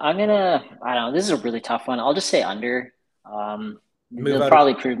 Yeah, I don't know. This is a really tough one. I'll just say under. They'll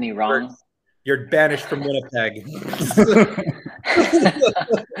probably prove me wrong. You're banished from Winnipeg.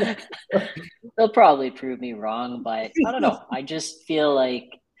 They'll probably prove me wrong, but I don't know. I just feel like,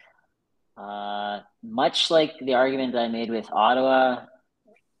 much like the argument that I made with Ottawa,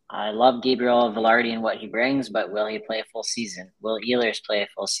 I love Gabriel Velarde and what he brings, but will he play a full season? Will Ehlers play a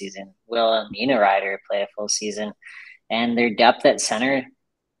full season? Will Nina Ryder play a full season? And their depth at center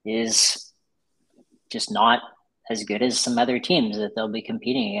is just not as good as some other teams that they'll be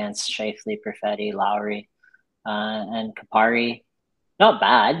competing against. Scheifele, Perfetti, Lowry, and Kapari. Not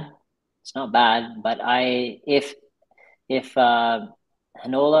bad. It's not bad. But if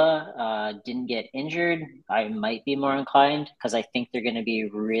Hanola didn't get injured, I might be more inclined because I think they're going to be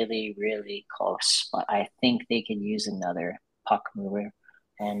really, really close. But I think they could use another puck mover,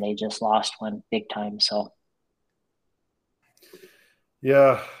 and they just lost one big time. So.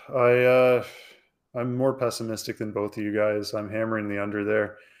 Yeah, I'm more pessimistic than both of you guys. I'm hammering the under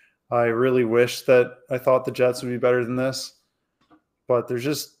there. I really wish that I thought the Jets would be better than this, but there's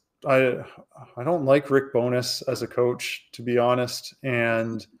just I don't like Rick Bowness as a coach, to be honest,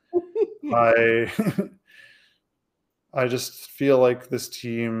 and I just feel like this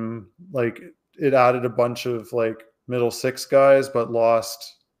team, like it added a bunch of like middle six guys, but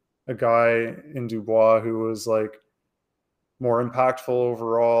lost a guy in Dubois who was like more impactful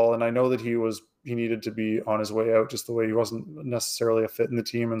overall. And I know that he needed to be on his way out, just the way he wasn't necessarily a fit in the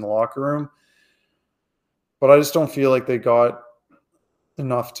team in the locker room. But I just don't feel like they got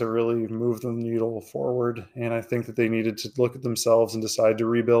enough to really move the needle forward. And I think that they needed to look at themselves and decide to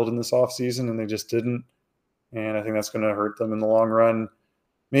rebuild in this offseason, and they just didn't. And I think that's going to hurt them in the long run.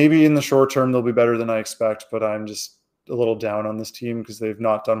 Maybe in the short term, they'll be better than I expect, but I'm just a little down on this team because they've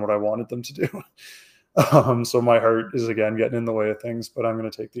not done what I wanted them to do. So my heart is, again, getting in the way of things, but I'm going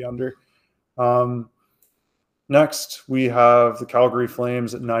to take the under. Next, we have the Calgary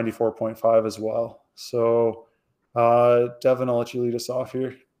Flames at 94.5 as well. So, Devan, I'll let you lead us off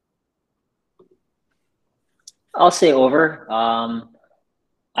here. I'll say over.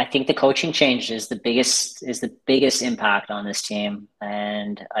 I think the coaching change is the biggest impact on this team,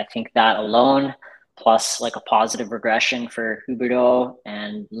 and I think that alone, plus like a positive regression for Huberdeau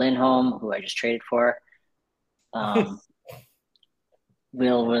and Lindholm, who I just traded for,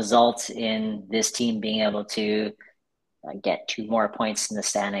 will result in this team being able to get 2 more points in the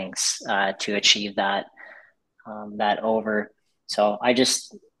standings to achieve that over. So I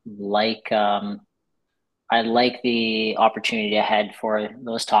just like I like the opportunity ahead for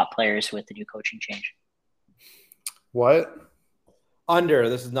those top players with the new coaching change. What? Under.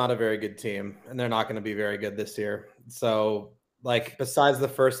 This is not a very good team, and they're not going to be very good this year. So, like, besides the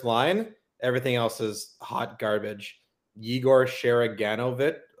first line, everything else is hot garbage. Yegor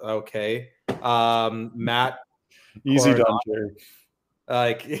Sharaganovich, okay. Matt. Easy done, Jerry.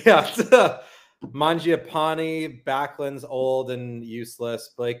 Like, yeah. Mangiapane, Backlund's old and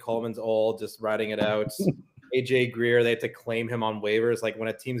useless. Blake Coleman's old, just riding it out. AJ Greer, they have to claim him on waivers. Like, when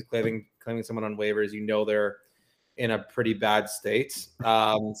a team's claiming someone on waivers, you know they're in a pretty bad state.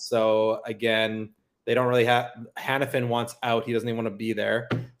 So again, they don't really have Hannafin wants out. He doesn't even want to be there.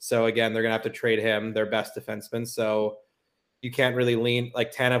 So again, they're gonna have to trade him, their best defenseman. So you can't really lean,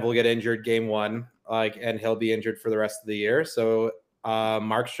 like, Tanev will get injured game 1, and he'll be injured for the rest of the year. So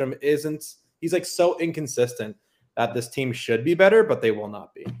Markstrom he's like so inconsistent that this team should be better, but they will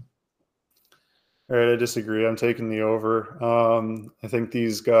not be. All right, I disagree. I'm taking the over. I think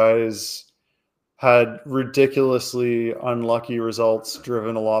these guys had ridiculously unlucky results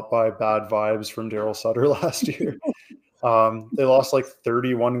driven a lot by bad vibes from Daryl Sutter last year. They lost like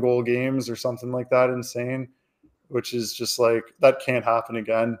 31 goal games or something like that, insane, which is just like, that can't happen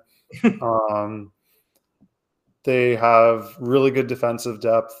again. They have really good defensive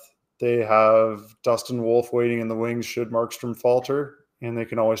depth. They have Dustin Wolf waiting in the wings should Markstrom falter, and they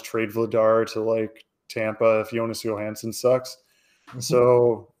can always trade Vladar to like Tampa if Jonas Johansson sucks.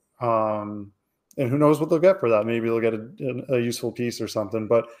 So, and who knows what they'll get for that? Maybe they'll get a useful piece or something,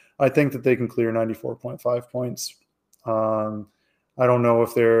 but I think that they can clear 94.5 points. I don't know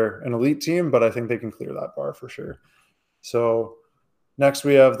if they're an elite team, but I think they can clear that bar for sure. So next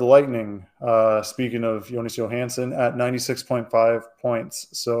we have the Lightning. Speaking of Jonas Johansson at 96.5 points.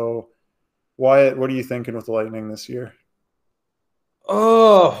 So Wyatt, what are you thinking with the Lightning this year?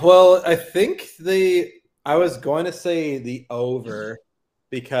 Oh, well, I think I was going to say the over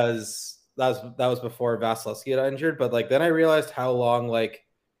because that was before Vasilevsky got injured, but like then I realized how long like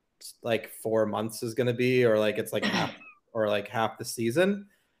 4 months is going to be, or like it's like half the season.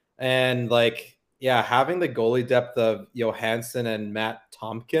 And like, yeah, having the goalie depth of Johansson and Matt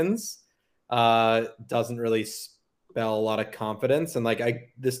Tompkins doesn't really spell a lot of confidence. And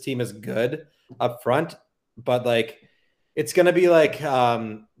like this team is good up front, but like it's going to be like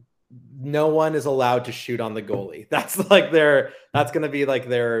no one is allowed to shoot on the goalie. That's going to be like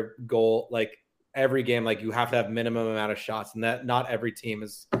their goal. Like every game, like you have to have minimum amount of shots, and that not every team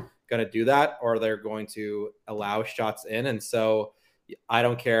is going to do that, or they're going to allow shots in. And so I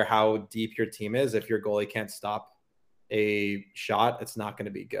don't care how deep your team is. If your goalie can't stop a shot, it's not going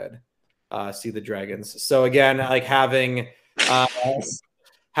to be good. See the Dragons. So again, like having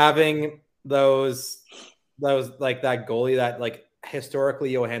those like that goalie that like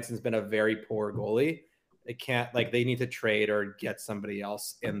historically Johansson's been a very poor goalie. It can't, like, they need to trade or get somebody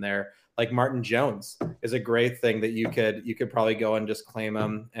else in there. Like Martin Jones is a great thing that you could probably go and just claim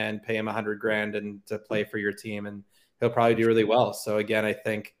him and pay him $100,000 and to play for your team, and he'll probably do really well. So again, I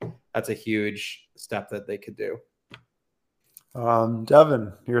think that's a huge step that they could do.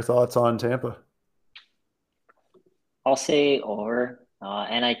 Devan, your thoughts on Tampa? I'll say over,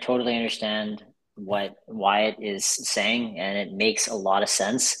 and I totally understand what Wyatt is saying, and it makes a lot of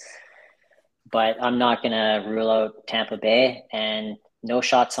sense. But I'm not going to rule out Tampa Bay, and no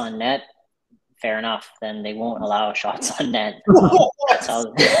shots on net. Fair enough. Then they won't allow shots on net. That's how.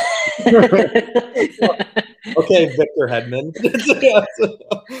 Okay, Victor Hedman.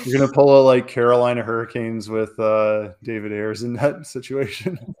 You're gonna pull out like Carolina Hurricanes with David Ayers in that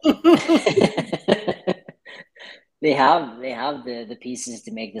situation. They have the pieces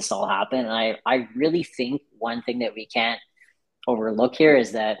to make this all happen. And I really think one thing that we can't overlook here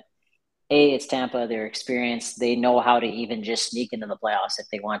is that it's Tampa, they're experienced, they know how to even just sneak into the playoffs if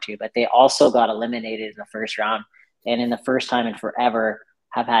they want to, but they also got eliminated in the first round, and in the first time in forever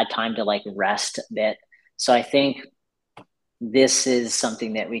have had time to like rest a bit. So I think this is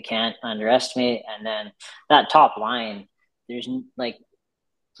something that we can't underestimate. And then that top line, there's like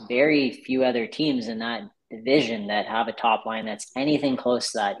very few other teams in that division that have a top line that's anything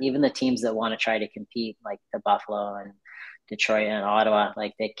close to that. Even the teams that want to try to compete, like the Buffalo and Detroit and Ottawa,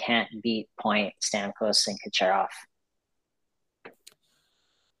 like they can't beat Point, Stamkos, and Kucherov.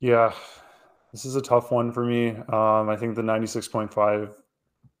 Yeah, this is a tough one for me. I think the 96.5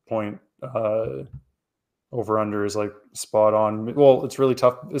 point over under is like spot on. Well, it's really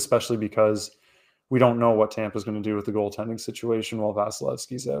tough, especially because we don't know what Tampa's going to do with the goaltending situation while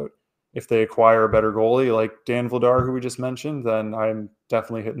Vasilevsky's out. If they acquire a better goalie like Dan Vladar, who we just mentioned, then I'm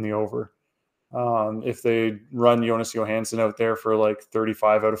definitely hitting the over. If they run Jonas Johansson out there for like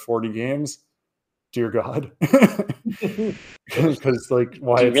 35 out of 40 games, dear God. Because like do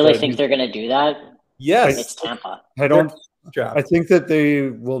you really think they're going to do that? Yes. It's Tampa. I think that they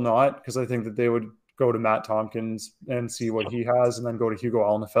will not, because I think that they would go to Matt Tompkins and see what he has, and then go to Hugo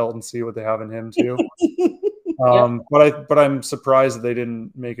Alnefeld and see what they have in him too. But I'm surprised that they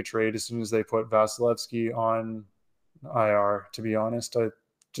didn't make a trade as soon as they put Vasilevsky on IR, to be honest.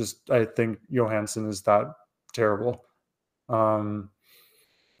 I think Johansson is that terrible. But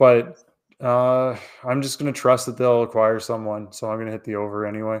I'm just going to trust that they'll acquire someone. So I'm going to hit the over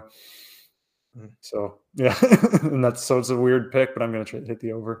anyway. So, yeah. And it's a weird pick, but I'm going to hit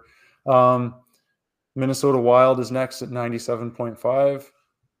the over. Minnesota Wild is next at 97.5.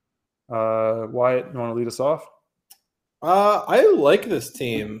 Wyatt, you want to lead us off? I like this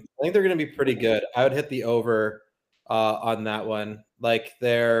team. I think they're going to be pretty good. I would hit the over on that one. Like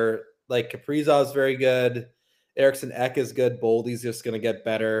Kaprizov's very good. Eriksson Ek is good. Boldy's just going to get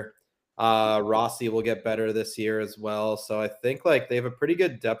better. Rossi will get better this year as well. So I think like they have a pretty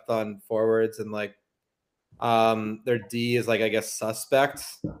good depth on forwards, and like their D is like, I guess, suspect.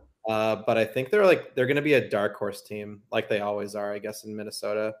 But I think they're going to be a dark horse team like they always are, I guess, in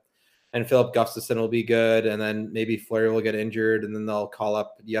Minnesota. And Philip Gustafsson will be good, and then maybe Fleury will get injured, and then they'll call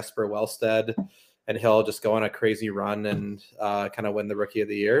up Jesper Wellstead, and he'll just go on a crazy run and kind of win the Rookie of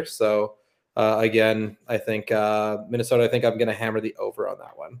the Year. So again, I think Minnesota. I think I'm going to hammer the over on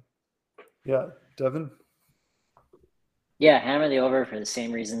that one. Yeah, Devan. Yeah, hammer the over for the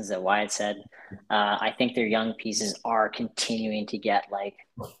same reasons that Wyatt said. I think their young pieces are continuing to get like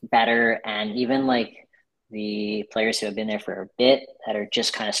better, and even like the players who have been there for a bit that are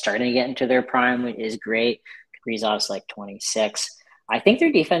just kind of starting to get into their prime is great. Kaprizov's like 26. I think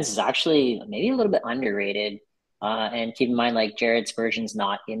their defense is actually maybe a little bit underrated. And keep in mind, like Jared Spurgeon's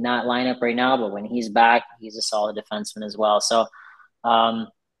not in that lineup right now, but when he's back, he's a solid defenseman as well. So, and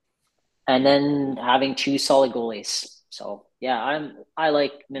then having two solid goalies. So yeah, I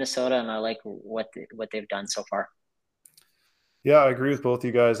like Minnesota, and I like what they've done so far. Yeah, I agree with both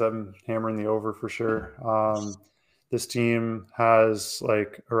you guys. I'm hammering the over for sure. This team has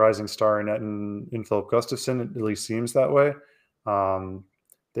like a rising star in net in Philip Gustafsson. It at least seems that way.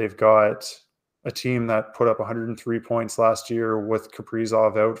 They've got a team that put up 103 points last year with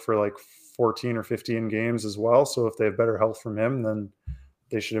Kaprizov out for like 14 or 15 games as well. So if they have better health from him, then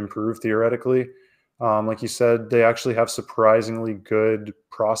they should improve theoretically. Like you said, they actually have surprisingly good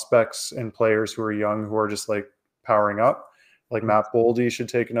prospects and players who are young, who are just like powering up. Like Matt Boldy should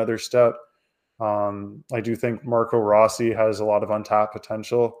take another step. I do think Marco Rossi has a lot of untapped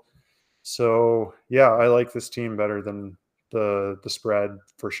potential. So yeah, I like this team better than the spread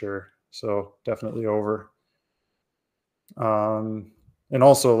for sure. So definitely over. And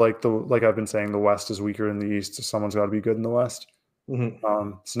also like I've been saying, the West is weaker than the East, so someone's got to be good in the West.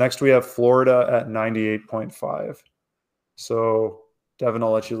 Mm-hmm. So next we have Florida at 98.5. So Devan,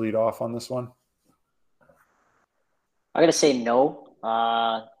 I'll let you lead off on this one. I gotta say no,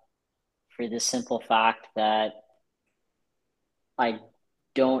 for the simple fact that I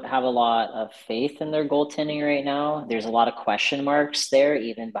don't have a lot of faith in their goaltending right now. There's a lot of question marks there,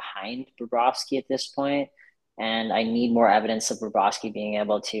 even behind Bobrovsky at this point. And I need more evidence of Bobrovsky being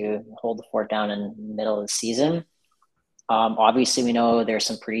able to hold the fort down in the middle of the season. Obviously, we know there's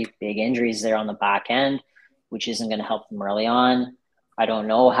some pretty big injuries there on the back end, which isn't going to help them early on. I don't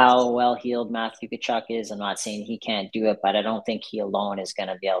know how well healed Matthew Tkachuk is. I'm not saying he can't do it, but I don't think he alone is going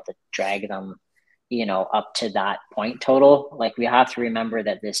to be able to drag them, up to that point total. Like, we have to remember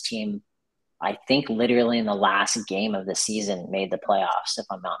that this team, I think literally in the last game of the season, made the playoffs, if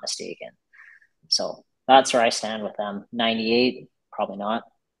I'm not mistaken. So that's where I stand with them. 98, probably not.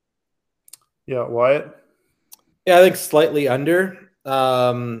 Yeah, Wyatt? Yeah, I think slightly under.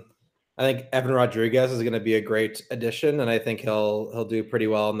 I think Evan Rodriguez is going to be a great addition, and I think he'll do pretty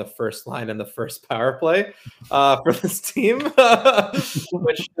well in the first line and the first power play for this team,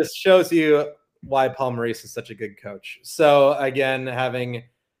 which just shows you why Paul Maurice is such a good coach. So again, having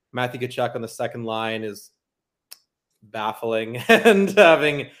Matthew Tkachuk on the second line is baffling, and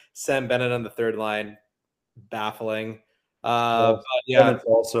having Sam Bennett on the third line, baffling. But yeah, and it's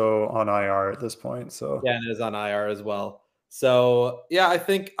also on IR at this point. So yeah, and it is on IR as well. So yeah,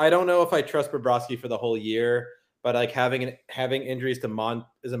 I don't know if I trust Bobrovsky for the whole year, but like having injuries to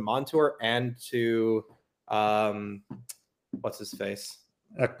Montour and to what's his face?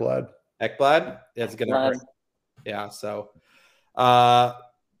 Ekblad. That's gonna hurt. Yeah, so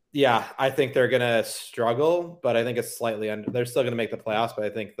yeah, I think they're gonna struggle, but I think it's slightly under. They're still gonna make the playoffs, but I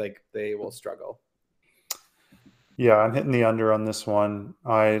think like they will struggle. Yeah, I'm hitting the under on this one.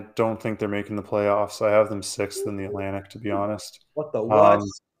 I don't think they're making the playoffs. I have them 6th in the Atlantic, to be honest. What the what?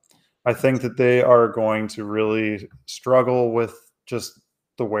 I think that they are going to really struggle with just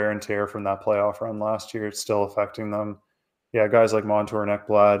the wear and tear from that playoff run last year. It's still affecting them. Yeah, guys like Montour and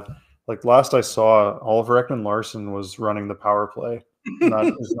Ekblad. Like last I saw, Oliver Ekman-Larsson was running the power play. And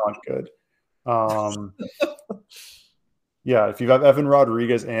that is not good. Yeah, if you have Evan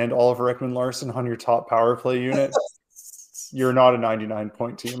Rodriguez and Oliver Ekman-Larsson on your top power play unit, you're not a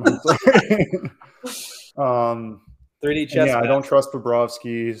 99-point team. 3D chess. Yeah, I don't trust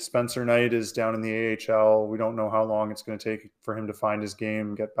Bobrovsky. Spencer Knight is down in the AHL. We don't know how long it's going to take for him to find his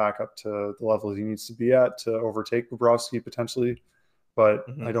game, get back up to the level he needs to be at to overtake Bobrovsky potentially. But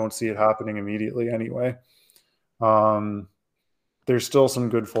I don't see it happening immediately anyway. There's still some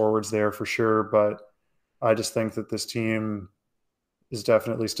good forwards there for sure, but I just think that this team is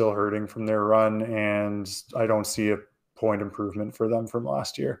definitely still hurting from their run, and I don't see a point improvement for them from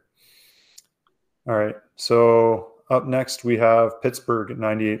last year. All right, so up next we have Pittsburgh at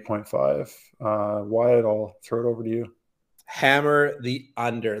 98.5. Wyatt, I'll throw it over to you. Hammer the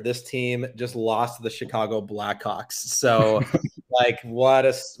under. This team just lost to the Chicago Blackhawks. So like what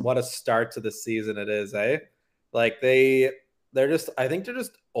a start to the season it is, eh? Like they're just, I think they're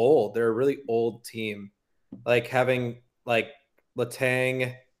just old. They're a really old team. Like having like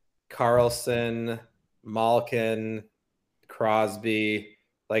Letang, Carlson, Malkin, Crosby,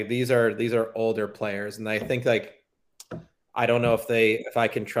 like these are older players, and I think like I don't know if I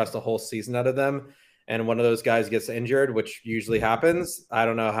can trust a whole season out of them, and one of those guys gets injured, which usually happens. I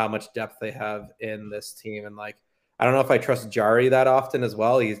don't know how much depth they have in this team, and like I don't know if I trust Jari that often as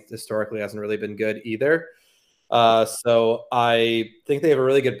well. He historically hasn't really been good either. So I think they have a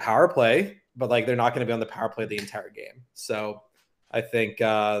really good power play, but like they're not going to be on the power play the entire game. So I think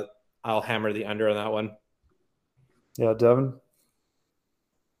I'll hammer the under on that one. Yeah, Devan.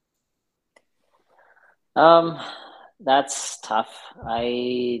 That's tough.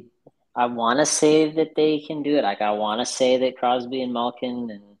 I want to say that they can do it. Like I want to say that Crosby and Malkin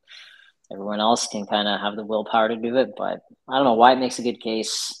and everyone else can kind of have the willpower to do it, but I don't know why it makes a good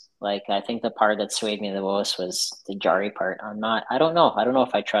case. Like I think the part that swayed me the most was the Jari part. I don't know. I don't know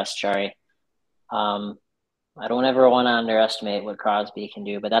if I trust Jari. I don't ever want to underestimate what Crosby can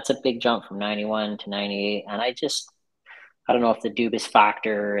do, but that's a big jump from 91 to 98. And I don't know if the Dubas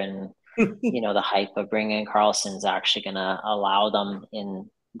factor and, the hype of bringing in Carlson is actually going to allow them in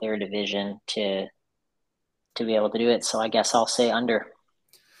their division to be able to do it. So I guess I'll say under.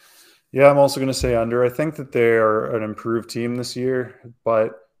 Yeah, I'm also going to say under. I think that they are an improved team this year,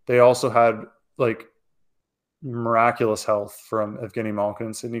 but they also had like miraculous health from Evgeny Malkin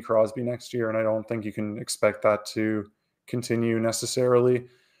and Sidney Crosby next year, and I don't think you can expect that to continue necessarily.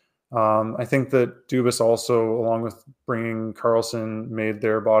 I think that Dubas also, along with bringing Carlson, made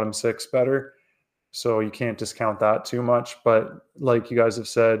their bottom six better, so you can't discount that too much. But like you guys have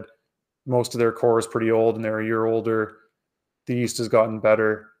said, most of their core is pretty old, and they're a year older. The East has gotten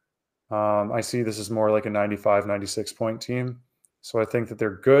better. I see this as more like a 95, 96 point team. So I think that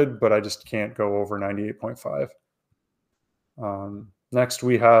they're good, but I just can't go over 98.5. Next,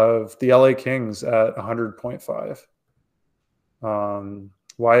 we have the LA Kings at 100.5.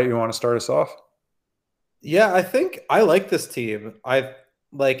 Wyatt, you want to start us off? Yeah, I think I like this team.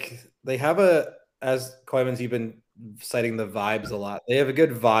 They have as Coyman's, you've been citing the vibes a lot. They have a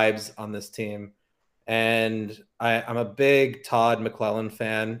good vibes on this team. And I'm a big Todd McClellan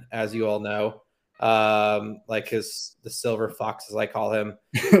fan, as you all know. Like the Silver Fox, as I call him.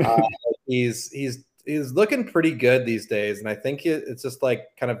 He's looking pretty good these days, and I think it's just like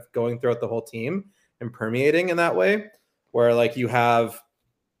kind of going throughout the whole team and permeating in that way, where like you have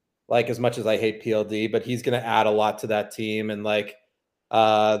like, as much as I hate PLD, but he's going to add a lot to that team, and like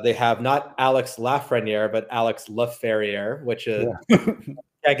They have not Alex Lafreniere, but Alex Laferriere, which is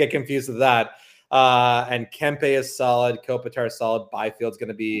can't get confused with that. And Kempe is solid. Kopitar is solid. Byfield's going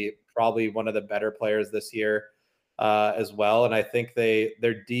to be probably one of the better players this year as well. And I think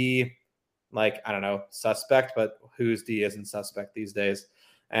their D, like, I don't know, suspect, but whose D isn't suspect these days?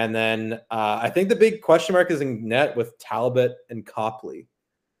 And then I think the big question mark is in net with Talbot and Copley,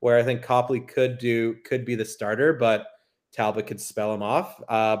 where I think Copley could be the starter, but Talbot could spell him off.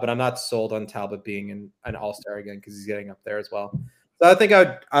 But I'm not sold on Talbot being an all-star again because he's getting up there as well. So I think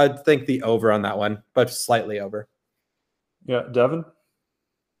I'd think the over on that one, but slightly over. Yeah, Devan?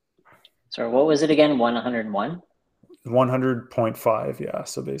 So what was it again? 101? 100.5, yeah.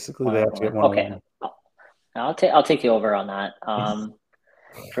 So basically they have to get 101. Okay. I'll take the over on that.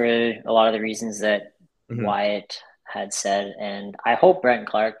 For a lot of the reasons that Wyatt had said, and I hope Brent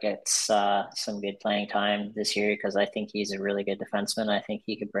Clark gets some good playing time this year because I think he's a really good defenseman. I think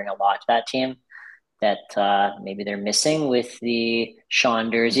he could bring a lot to that team that maybe they're missing with the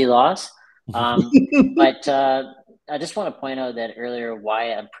Sean Dursey loss. But I just want to point out that earlier,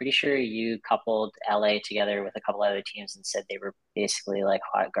 Wyatt, I'm pretty sure you coupled LA together with a couple other teams and said they were basically like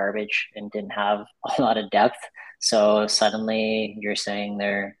hot garbage and didn't have a lot of depth. So suddenly you're saying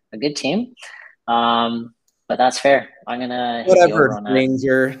they're a good team. But that's fair. I'm going to hit the over on that.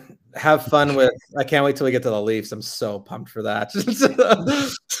 Grainger. Have fun with. I can't wait till we get to the Leafs. I'm so pumped for that. Destroy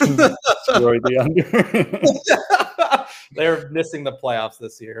the under. They're missing the playoffs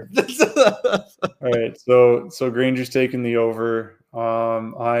this year. All right, so Grainger's taking the over.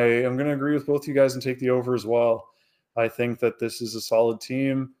 I am going to agree with both you guys and take the over as well. I think that this is a solid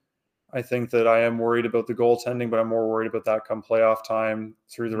team. I think that I am worried about the goaltending, but I'm more worried about that come playoff time.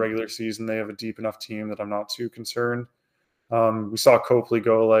 Through the regular season, they have a deep enough team that I'm not too concerned. We saw Copley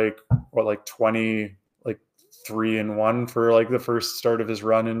go like 20, like 3-1 for like the first start of his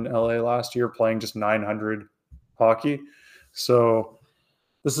run in LA last year, playing just 900 hockey. So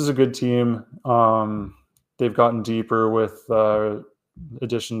this is a good team. They've gotten deeper with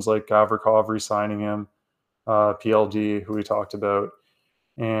additions like Gavrikov re-signing him, PLD, who we talked about,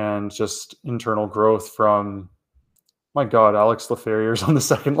 and just internal growth from, my God, Alex Laferriere's on the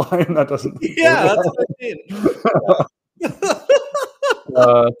second line. That doesn't. Yeah, that's what I mean.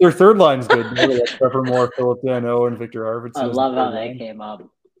 Their third line's good. Like Trevor Moore, Philip Dano, and Victor Arvidsson. I love how that came up.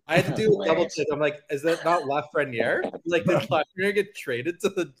 I had to do a double check. I'm like, is that not Lafreniere? Like, did Lafreniere get traded to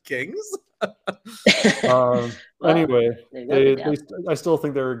the Kings? Anyway, I still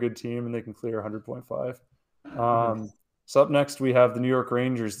think they're a good team and they can clear 100.5. So up next, we have the New York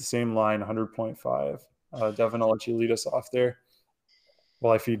Rangers, the same line, 100.5. Devan, I'll let you lead us off there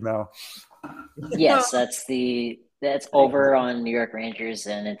while I feed Mao. Yes, that's over on New York Rangers,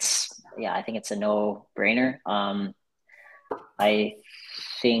 and I think it's a no-brainer. I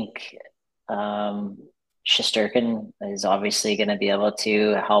think Shesterkin is obviously going to be able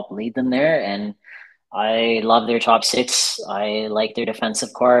to help lead them there, and I love their top six. I like their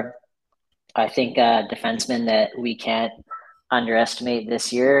defensive core. I think a defenseman that we can't underestimate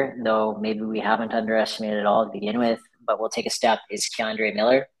this year, though maybe we haven't underestimated at all to begin with, but we'll take a step, is K'Andre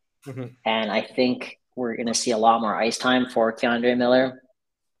Miller. And I think we're going to see a lot more ice time for K'Andre Miller.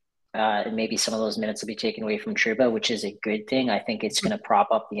 And maybe some of those minutes will be taken away from Trouba, which is a good thing. I think it's going to prop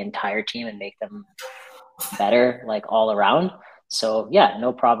up the entire team and make them better, like all around. So yeah,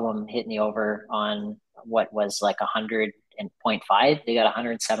 no problem hitting the over on what was like 100.5. They got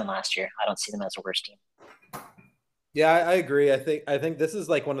 107 last year. I don't see them as a worse team. Yeah, I agree. I think this is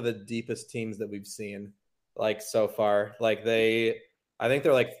like one of the deepest teams that we've seen like so far. Like I think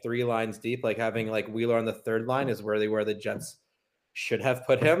they're like 3 lines deep. Like having like Wheeler on the third line is where the Jets should have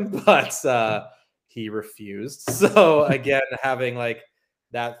put him, but he refused. So again, having like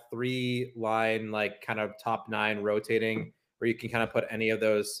that 3 line, like kind of top 9 rotating where you can kind of put any of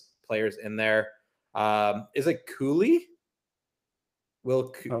those players in there. Is it Cooley?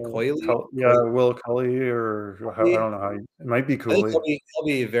 Will Coyley? Will Cully, or I don't know how. It might be Cooley. He'll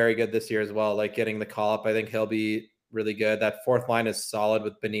be very good this year as well. Like getting the call up, I think he'll be really good. That fourth line is solid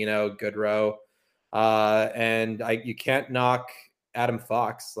with Bonino, Goodrow, and you can't knock Adam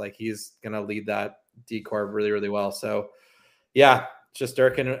Fox. Like he's gonna lead that D-corps really, really well. So yeah,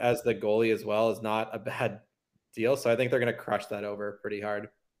 Shesterkin as the goalie as well is not a bad deal. So I think they're gonna crush that over pretty hard.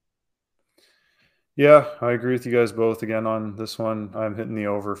 Yeah, I agree with you guys both again on this one. I'm hitting the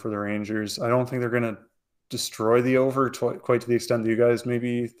over for the Rangers. I don't think they're going to destroy the over quite to the extent that you guys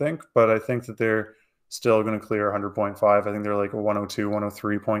maybe think, but I think that they're still going to clear 100.5. I think they're like a 102,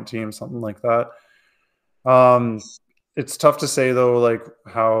 103 point team, something like that. It's tough to say, though, like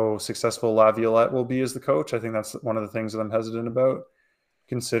how successful Laviolette will be as the coach. I think that's one of the things that I'm hesitant about.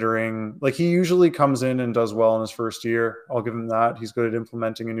 considering, like, he usually comes in and does well in his first year. I'll give him that. He's good at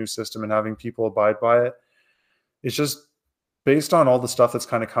implementing a new system and having people abide by it. It's just based on all the stuff that's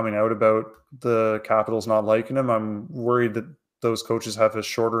kind of coming out about the Capitals not liking him, I'm worried that those coaches have a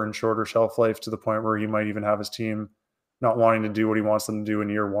shorter and shorter shelf life to the point where he might even have his team not wanting to do what he wants them to do in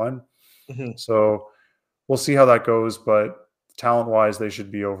year one. Mm-hmm. So we'll see how that goes, but talent-wise, they should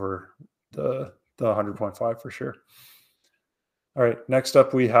be over the 100.5 for sure. All right, next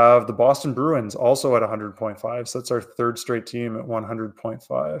up we have the Boston Bruins, also at 100.5. So that's our third straight team at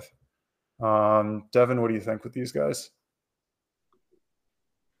 100.5. Devan, what do you think with these guys?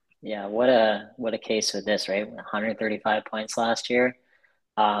 Yeah, what a case with this, right? 135 points last year.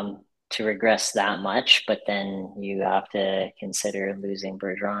 To regress that much, but then you have to consider losing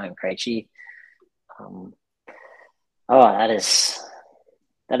Bergeron and Krejci. That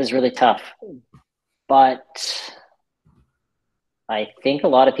is really tough. But I think a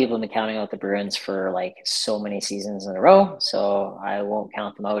lot of people have been counting out the Bruins for like so many seasons in a row, so I won't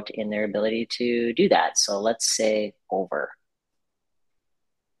count them out in their ability to do that. So let's say over.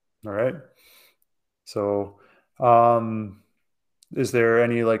 All right. So, is there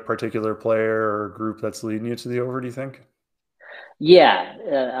any like particular player or group that's leading you to the over, do you think? Yeah,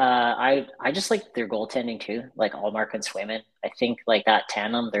 I just like their goaltending too, like Allmark and Swayman. I think like that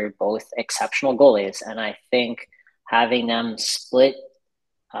tandem, they're both exceptional goalies, and I think having them split,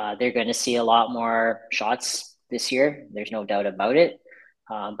 they're going to see a lot more shots this year. There's no doubt about it.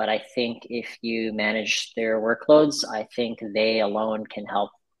 But I think if you manage their workloads, I think they alone can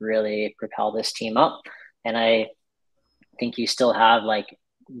help really propel this team up. And I think you still have like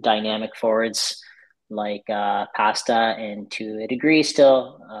dynamic forwards like Pasta and to a degree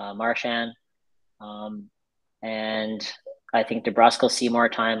still Marchand. And I think DeBrusque will see more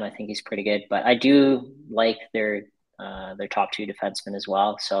time. I think he's pretty good, but I do like their top two defensemen as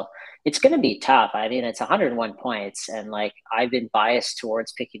well. So it's going to be tough. I mean, it's 101 points, and like I've been biased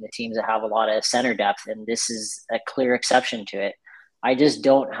towards picking the teams that have a lot of center depth, and this is a clear exception to it. I just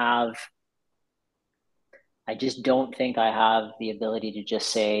don't think I have the ability to just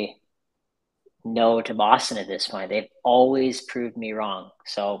say no to Boston at this point. They've always proved me wrong.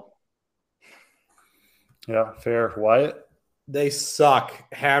 So yeah, fair. Wyatt? They suck.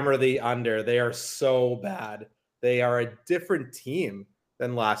 Hammer the under. They are so bad. They are a different team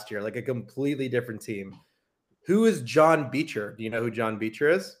than last year, like a completely different team. Who is John Beecher? Do you know who John Beecher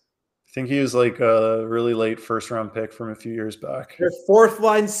is? I think he was like a really late first round pick from a few years back. Their fourth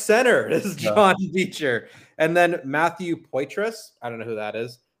line center is John Beecher. And then Matthew Poitras, I don't know who that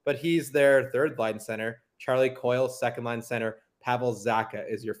is, but he's their third line center. Charlie Coyle, second line center. Pavel Zacha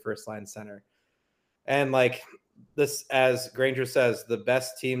is your first line center. And like this, as Grainger says, the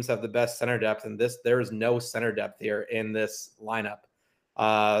best teams have the best center depth, and there is no center depth here in this lineup.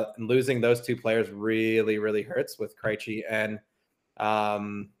 Losing those two players really, really hurts with Krejci and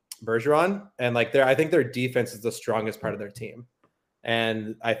Bergeron. And like I think their defense is the strongest part of their team.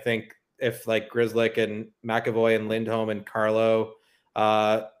 And I think if like Grzelcyk and McAvoy and Lindholm and Carlo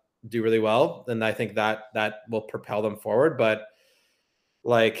do really well, then I think that will propel them forward. But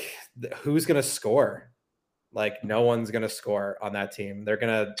like, who's going to score? Like, no one's going to score on that team. They're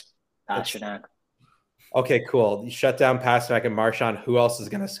going to Pastrnak. Okay, cool. You shut down Pastrnak and Marchand. Who else is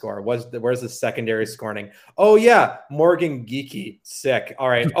going to score? Where's the secondary scoring? Oh, yeah. Morgan Geekie. Sick. All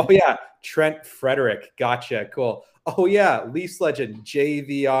right. Oh, yeah. Trent Frederick. Gotcha. Cool. Oh, yeah. Leafs legend,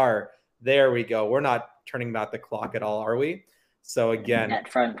 JVR. There we go. We're not turning back the clock at all, are we? So, again. Net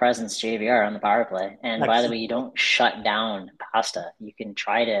front presence, JVR on the power play. And by the way, you don't shut down Pasta. You can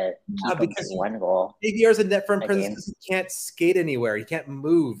try to keep him to one goal. JVR is a net front presence because he can't skate anywhere. He can't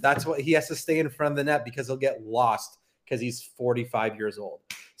move. That's what he has to stay in front of the net because he'll get lost because he's 45 years old.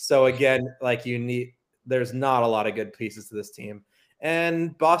 So, again, like there's not a lot of good pieces to this team.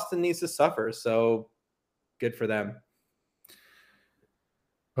 And Boston needs to suffer. So, good for them.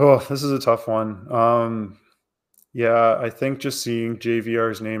 Oh, this is a tough one. Yeah, I think just seeing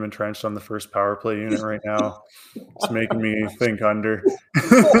JVR's name entrenched on the first power play unit right now is making me think under.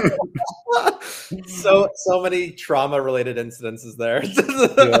 so many trauma-related incidences there.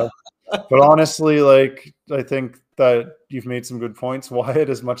 Yeah. But honestly, like, I think that you've made some good points, Wyatt,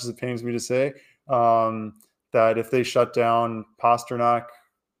 as much as it pains me to say, that if they shut down Pastrnak,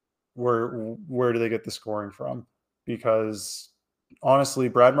 where do they get the scoring from? Because honestly,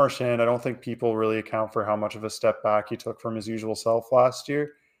 Brad Marchand, I don't think people really account for how much of a step back he took from his usual self last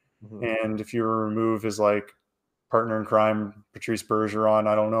year. Mm-hmm. And if you remove his like partner in crime, Patrice Bergeron,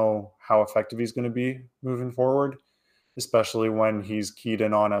 I don't know how effective he's going to be moving forward, especially when he's keyed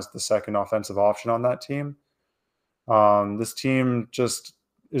in on as the second offensive option on that team. This team just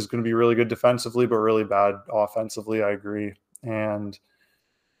is going to be really good defensively, but really bad offensively. I agree. And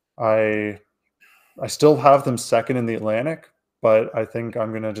I still have them second in the Atlantic, but I think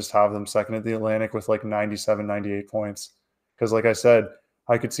I'm going to just have them second in the Atlantic with like 97, 98 points. Because like I said,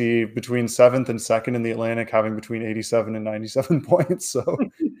 I could see between 7th and 2nd in the Atlantic having between 87 and 97 points. So,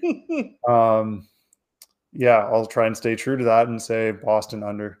 yeah, I'll try and stay true to that and say Boston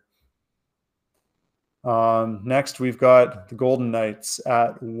under. Next, we've got the Golden Knights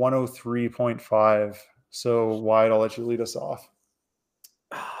at 103.5. So, Wyatt, I'll let you lead us off.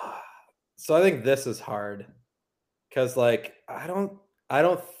 So I think this is hard because, like, I don't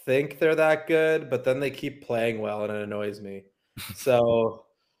think they're that good, but then they keep playing well and it annoys me. So,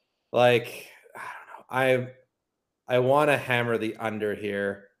 like, I don't know. I want to hammer the under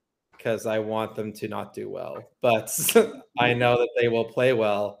here because I want them to not do well, but I know that they will play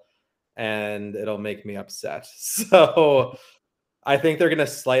well and it'll make me upset. So I think they're going to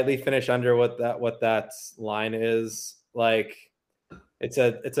slightly finish under what that line is. Like, it's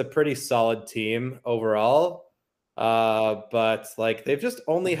a pretty solid team overall. But like, they've just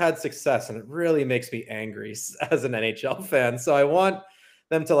only had success and it really makes me angry as an NHL fan. So I want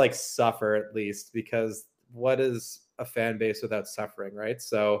them to like suffer at least, because what is a fan base without suffering, right?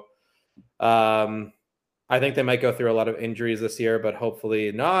 So I think they might go through a lot of injuries this year, but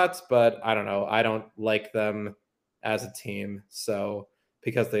hopefully not. But I don't know. I don't like them as a team. So,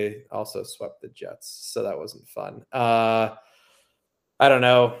 because they also swept the Jets. So that wasn't fun. I don't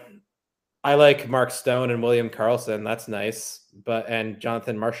know. I like Mark Stone and William Karlsson. That's nice. And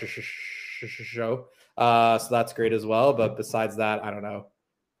Jonathan Marchessault. So that's great as well. But besides that, I don't know.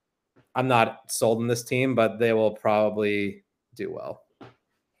 I'm not sold on this team, but they will probably do well.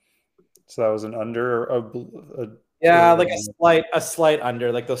 So that was an under, like a slight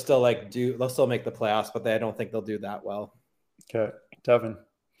under. Like they'll still make the playoffs, but I don't think they'll do that well. Okay, Devan.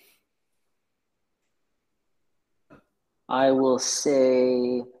 I will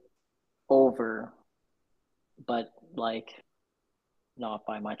say over, but like not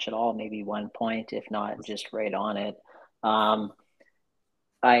by much at all. Maybe 1 point, if not just right on it.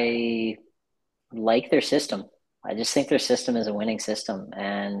 I like their system. I just think their system is a winning system,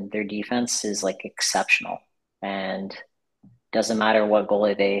 and their defense is like exceptional. And doesn't matter what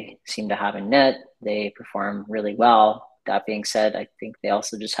goalie they seem to have in net, they perform really well. That being said, I think they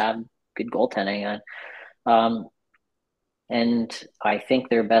also just have good goaltending. And I think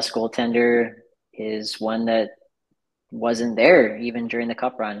their best goaltender is one that wasn't there even during the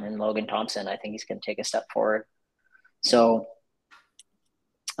cup run, and Logan Thompson. I think he's going to take a step forward. So,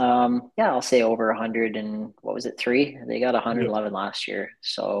 yeah, I'll say over 100 and what was it, 3? They got 111 last year.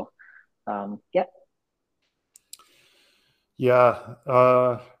 So, yeah.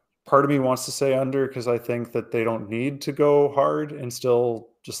 Yeah. Part of me wants to say under because I think that they don't need to go hard and still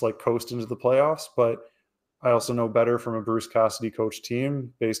just like coast into the playoffs. But I also know better from a Bruce Cassidy coach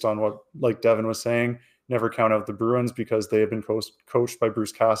team based on what, like Devan was saying, never count out the Bruins because they have been coached by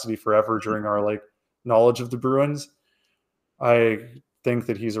Bruce Cassidy forever during our like knowledge of the Bruins. I think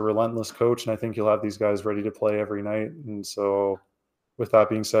that he's a relentless coach, and I think he'll have these guys ready to play every night. And so with that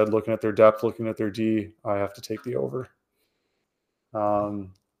being said, looking at their depth, looking at their D, I have to take the over.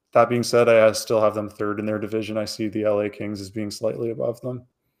 That being said, I still have them third in their division. I see the LA Kings as being slightly above them.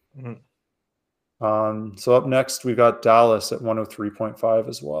 Mm-hmm. So up next, we got Dallas at 103.5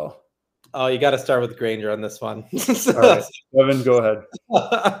 as well. Oh, you got to start with Grainger on this one. All right, Devan, go ahead.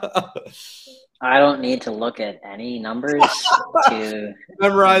 I don't need to look at any numbers to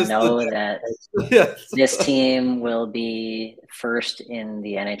memorize know that this team will be first in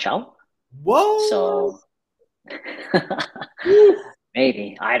the NHL. Whoa! So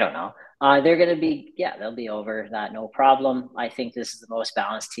maybe, I don't know. They're going to be, they'll be over that, no problem. I think this is the most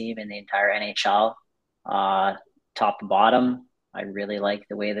balanced team in the entire NHL, top to bottom. I really like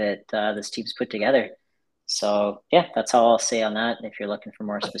the way that this team's put together. So, yeah, that's all I'll say on that. If you're looking for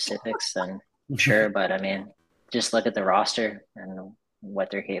more specifics, then sure. But, I mean, just look at the roster and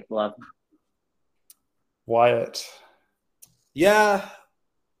what they're capable of. Wyatt. Yeah,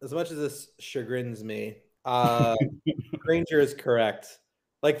 as much as this chagrins me, Grainger is correct.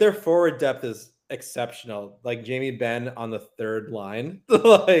 Like, their forward depth is exceptional. Like, Jamie Benn on the third line.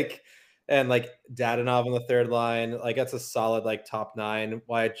 And Dadonov on the third line. Like, that's a solid, top 9.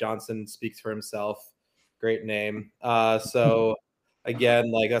 Wyatt Johnson speaks for himself. Great name. So, again,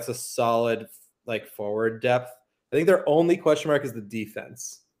 that's a solid, forward depth. I think their only question mark is the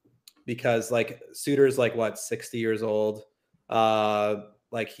defense. Because, Suter's, 60 years old.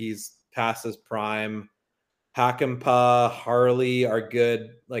 He's past his prime. Hakanpää, Harley are good,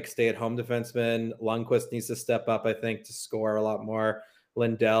 stay-at-home defensemen. Lundqvist needs to step up, I think, to score a lot more.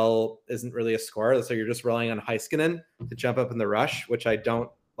 Lindell isn't really a scorer. So you're just relying on Heiskanen to jump up in the rush, which I don't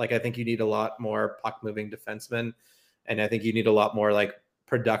like. I think you need a lot more puck moving defensemen. And I think you need a lot more like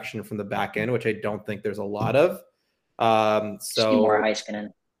production from the back end, which I don't think there's a lot of. So more Heiskanen.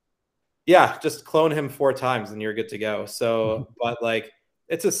 Yeah, just clone him 4 times and you're good to go. So, but like,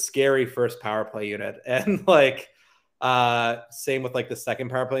 it's a scary first power play unit. And like, same with like the second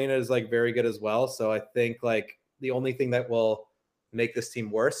power play unit is like very good as well. So I think like the only thing that will make this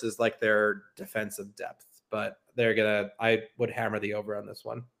team worse is like their defensive depth, but I would hammer the over on this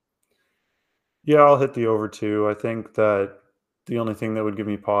one. Yeah, I'll hit the over too. I think that the only thing that would give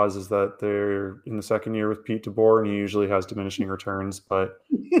me pause is that they're in the second year with Pete DeBoer, and he usually has diminishing returns, but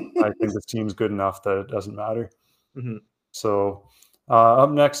I think this team's good enough that it doesn't matter. Mm-hmm. So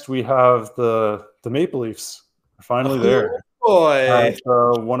up next, we have the Maple Leafs. We're finally there. Boy. At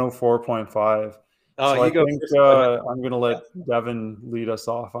 104.5. Oh, so I go think I'm going to let Devan lead us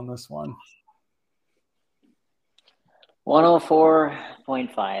off on this one.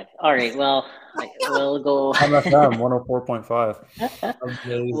 104.5. All right. Well, we'll go. MFM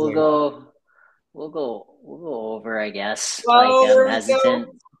 104.5. We'll go over, I guess. I'm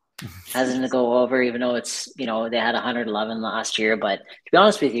hesitant to go over, even though it's, they had 111 last year. But to be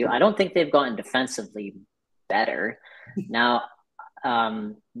honest with you, I don't think they've gotten defensively better. Now,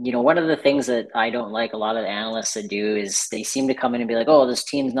 one of the things that I don't like a lot of the analysts that do is they seem to come in and be like, oh, this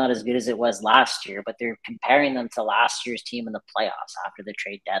team's not as good as it was last year, but they're comparing them to last year's team in the playoffs after the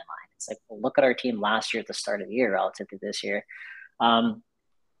trade deadline. It's like, well, look at our team last year at the start of the year relative to this year. And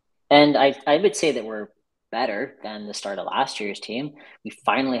I would say that we're better than the start of last year's team. We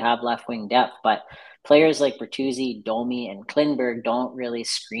finally have left wing depth, but players like Bertuzzi, Domi, and Klingberg don't really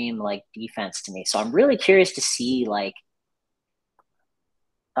scream like defense to me. So I'm really curious to see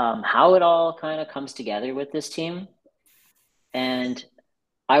how it all kind of comes together with this team. And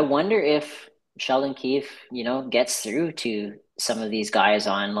I wonder if Sheldon Keefe, gets through to some of these guys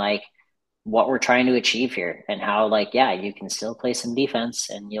on like what we're trying to achieve here and how you can still play some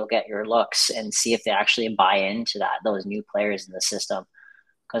defense and you'll get your looks, and see if they actually buy into those new players in the system.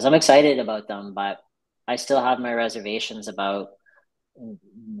 Because I'm excited about them, but I still have my reservations about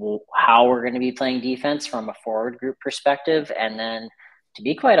how we're going to be playing defense from a forward group perspective. And then, to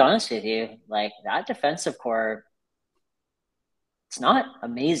be quite honest with you, like that defensive core, it's not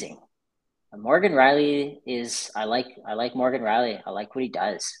amazing. Morgan Riley I like Morgan Riley. I like what he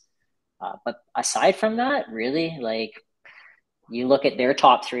does. But aside from that, really, like you look at their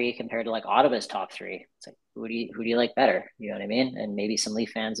top 3 compared to like Ottawa's top 3. It's like, who do you like better? You know what I mean? And maybe some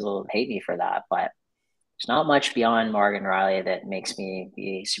Leaf fans will hate me for that, but there's not much beyond Morgan Riley that makes me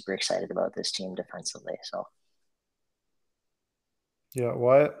be super excited about this team defensively. So. Yeah,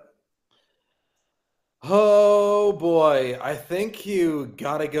 Wyatt? Oh, boy. I think you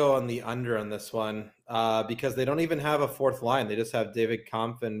got to go on the under on this one because they don't even have a fourth line. They just have David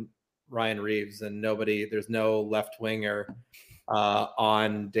Kampf and Ryan Reeves, and there's no left winger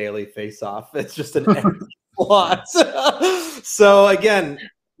on daily faceoff. It's just an empty slot. So, again,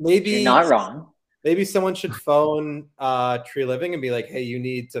 maybe you're not wrong. Maybe someone should phone Tree Living and be like, hey, you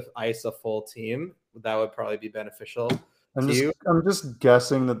need to ice a full team. That would probably be beneficial. I'm just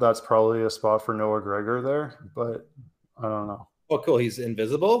guessing that that's probably a spot for Noah Gregor there, but I don't know. Oh, cool. He's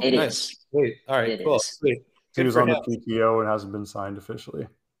invisible? It nice. is. Sweet. All right, cool. Sweet. He was on the PTO and hasn't been signed officially.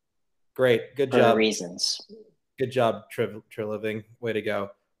 Great. Good job. For reasons. Good job, Tree Living. Way to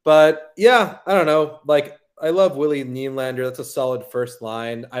go. But, yeah, I don't know. Like, I love Willie Nylander. That's a solid first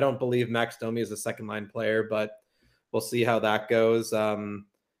line. I don't believe Max Domi is a second-line player, but we'll see how that goes.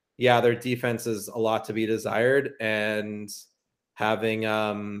 Yeah, their defense is a lot to be desired, and having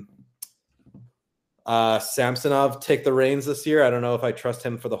Samsonov take the reins this year, I don't know if I trust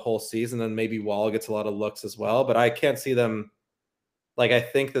him for the whole season, and maybe Wall gets a lot of looks as well, but I can't see them. Like, I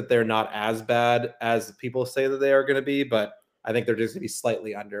think that they're not as bad as people say that they are going to be, but I think they're just going to be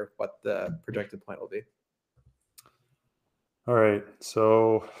slightly under what the projected point will be. All right,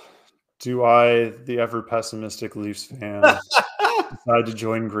 so do I, the ever pessimistic Leafs fan, decide to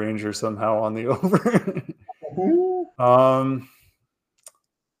join Grainger somehow on the over? I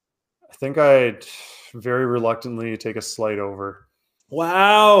think I'd very reluctantly take a slight over.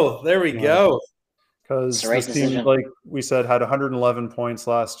 Wow, there we go. Because this team, like we said, had 111 points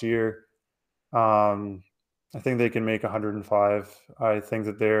last year. I think they can make 105. I think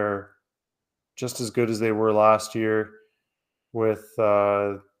that they're just as good as they were last year, with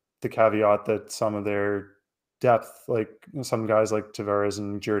the caveat that some of their depth, like some guys like Tavares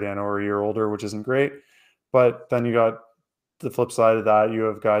and Giordano are a year older, which isn't great. But then you got the flip side of that. You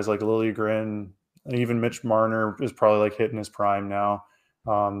have guys like Liljegren, and even Mitch Marner is probably like hitting his prime now.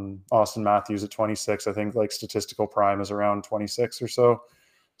 Austin Matthews at 26. I think like statistical prime is around 26 or so.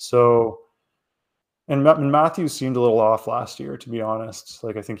 So, and Matthews seemed a little off last year, to be honest.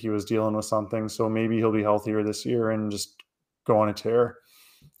 Like I think he was dealing with something, so maybe he'll be healthier this year and just go on a tear.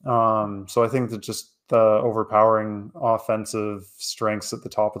 So I think that just the overpowering offensive strengths at the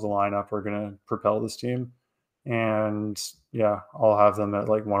top of the lineup are going to propel this team. And yeah, I'll have them at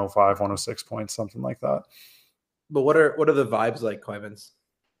like 105, 106 points, something like that. But what are the vibes like, Clemens?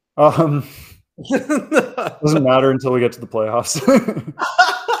 Doesn't matter until we get to the playoffs.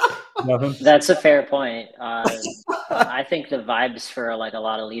 That's a fair point. I think the vibes for like a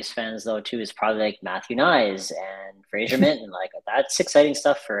lot of Leafs fans though too is probably like Matthew Nyes and Fraser Minton. Like that's exciting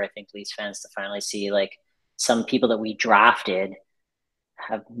stuff for I think Leafs fans to finally see like some people that we drafted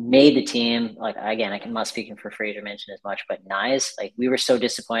have made the team. Like again, I'm not speaking for Fraser Minton as much, but Nyes, like we were so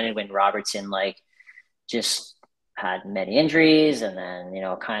disappointed when Robertson like just had many injuries and then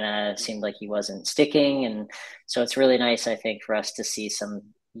kind of seemed like he wasn't sticking, and so it's really nice I think for us to see some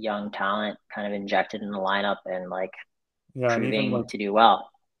young talent kind of injected in the lineup and like proving to do well.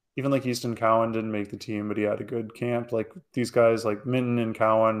 Even like Easton Cowan didn't make the team, but he had a good camp. Like these guys like Minton and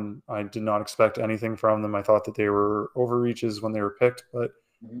Cowan, I did not expect anything from them. I thought that they were overreaches when they were picked, but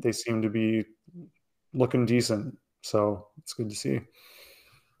they seem to be looking decent. So it's good to see.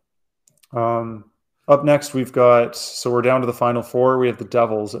 Up next, we've got, so we're down to the final four. We have the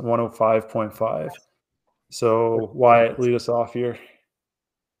Devils at 105.5. So Wyatt, lead us off here.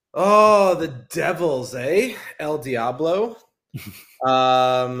 Oh, the Devils, eh? El Diablo.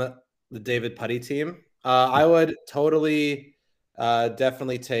 The David Putty team. I would totally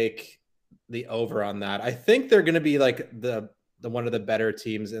definitely take the over on that. I think they're going to be like the one of the better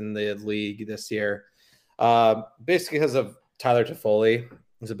teams in the league this year. Basically because of Tyler Toffoli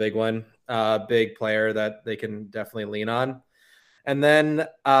is a big one. Big player that they can definitely lean on. And then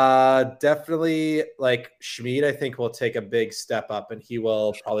definitely like Schmid, I think will take a big step up and he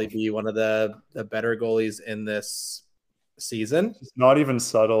will probably be one of the better goalies in this season. It's not even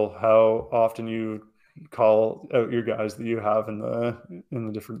subtle how often you call out your guys that you have in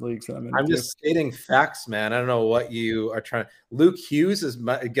the different leagues that I'm in. I'm just stating facts, man. I don't know what you are trying. Luke Hughes is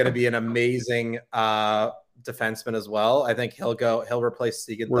going to be an amazing defenseman as well. I think he'll replace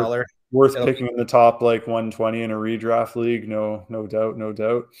Siegenthaler. Worth picking in the top like 120 in a redraft league. No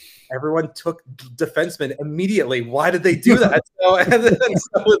doubt. Everyone took defensemen immediately. Why did they do that? So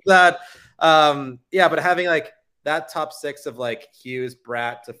with that, but having like that top six of like Hughes,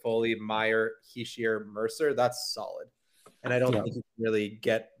 Bratt, Toffoli, Meyer, Hischier, Mercer, that's solid. And I don't think you can really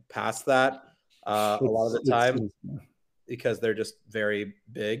get past that a lot of the time because they're just very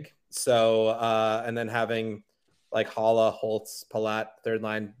big. So, and then having like Haula, Holtz, Palat, third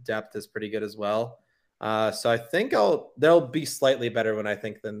line depth is pretty good as well. So I think they'll be slightly better when I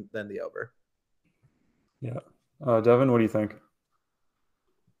think than the over. Yeah. Devan, what do you think?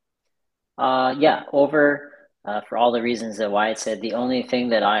 Over for all the reasons that Wyatt said. The only thing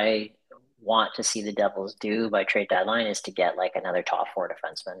that I want to see the Devils do by trade deadline is to get like another top four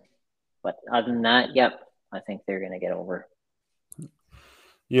defenseman. But other than that, I think they're going to get over.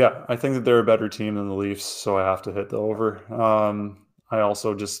 Yeah, I think that they're a better team than the Leafs, so I have to hit the over. I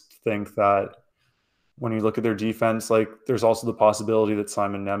also just think that when you look at their defense, like there's also the possibility that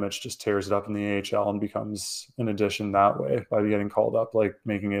Simon Nemec just tears it up in the AHL and becomes an addition that way by getting called up, like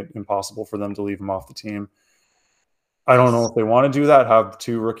making it impossible for them to leave him off the team. I don't know if they want to do that, have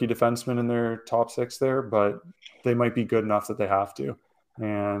two rookie defensemen in their top six there, but they might be good enough that they have to.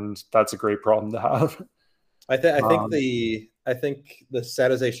 And that's a great problem to have. I think the San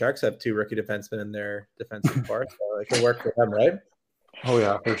Jose Sharks have two rookie defensemen in their defensive core, so it can work for them, right? Oh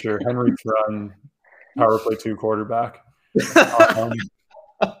yeah, for sure. Henry Thrun, power play 2 quarterback. All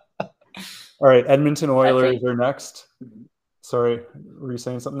right, Edmonton Oilers are next. Sorry, were you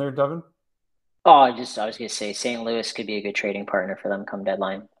saying something there, Devan? Oh, I was going to say St. Louis could be a good trading partner for them come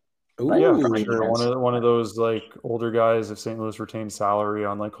deadline. Yeah, for sure. One of those like older guys if St. Louis retained salary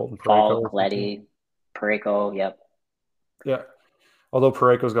on like Colton Parayko. Letty, Parayko, yep. Yeah. Although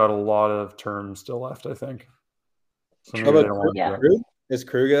Parayko's got a lot of term still left, I think. So maybe they don't want to do that. Is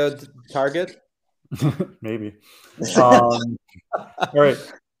Krug a target? Maybe. All right.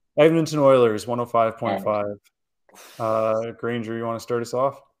 Edmonton Oilers, 105.5. Grainger, you want to start us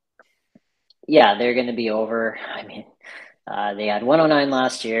off? Yeah, they're going to be over. I mean, they had 109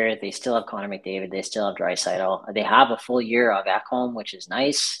 last year. They still have Connor McDavid. They still have Draisaitl. They have a full year of Ekholm, which is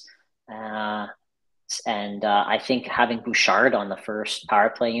nice. And I think having Bouchard on the first power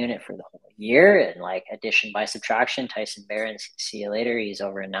play unit for the whole year and like addition by subtraction, Tyson Barron, see you later. He's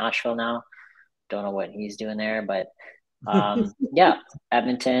over in Nashville now. Don't know what he's doing there, but Yeah,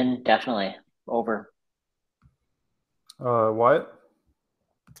 Edmonton, definitely over. Wyatt?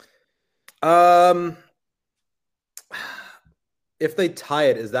 Um, if they tie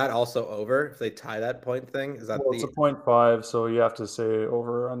it, is that also over? If they tie that point thing, is that Well, it's a the 0.5, so you have to say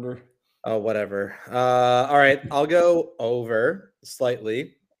over or under. oh whatever. All right, I'll go over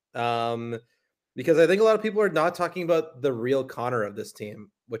slightly. Um, because I think a lot of people are not talking about the real Connor of this team,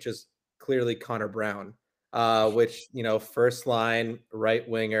 which is clearly Connor Brown. Which first line right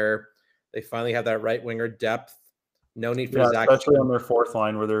winger. They finally have that right winger depth. No need for Yeah, Zach. especially on their fourth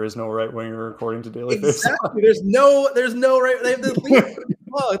line where there is no right winger according to Daily Face. Exactly. There's no right. They have the lead.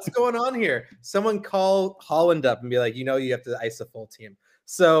 Oh, what's going on here? Someone call Holland up and be like, you have to ice a full team.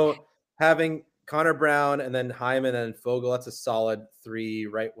 So having Connor Brown and then Hyman and Fogle, that's a solid 3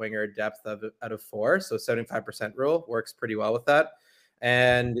 right winger depth out of 4. So 75% rule works pretty well with that.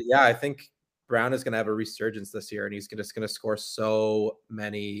 And yeah, I think Brown is going to have a resurgence this year, and he's just going to score so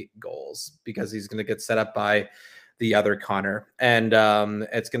many goals because he's going to get set up by the other Connor. And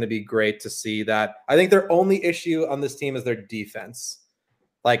it's going to be great to see that. I think their only issue on this team is their defense.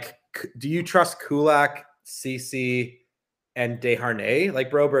 Like, do you trust Kulak, CC, and Desharnais? Like,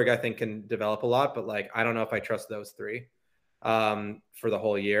 Broberg, I think, can develop a lot, but like, I don't know if I trust those 3 for the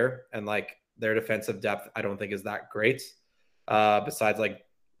whole year. And like, their defensive depth, I don't think is that great. Besides like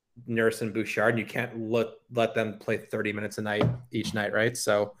Nurse and Bouchard, you can't let them play 30 minutes a night each night, right?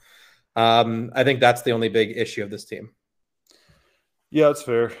 So I think that's the only big issue of this team. Yeah, it's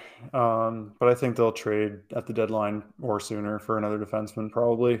fair. But I think they'll trade at the deadline or sooner for another defenseman,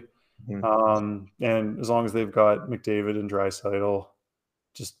 probably. And as long as they've got McDavid and Draisaitl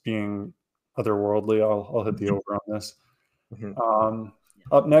just being otherworldly, I'll hit the over on this.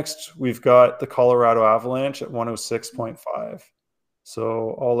 Up next, we've got the Colorado Avalanche at 106.5.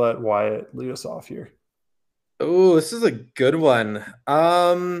 So I'll let Wyatt lead us off here. Oh, this is a good one.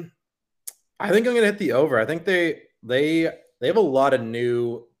 I think I'm gonna hit the over. I think they have a lot of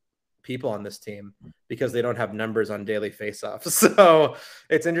new people on this team because they don't have numbers on daily faceoffs. So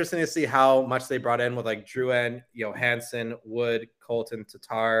it's interesting to see how much they brought in with like Drouin, Johansson, Wood, Colton,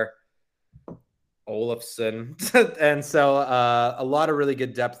 Tatar, Olofsson. And so a lot of really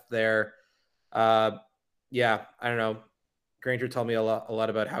good depth there. Yeah, I don't know. Grainger told me a lot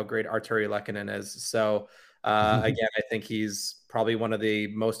about how great Artturi Lehkonen is. So again, I think he's probably one of the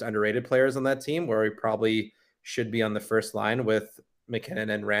most underrated players on that team, where he probably should be on the first line with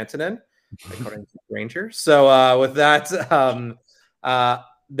McKinnon and Rantanen, according to Grainger. So with that,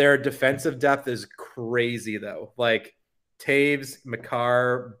 their defensive depth is crazy, though. Like Taves,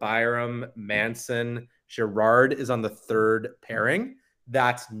 McCarr, Byram, Manson, Girard is on the 3rd pairing.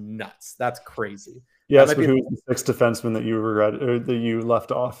 That's nuts. That's crazy. Yes, but who's the 6th defenseman that you regret or that you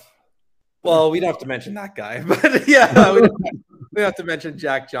left off? Well, we don't have to mention that guy, but yeah, we don't have to mention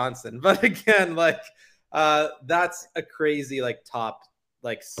Jack Johnson. But again, like that's a crazy like top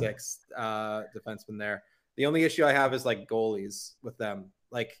like 6 defenseman there. The only issue I have is like goalies with them.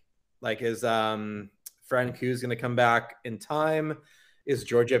 Like is Francouz going to come back in time? Is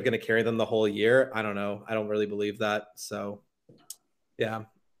Georgiev going to carry them the whole year? I don't know. I don't really believe that. So yeah.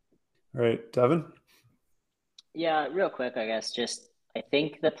 All right, Devan. Yeah, real quick, I guess I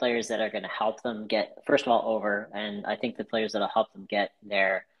think the players that are going to help them get, first of all, over, and I think the players that will help them get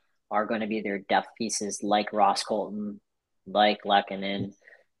there are going to be their depth pieces like Ross Colton, like Lehkonen,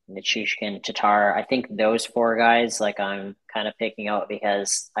 Nichushkin, Tatar. I think those 4 guys, like I'm kind of picking out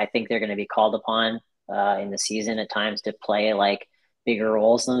because I think they're going to be called upon in the season at times to play like bigger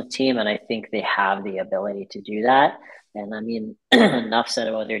roles in the team, and I think they have the ability to do that. And I mean, enough said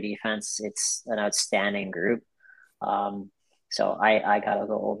about their defense. It's an outstanding group. So I gotta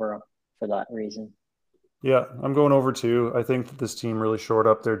go over for that reason. Yeah, I'm going over too. I think that this team really shored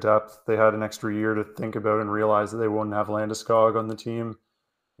up their depth. They had an extra year to think about and realize that they wouldn't have Landeskog on the team.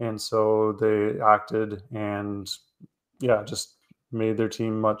 And so they acted and, yeah, just made their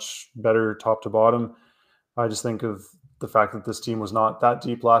team much better top to bottom. I just think of the fact that this team was not that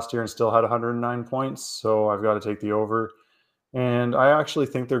deep last year and still had 109 points. So I've got to take the over. And I actually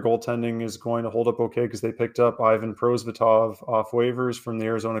think their goaltending is going to hold up okay because they picked up Ivan Prosvetov off waivers from the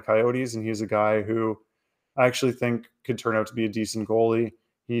Arizona Coyotes. And he's a guy who I actually think could turn out to be a decent goalie.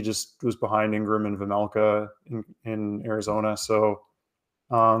 He just was behind Ingram and Vemelka in Arizona. So,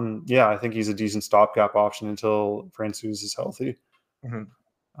 yeah, I think he's a decent stopgap option until Francouz is healthy.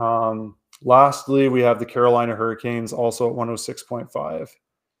 Lastly, we have the Carolina Hurricanes also at 106.5.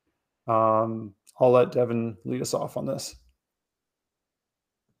 I'll let Devan lead us off on this.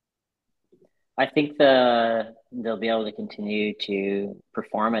 I think they'll be able to continue to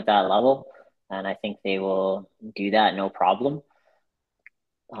perform at that level. and I think they will do that no problem.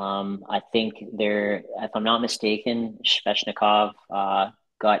 I think if I'm not mistaken, Svechnikov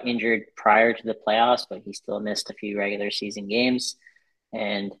got injured prior to the playoffs, but he still missed a few regular season games.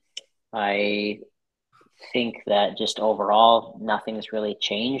 And I think that just overall, nothing's really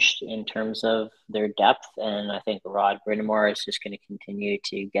changed in terms of their depth. And I think Rod Brind'Amour is just going to continue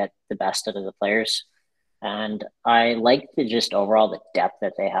to get the best out of the players. And I like just overall the depth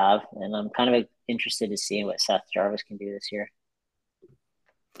that they have. And I'm kind of interested to see what Seth Jarvis can do this year.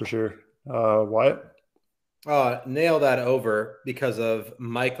 For sure. Wyatt? Nail that over because of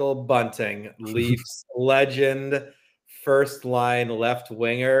Michael Bunting, Leafs legend, first line left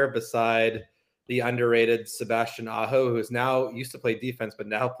winger beside the underrated Sebastian Aho, who is now used to play defense, but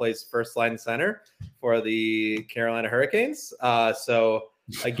now plays first line center for the Carolina Hurricanes. So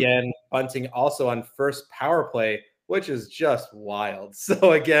again, Bunting also on first power play, which is just wild.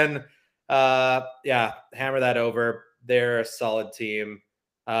 So again, hammer that over. They're a solid team.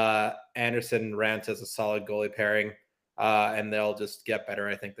 Anderson Rant is a solid goalie pairing, and they'll just get better,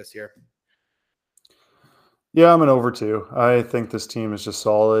 I think, this year. Yeah, I'm an over too. I think this team is just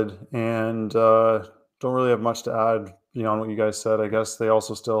solid, and don't really have much to add beyond what you guys said. I guess they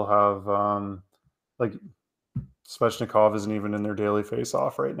also still have like Svechnikov isn't even in their daily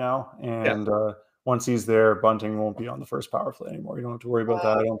face-off right now, and once he's there, Bunting won't be on the first power play anymore. You don't have to worry about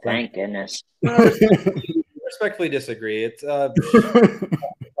that. I don't think. Thank goodness. Respectfully disagree. It's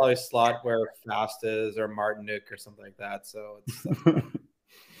probably slot where Fast is or Martiniuk or something like that. So it's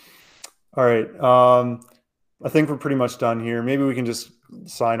all right. I think we're pretty much done here. Maybe we can just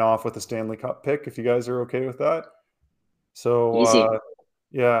sign off with a Stanley Cup pick if you guys are okay with that. So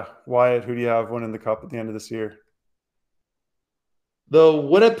Wyatt, who do you have winning the cup at the end of this year? The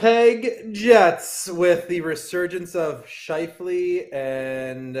Winnipeg Jets, with the resurgence of Scheifele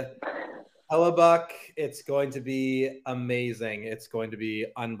and Hellebuyck. It's going to be amazing. It's going to be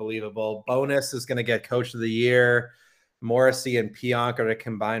unbelievable. Bonus is going to get Coach of the Year. Morrissey and Pionk are to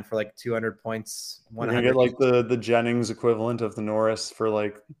combine for like 200 points. We're going to get like the Jennings equivalent of the Norris for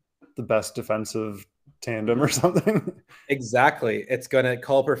like the best defensive tandem or something. Exactly.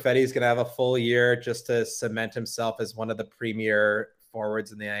 Cole Perfetti is going to have a full year just to cement himself as one of the premier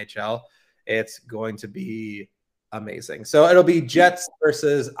forwards in the NHL. It's going to be amazing. So it'll be Jets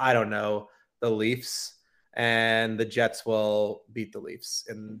versus, I don't know, the Leafs, and the Jets will beat the Leafs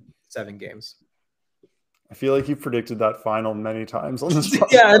in 7 games. I feel like you predicted that final many times on this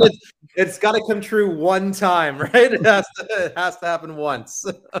podcast. Yeah, and it's got to come true one time, right? It has to happen once.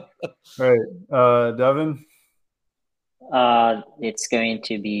 All right. Devan? It's going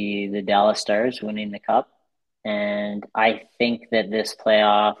to be the Dallas Stars winning the cup. And I think that this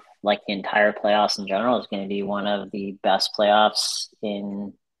playoff, like the entire playoffs in general, is going to be one of the best playoffs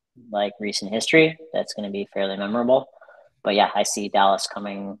in like recent history. That's going to be fairly memorable. But yeah, I see Dallas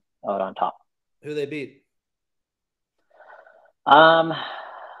coming out on top. Who they beat? I'm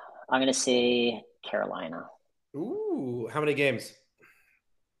going to say Carolina. Ooh, how many games?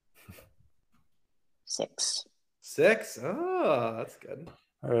 6. 6? Oh, that's good.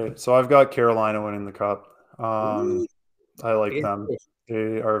 All right. So I've got Carolina winning the cup. I like them.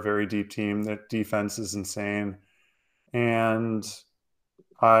 They are a very deep team. Their defense is insane. And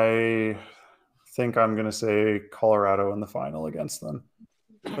I think I'm going to say Colorado in the final against them.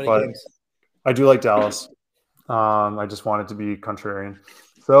 But games? I do like Dallas. I just want it to be contrarian.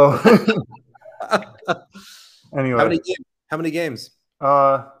 So anyway. How many games?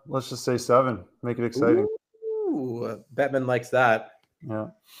 Let's just say 7. Make it exciting. Ooh, Bettman likes that. Yeah.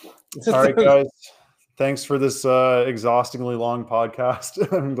 All right, guys. Thanks for this exhaustingly long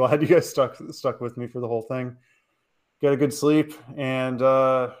podcast. I'm glad you guys stuck with me for the whole thing. Get a good sleep, and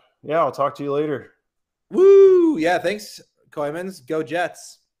I'll talk to you later. Woo! Yeah, thanks, Koymans. Go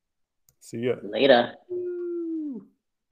Jets. See ya. Later.